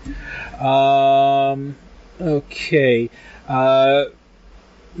movie. Okay. The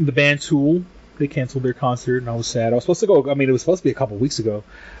band Tool, they canceled their concert, and I was sad. I was supposed to go. I mean, it was supposed to be a couple weeks ago,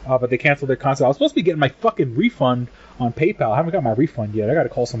 but they canceled their concert. I was supposed to be getting my fucking refund on PayPal. I haven't got my refund yet. I got to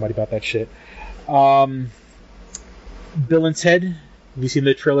call somebody about that shit. Bill and Ted. Have you seen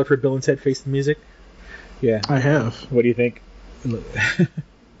the trailer for Bill and Ted Face the Music? Yeah, I have. What do you think?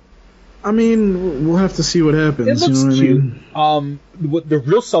 I mean, we'll have to see what happens. It looks cute. I mean? What the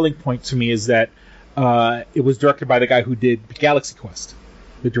real selling point to me is that it was directed by the guy who did Galaxy Quest,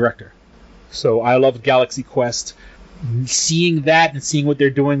 the director. So I loved Galaxy Quest. Seeing that and seeing what they're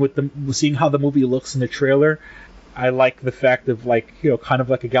doing seeing how the movie looks in the trailer, I like the fact of kind of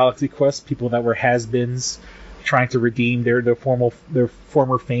like a Galaxy Quest, people that were has-beens trying to redeem their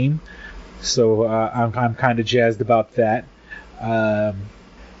former fame. So I'm kind of jazzed about that.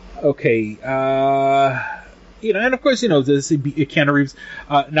 Okay. And of course, this Keanu Reeves.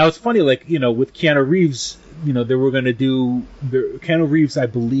 Now it's funny, with Keanu Reeves, they were going to do Keanu Reeves, I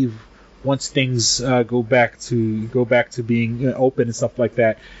believe, once things go back to being open and stuff like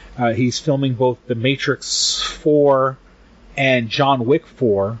that. He's filming both The Matrix 4 and John Wick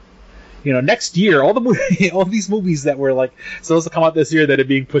 4. Next year, all these movies that were supposed to come out this year that are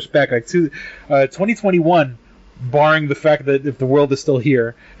being pushed back, 2021. Barring the fact that if the world is still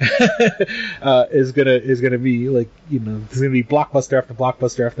here, is gonna be there's gonna be blockbuster after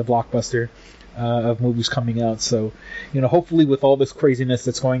blockbuster after blockbuster of movies coming out. So, hopefully with all this craziness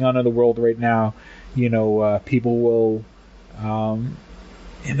that's going on in the world right now, people will, and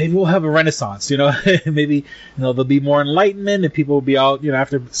maybe we'll have a renaissance. Maybe there'll be more enlightenment and people will be out,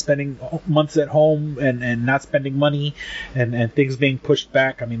 after spending months at home and not spending money and things being pushed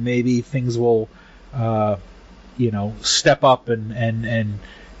back. I mean, maybe things will. Step up and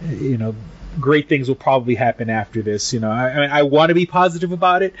great things will probably happen after this. I want to be positive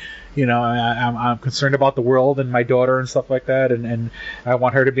about it. I'm concerned about the world and my daughter and stuff like that, and I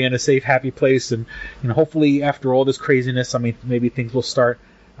want her to be in a safe, happy place. And hopefully after all this craziness, maybe things will start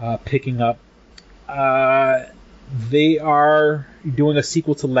picking up. They are doing a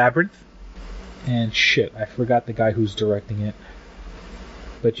sequel to Labyrinth, and shit, I forgot the guy who's directing it.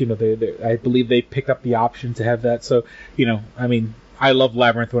 But, I believe they picked up the option to have that. So, I loved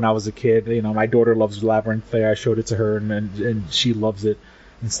Labyrinth when I was a kid. My daughter loves Labyrinth. I showed it to her, and she loves it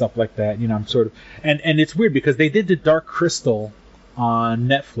and stuff like that. I'm sort of... And it's weird because they did the Dark Crystal on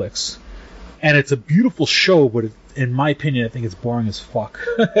Netflix, and it's a beautiful show, but in my opinion, I think it's boring as fuck.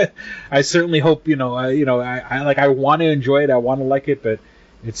 I certainly hope I want to enjoy it, I want to like it, but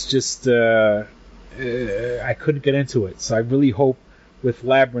it's just I couldn't get into it. So I really hope with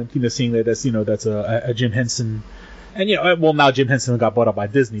Labyrinth, seeing that that's a Jim Henson, and now Jim Henson got bought up by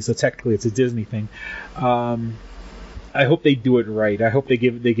Disney, so technically it's a Disney thing. I hope they do it right. I hope they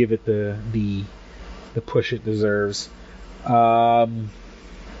give it the push it deserves. Well,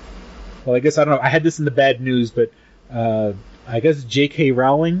 I guess I don't know. I had this in the bad news, but I guess J.K.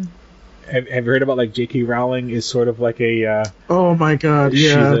 Rowling. Have you heard about J.K. Rowling is sort of like a? Oh my God!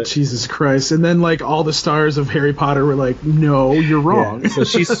 Yeah, Jesus Christ! And then all the stars of Harry Potter were like, "No, you're wrong." Yeah, so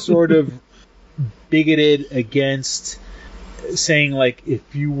she's sort of bigoted against saying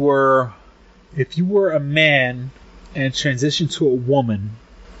if you were a man and transitioned to a woman,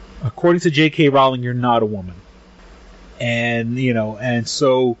 according to J.K. Rowling, you're not a woman. And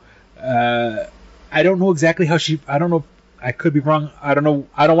so I don't know exactly how I don't know. I could be wrong. I don't know.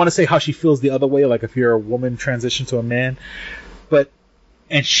 I don't want to say how she feels the other way, if you're a woman transition to a man,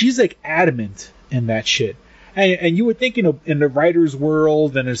 and she's adamant in that shit. And you would think, in the writer's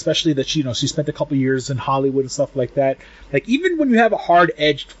world, and especially that she spent a couple years in Hollywood and stuff like that. Even when you have a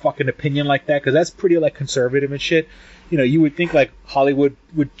hard-edged fucking opinion like that, because that's pretty conservative and shit. You would think Hollywood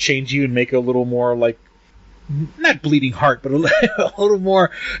would change you and make it a little more not bleeding heart, but a little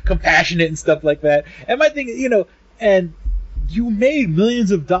more compassionate and stuff like that. And my thing, and you made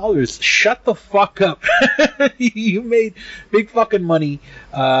millions of dollars. Shut the fuck up. You made big fucking money.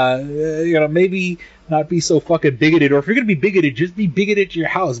 Maybe not be so fucking bigoted. Or if you're gonna be bigoted, just be bigoted to your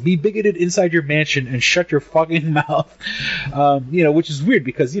house. Be bigoted inside your mansion and shut your fucking mouth. Which is weird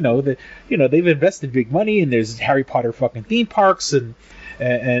because they've invested big money and there's Harry Potter fucking theme parks and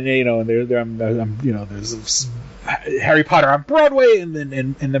there's Harry Potter on Broadway, and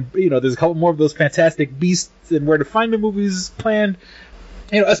then there's a couple more of those Fantastic Beasts and Where to Find the movies planned.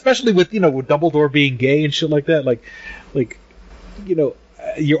 Especially with with Dumbledore being gay and shit like that.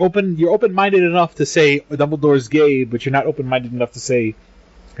 You're open-minded enough to say Dumbledore's gay, but you're not open-minded enough to say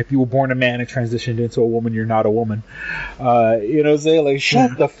if you were born a man and transitioned into a woman, you're not a woman.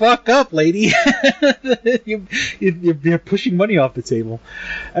 Shut the fuck up, lady. You're pushing money off the table.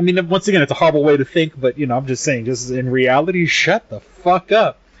 I mean, once again, it's a horrible way to think, but I'm just saying, just in reality, shut the fuck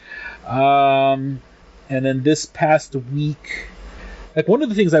up. And then this past week, one of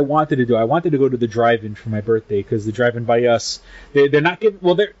the things I wanted to do, I wanted to go to the drive-in for my birthday, because the drive-in by us, they're not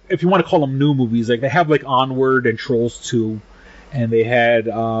giving, they're, if you want to call them new movies, they have Onward and Trolls 2. And they had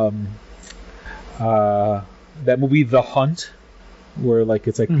that movie The Hunt, where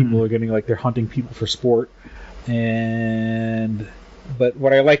it's people are getting they're hunting people for sport. But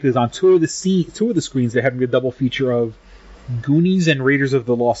what I liked is on two of the screens they're having a double feature of Goonies and Raiders of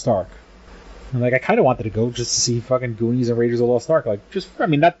the Lost Ark. And I kind of wanted to go just to see fucking Goonies and Raiders of the Lost Ark. Not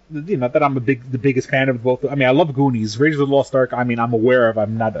that I'm the biggest fan of both. I mean, I love Goonies. Raiders of the Lost Ark, I'm aware of.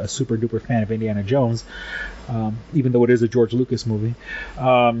 I'm not a super duper fan of Indiana Jones, even though it is a George Lucas movie.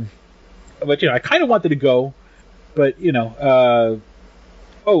 But I kind of wanted to go, but with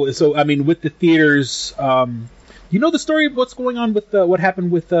the theaters, the story of what's going on with what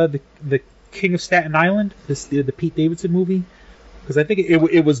happened with the King of Staten Island, the Pete Davidson movie. Because I think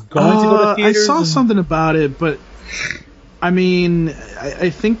it was going to go to theaters. I saw something about it, but I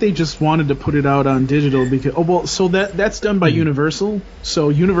think they just wanted to put it out on digital because so that's done by Universal. So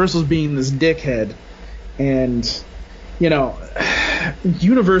Universal's being this dickhead, and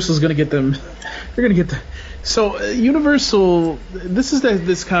Universal's gonna get them. They're gonna get the. So Universal. This is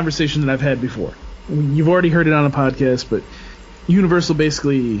this conversation that I've had before. You've already heard it on a podcast, but Universal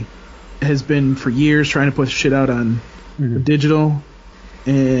basically has been for years trying to put shit out on digital,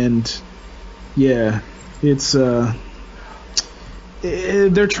 and it's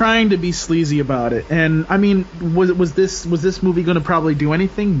they're trying to be sleazy about it. And was this movie going to probably do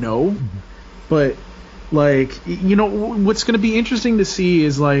anything? No, but what's going to be interesting to see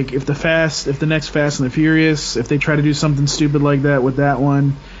is if the next Fast and the Furious, if they try to do something stupid like that with that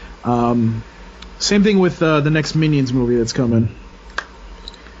one. Same thing with the next Minions movie that's coming.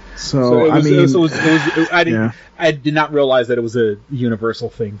 I did not realize that it was a Universal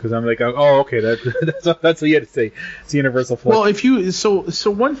thing, because I'm okay, that's what you had to say. It's a Universal film. Well,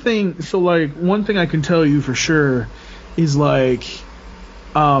 one thing I can tell you for sure is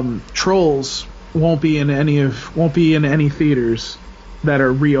Trolls won't be in any theaters that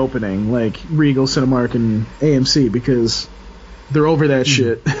are reopening, like Regal, Cinemark, and AMC, because they're over that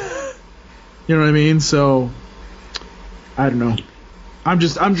shit. You know what I mean? So I don't know. I'm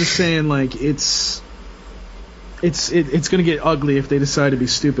just saying, it's. it's going to get ugly if they decide to be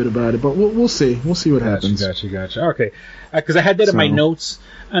stupid about it. But we'll see. We'll see what happens. Gotcha. Okay, because I had that in my notes.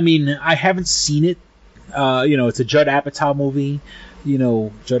 I mean, I haven't seen it. It's a Judd Apatow movie.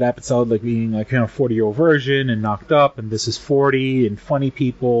 Judd Apatow being 40-year-old version and Knocked Up, and This Is 40 and Funny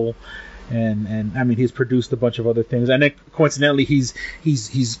People, and I mean he's produced a bunch of other things. And then, coincidentally, he's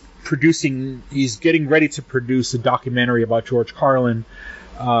getting ready to produce a documentary about George Carlin,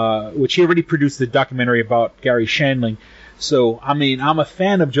 which he already produced the documentary about Gary Shandling. So I mean, I'm a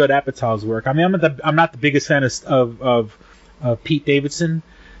fan of Judd Apatow's work. I mean, I'm not the biggest fan of Pete Davidson.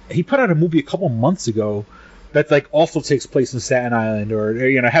 He put out a movie a couple months ago that also takes place in Staten Island, or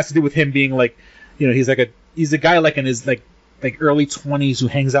it has to do with him being he's a guy in his early 20s who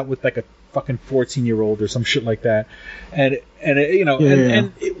hangs out with a fucking 14-year-old or some shit like that, and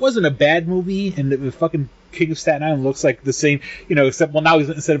it wasn't a bad movie, and the fucking King of Staten Island looks like the same, except now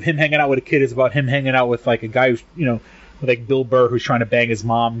instead of him hanging out with a kid, it's about him hanging out with a guy who's with Bill Burr, who's trying to bang his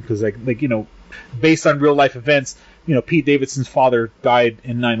mom because based on real life events. Pete Davidson's father died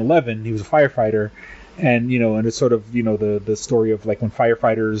in 9/11. He was a firefighter, and and it's sort of the story of when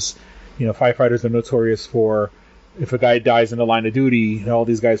firefighters are notorious for, if a guy dies in the line of duty, all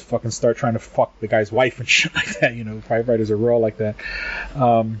these guys fucking start trying to fuck the guy's wife and shit like that. Firefighters are raw like that.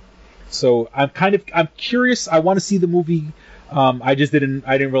 So I'm curious. I want to see the movie. I didn't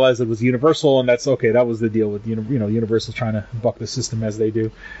realize it was Universal, and that's okay. That was the deal with Universal trying to buck the system as they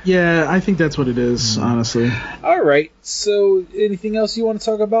do. Yeah, I think that's what it is, honestly. All right. So, anything else you want to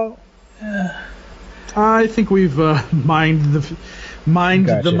talk about? I think we've mined the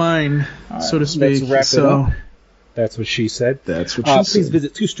mine, right, so to speak. Let's wrap it up. That's what she said. That's what she said. Please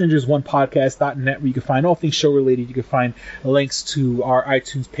visit twostrangersonepodcast.net, where you can find all things show related. You can find links to our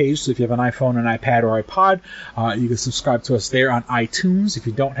iTunes page. So if you have an iPhone, an iPad, or iPod, you can subscribe to us there on iTunes. If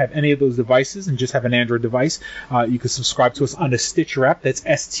you don't have any of those devices and just have an Android device, you can subscribe to us on the Stitcher app. That's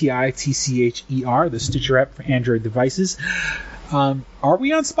STITCHER, the Stitcher app for Android devices. Are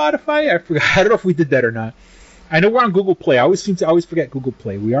we on Spotify? I forgot. I don't know if we did that or not. I know we're on Google Play. I always forget Google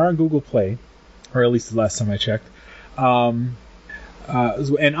Play. We are on Google Play, or at least the last time I checked. And on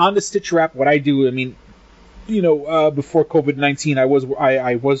the Stitcher app, what I do, I mean, before COVID-19, I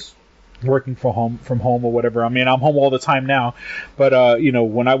was working from home or whatever. I mean, I'm home all the time now, but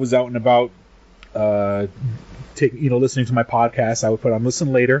when I was out and about, listening to my podcast, I would put on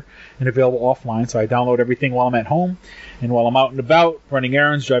Listen Later and available offline. So I download everything while I'm at home, and while I'm out and about, running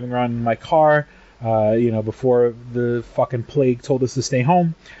errands, driving around in my car. Before the fucking plague told us to stay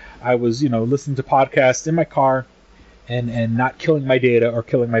home, I was, listening to podcasts in my car and not killing my data or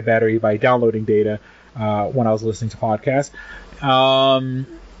killing my battery by downloading data when I was listening to podcasts.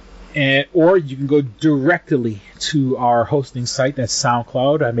 Or you can go directly to our hosting site, that's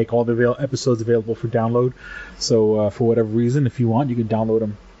SoundCloud. I make all the episodes available for download. So for whatever reason, if you want, you can download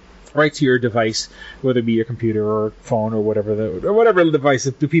them right to your device, whether it be your computer or phone or whatever device.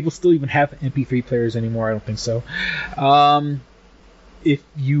 Do people still even have MP3 players anymore? I don't think so. If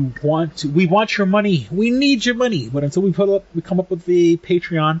you want to, we want your money. We need your money. But until we come up with the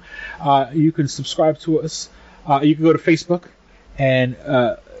Patreon, you can subscribe to us. You can go to Facebook, and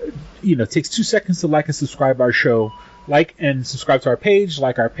it takes 2 seconds to like and subscribe our show. Like and subscribe to our page,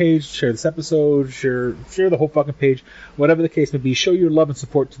 share this episode, share the whole fucking page, whatever the case may be. Show your love and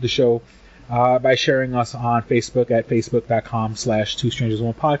support to the show by sharing us on Facebook at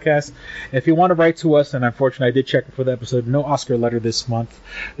facebook.com/twostrangersonepodcast. If you want to write to us, and unfortunately I did check it for the episode, no Oscar letter this week,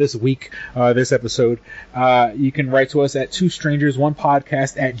 this episode, you can write to us at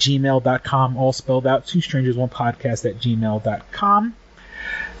twostrangersonepodcast@gmail.com, all spelled out, twostrangersonepodcast@gmail.com.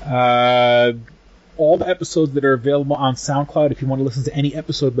 All the episodes that are available on SoundCloud, if you want to listen to any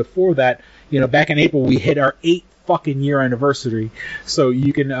episode before that, back in April we hit our 8 fucking year anniversary. So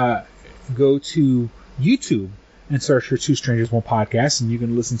you can go to YouTube and search for Two Strangers One Podcast, and you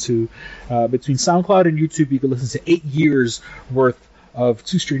can listen to, between SoundCloud and YouTube, you can listen to 8 years worth of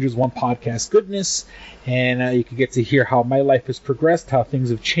Two Strangers One Podcast goodness, and you can get to hear how my life has progressed, how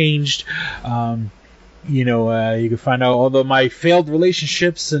things have changed. You can find out all of my failed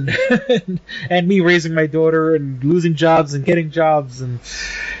relationships and and me raising my daughter and losing jobs and getting jobs and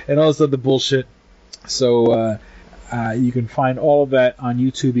all this other bullshit. So you can find all of that on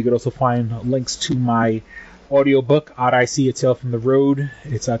YouTube. You can also find links to my audiobook, Odd I See, A Tale from the Road.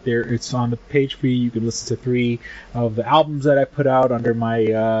 It's out there. It's on the page for you. You can listen to 3 of the albums that I put out under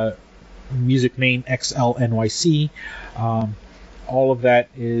my music name, XLNYC. All of that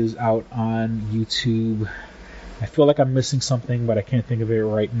is out on YouTube. I feel like I'm missing something, but I can't think of it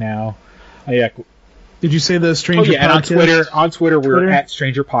right now. Oh, yeah. Did you say the Stranger Podcast? And on Twitter we're at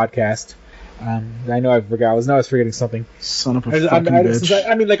Stranger Podcast. I know I forgot. I was forgetting something. Son of a fucking bitch.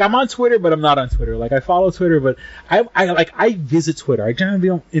 I mean, like, I'm on Twitter, but I'm not on Twitter. Like, I follow Twitter, but I visit Twitter. I generally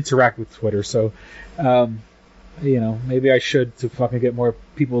don't interact with Twitter, so, maybe I should to fucking get more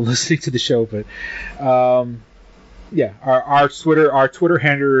people listening to the show. But, yeah, our Twitter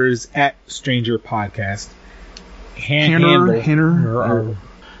handler is @StrangerPodcast. Handler. Our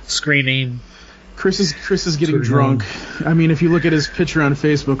screen name. Chris is getting drunk. I mean, if you look at his picture on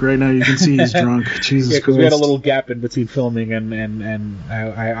Facebook right now, you can see he's drunk. Jesus Christ. Because we had a little gap in between filming, and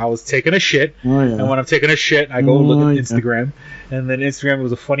I was taking a shit. Oh, yeah. And when I'm taking a shit, I go look at Instagram. And then Instagram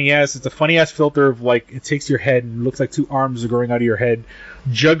was it's a funny ass filter of, like, it takes your head and looks like two arms are growing out of your head,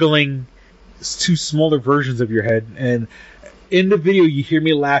 juggling two smaller versions of your head. And in the video, you hear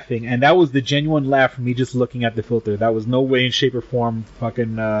me laughing, and that was the genuine laugh from me just looking at the filter. That was no way in shape or form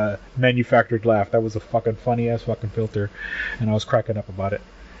fucking manufactured laugh. That was a fucking funny ass fucking filter, and I was cracking up about it.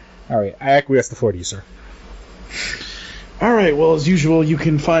 All right, I acquiesce the floor to you, sir. All right, well, as usual, you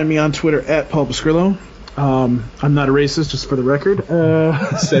can find me on Twitter @PaulPascrillo. I'm not a racist, just for the record.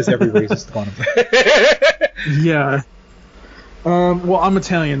 Says every racist on him. Yeah. Well, I'm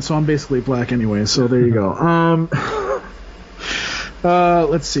Italian, so I'm basically black anyway, so there you go.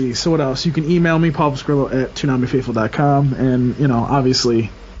 Let's see. So what else? You can email me, paulpascrillo@toonamifaithful.com, and,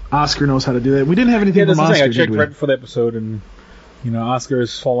 obviously, Oscar knows how to do that. We didn't have anything from Oscar, I checked right before the episode, and, Oscar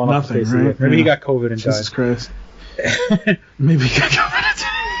has fallen off the face of it. Maybe he got COVID and Jesus died. Christ. Maybe he got COVID and died.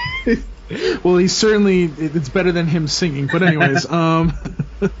 Well, it's better than him singing. But anyways,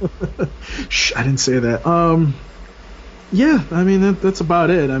 shh, I didn't say that. Yeah, I mean, that's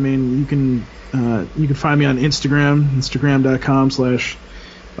about it. I mean, you can find me on Instagram,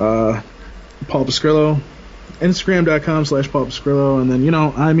 instagram.com/Paul Pascrillo, instagram.com/Paul Pascrillo, and then,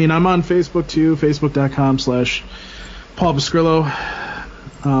 I'm on Facebook too, facebook.com/Paul Pascrillo.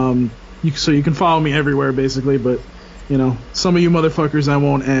 So you can follow me everywhere, basically, but, some of you motherfuckers I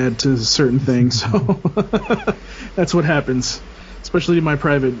won't add to certain things, so that's what happens, especially to my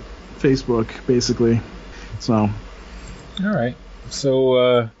private Facebook, basically, so. All right,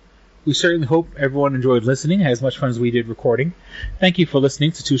 so, we certainly hope everyone enjoyed listening, had as much fun as we did recording. Thank you for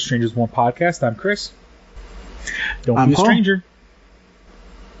listening to Two Strangers, One Podcast. I'm Chris. Don't be a stranger.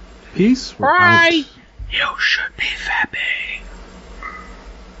 Peace. Bye. You should be fapping.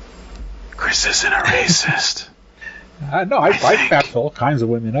 Chris isn't a racist. No, I fapped all kinds of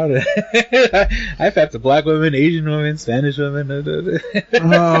women. I fapped to black women, Asian women, Spanish women.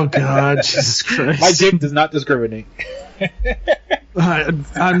 Oh, God, Jesus Christ. My dick does not discriminate.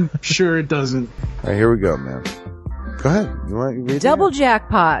 I'm sure it doesn't. All right, here we go, man. Go ahead. You want to read Double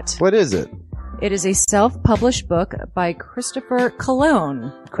Jackpot. What is it? It is a self-published book by Christopher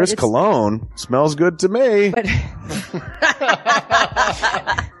Cologne. Chris Cologne? Smells good to me. But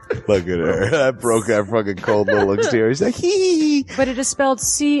look at her. That broke that fucking cold little exterior. He's like, hee. But it is spelled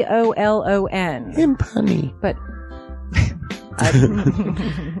Colon. Him punny. But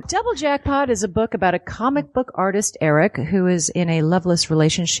Double Jackpot is a book about a comic book artist, Eric, who is in a loveless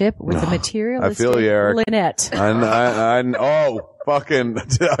relationship with a materialistic I feel you, Eric. Lynette. Oh, fucking.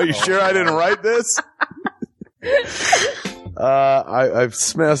 Are you sure I didn't write this?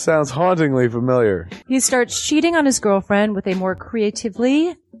 Sounds hauntingly familiar. He starts cheating on his girlfriend with a more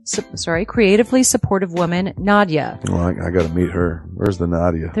creatively supportive woman, Nadia. Well, I gotta meet her. Where's the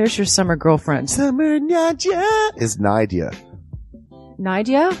Nadia? There's your summer girlfriend. Summer Nadia is Nadia.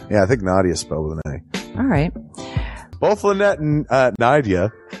 Nadia? Yeah, I think Nadia spelled with an A. All right. Both Lynette and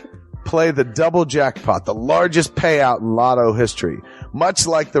Nadia play the double jackpot, the largest payout in lotto history, much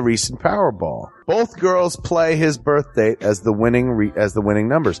like the recent Powerball. Both girls play his birth date as the winning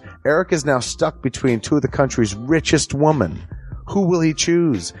numbers. Eric is now stuck between two of the country's richest women. Who will he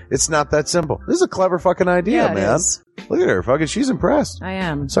choose? It's not that simple. This is a clever fucking idea, yeah, man. Is. Look at her, fucking. She's impressed. I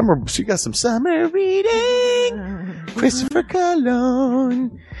am. She got some summer reading. Christopher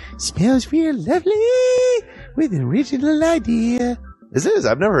Cologne smells real lovely with an original idea. This is.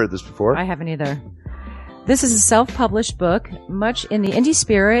 I've never heard this before. I haven't either. This is a self-published book, much in the indie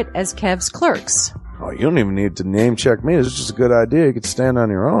spirit as Kev's Clerks. Oh, you don't even need to name check me. This is just a good idea. You could stand on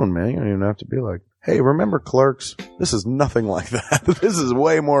your own, man. You don't even have to be like, hey, remember Clerks? This is nothing like that. This is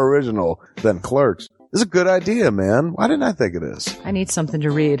way more original than Clerks. This is a good idea, man. Why didn't I think of this? I need something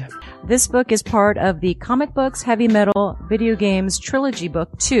to read. This book is part of the Comic Books, Heavy Metal, Video Games Trilogy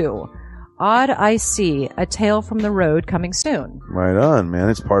Book 2. Odd I See, A Tale from the Road, coming soon. Right on, man.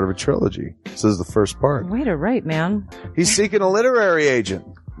 It's part of a trilogy. This is the first part. Way to write, man. He's seeking a literary agent.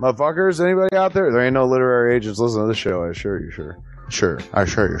 Motherfuckers, anybody out there? There ain't no literary agents listening to this show, I assure you, sure. Sure. I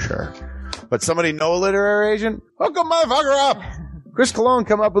assure you, sure. But somebody know a literary agent? Hook a motherfucker up! Chris Cologne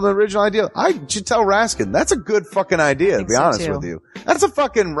come up with an original idea. I should tell Raskin. That's a good fucking idea, to be honest with you. That's a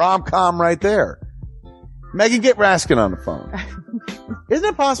fucking rom-com right there. Megan, get Raskin on the phone. Isn't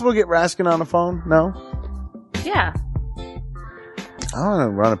it possible to get Raskin on the phone? No? Yeah. I want to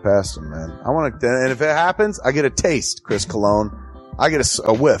run it past him, man. I want to, and if it happens, I get a taste, Chris Cologne. I get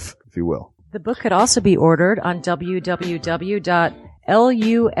a whiff, if you will. The book could also be ordered on www.lulu.com.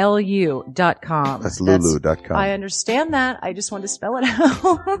 That's lulu.com. I understand that. I just want to spell it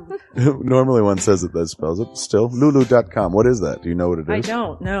out. Normally one says it that spells it. Still, lulu.com. What is that? Do you know what it is? I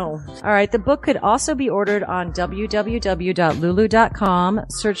don't know. All right. The book could also be ordered on www.lulu.com.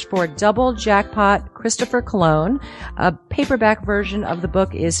 Search for Double Jackpot Christopher Cologne. A paperback version of the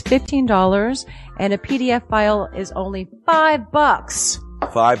book is $15 and a PDF file is only $5.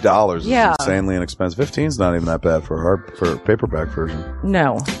 $5 is Yeah. insanely inexpensive. 15's not even that bad for a paperback version.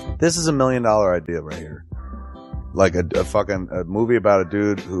 No. This is $1 million idea right here. Like a movie about a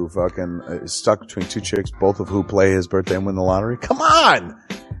dude who fucking is stuck between two chicks, both of who play his birthday and win the lottery. Come on!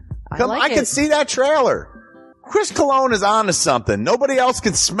 I can see that trailer. Chris Cologne is on to something. Nobody else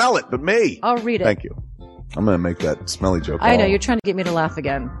can smell it but me. I'll read it. Thank you. I'm going to make that smelly joke. I know. You're trying to get me to laugh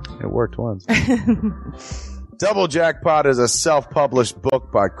again. It worked once. Double Jackpot is a self-published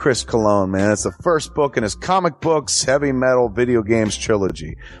book by Chris Cologne, man. It's the first book in his comic books, heavy metal, video games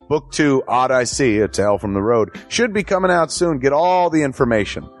trilogy. Book 2, Odd I See, A Tale from the Road, should be coming out soon. Get all the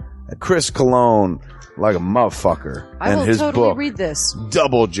information at Chris Cologne, like a motherfucker. I will his totally book, read this.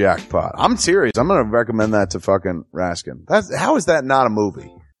 Double Jackpot. I'm serious. I'm going to recommend that to fucking Raskin. How is that not a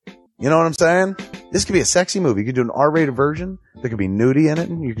movie? You know what I'm saying? This could be a sexy movie. You could do an R-rated version. There could be nudie in it,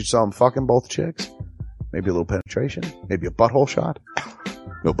 and you could show them fucking both chicks. Maybe a little penetration. Maybe a butthole shot.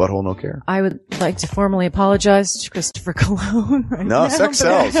 No butthole, no care. I would like to formally apologize to Christopher Cologne right now. No, sex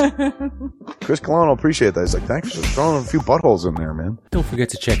sells. Chris Cologne will appreciate that. He's like, thanks for throwing a few buttholes in there, man. Don't forget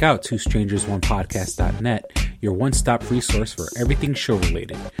to check out twostrangersonepodcast.net, your one-stop resource for everything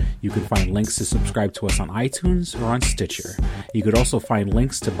show-related. You can find links to subscribe to us on iTunes or on Stitcher. You could also find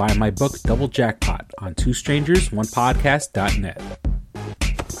links to buy my book, Double Jackpot, on twostrangersonepodcast.net.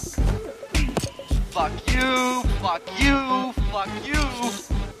 Fuck you, fuck you, fuck you.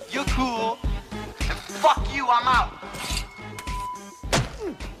 You're cool. And fuck you, I'm out.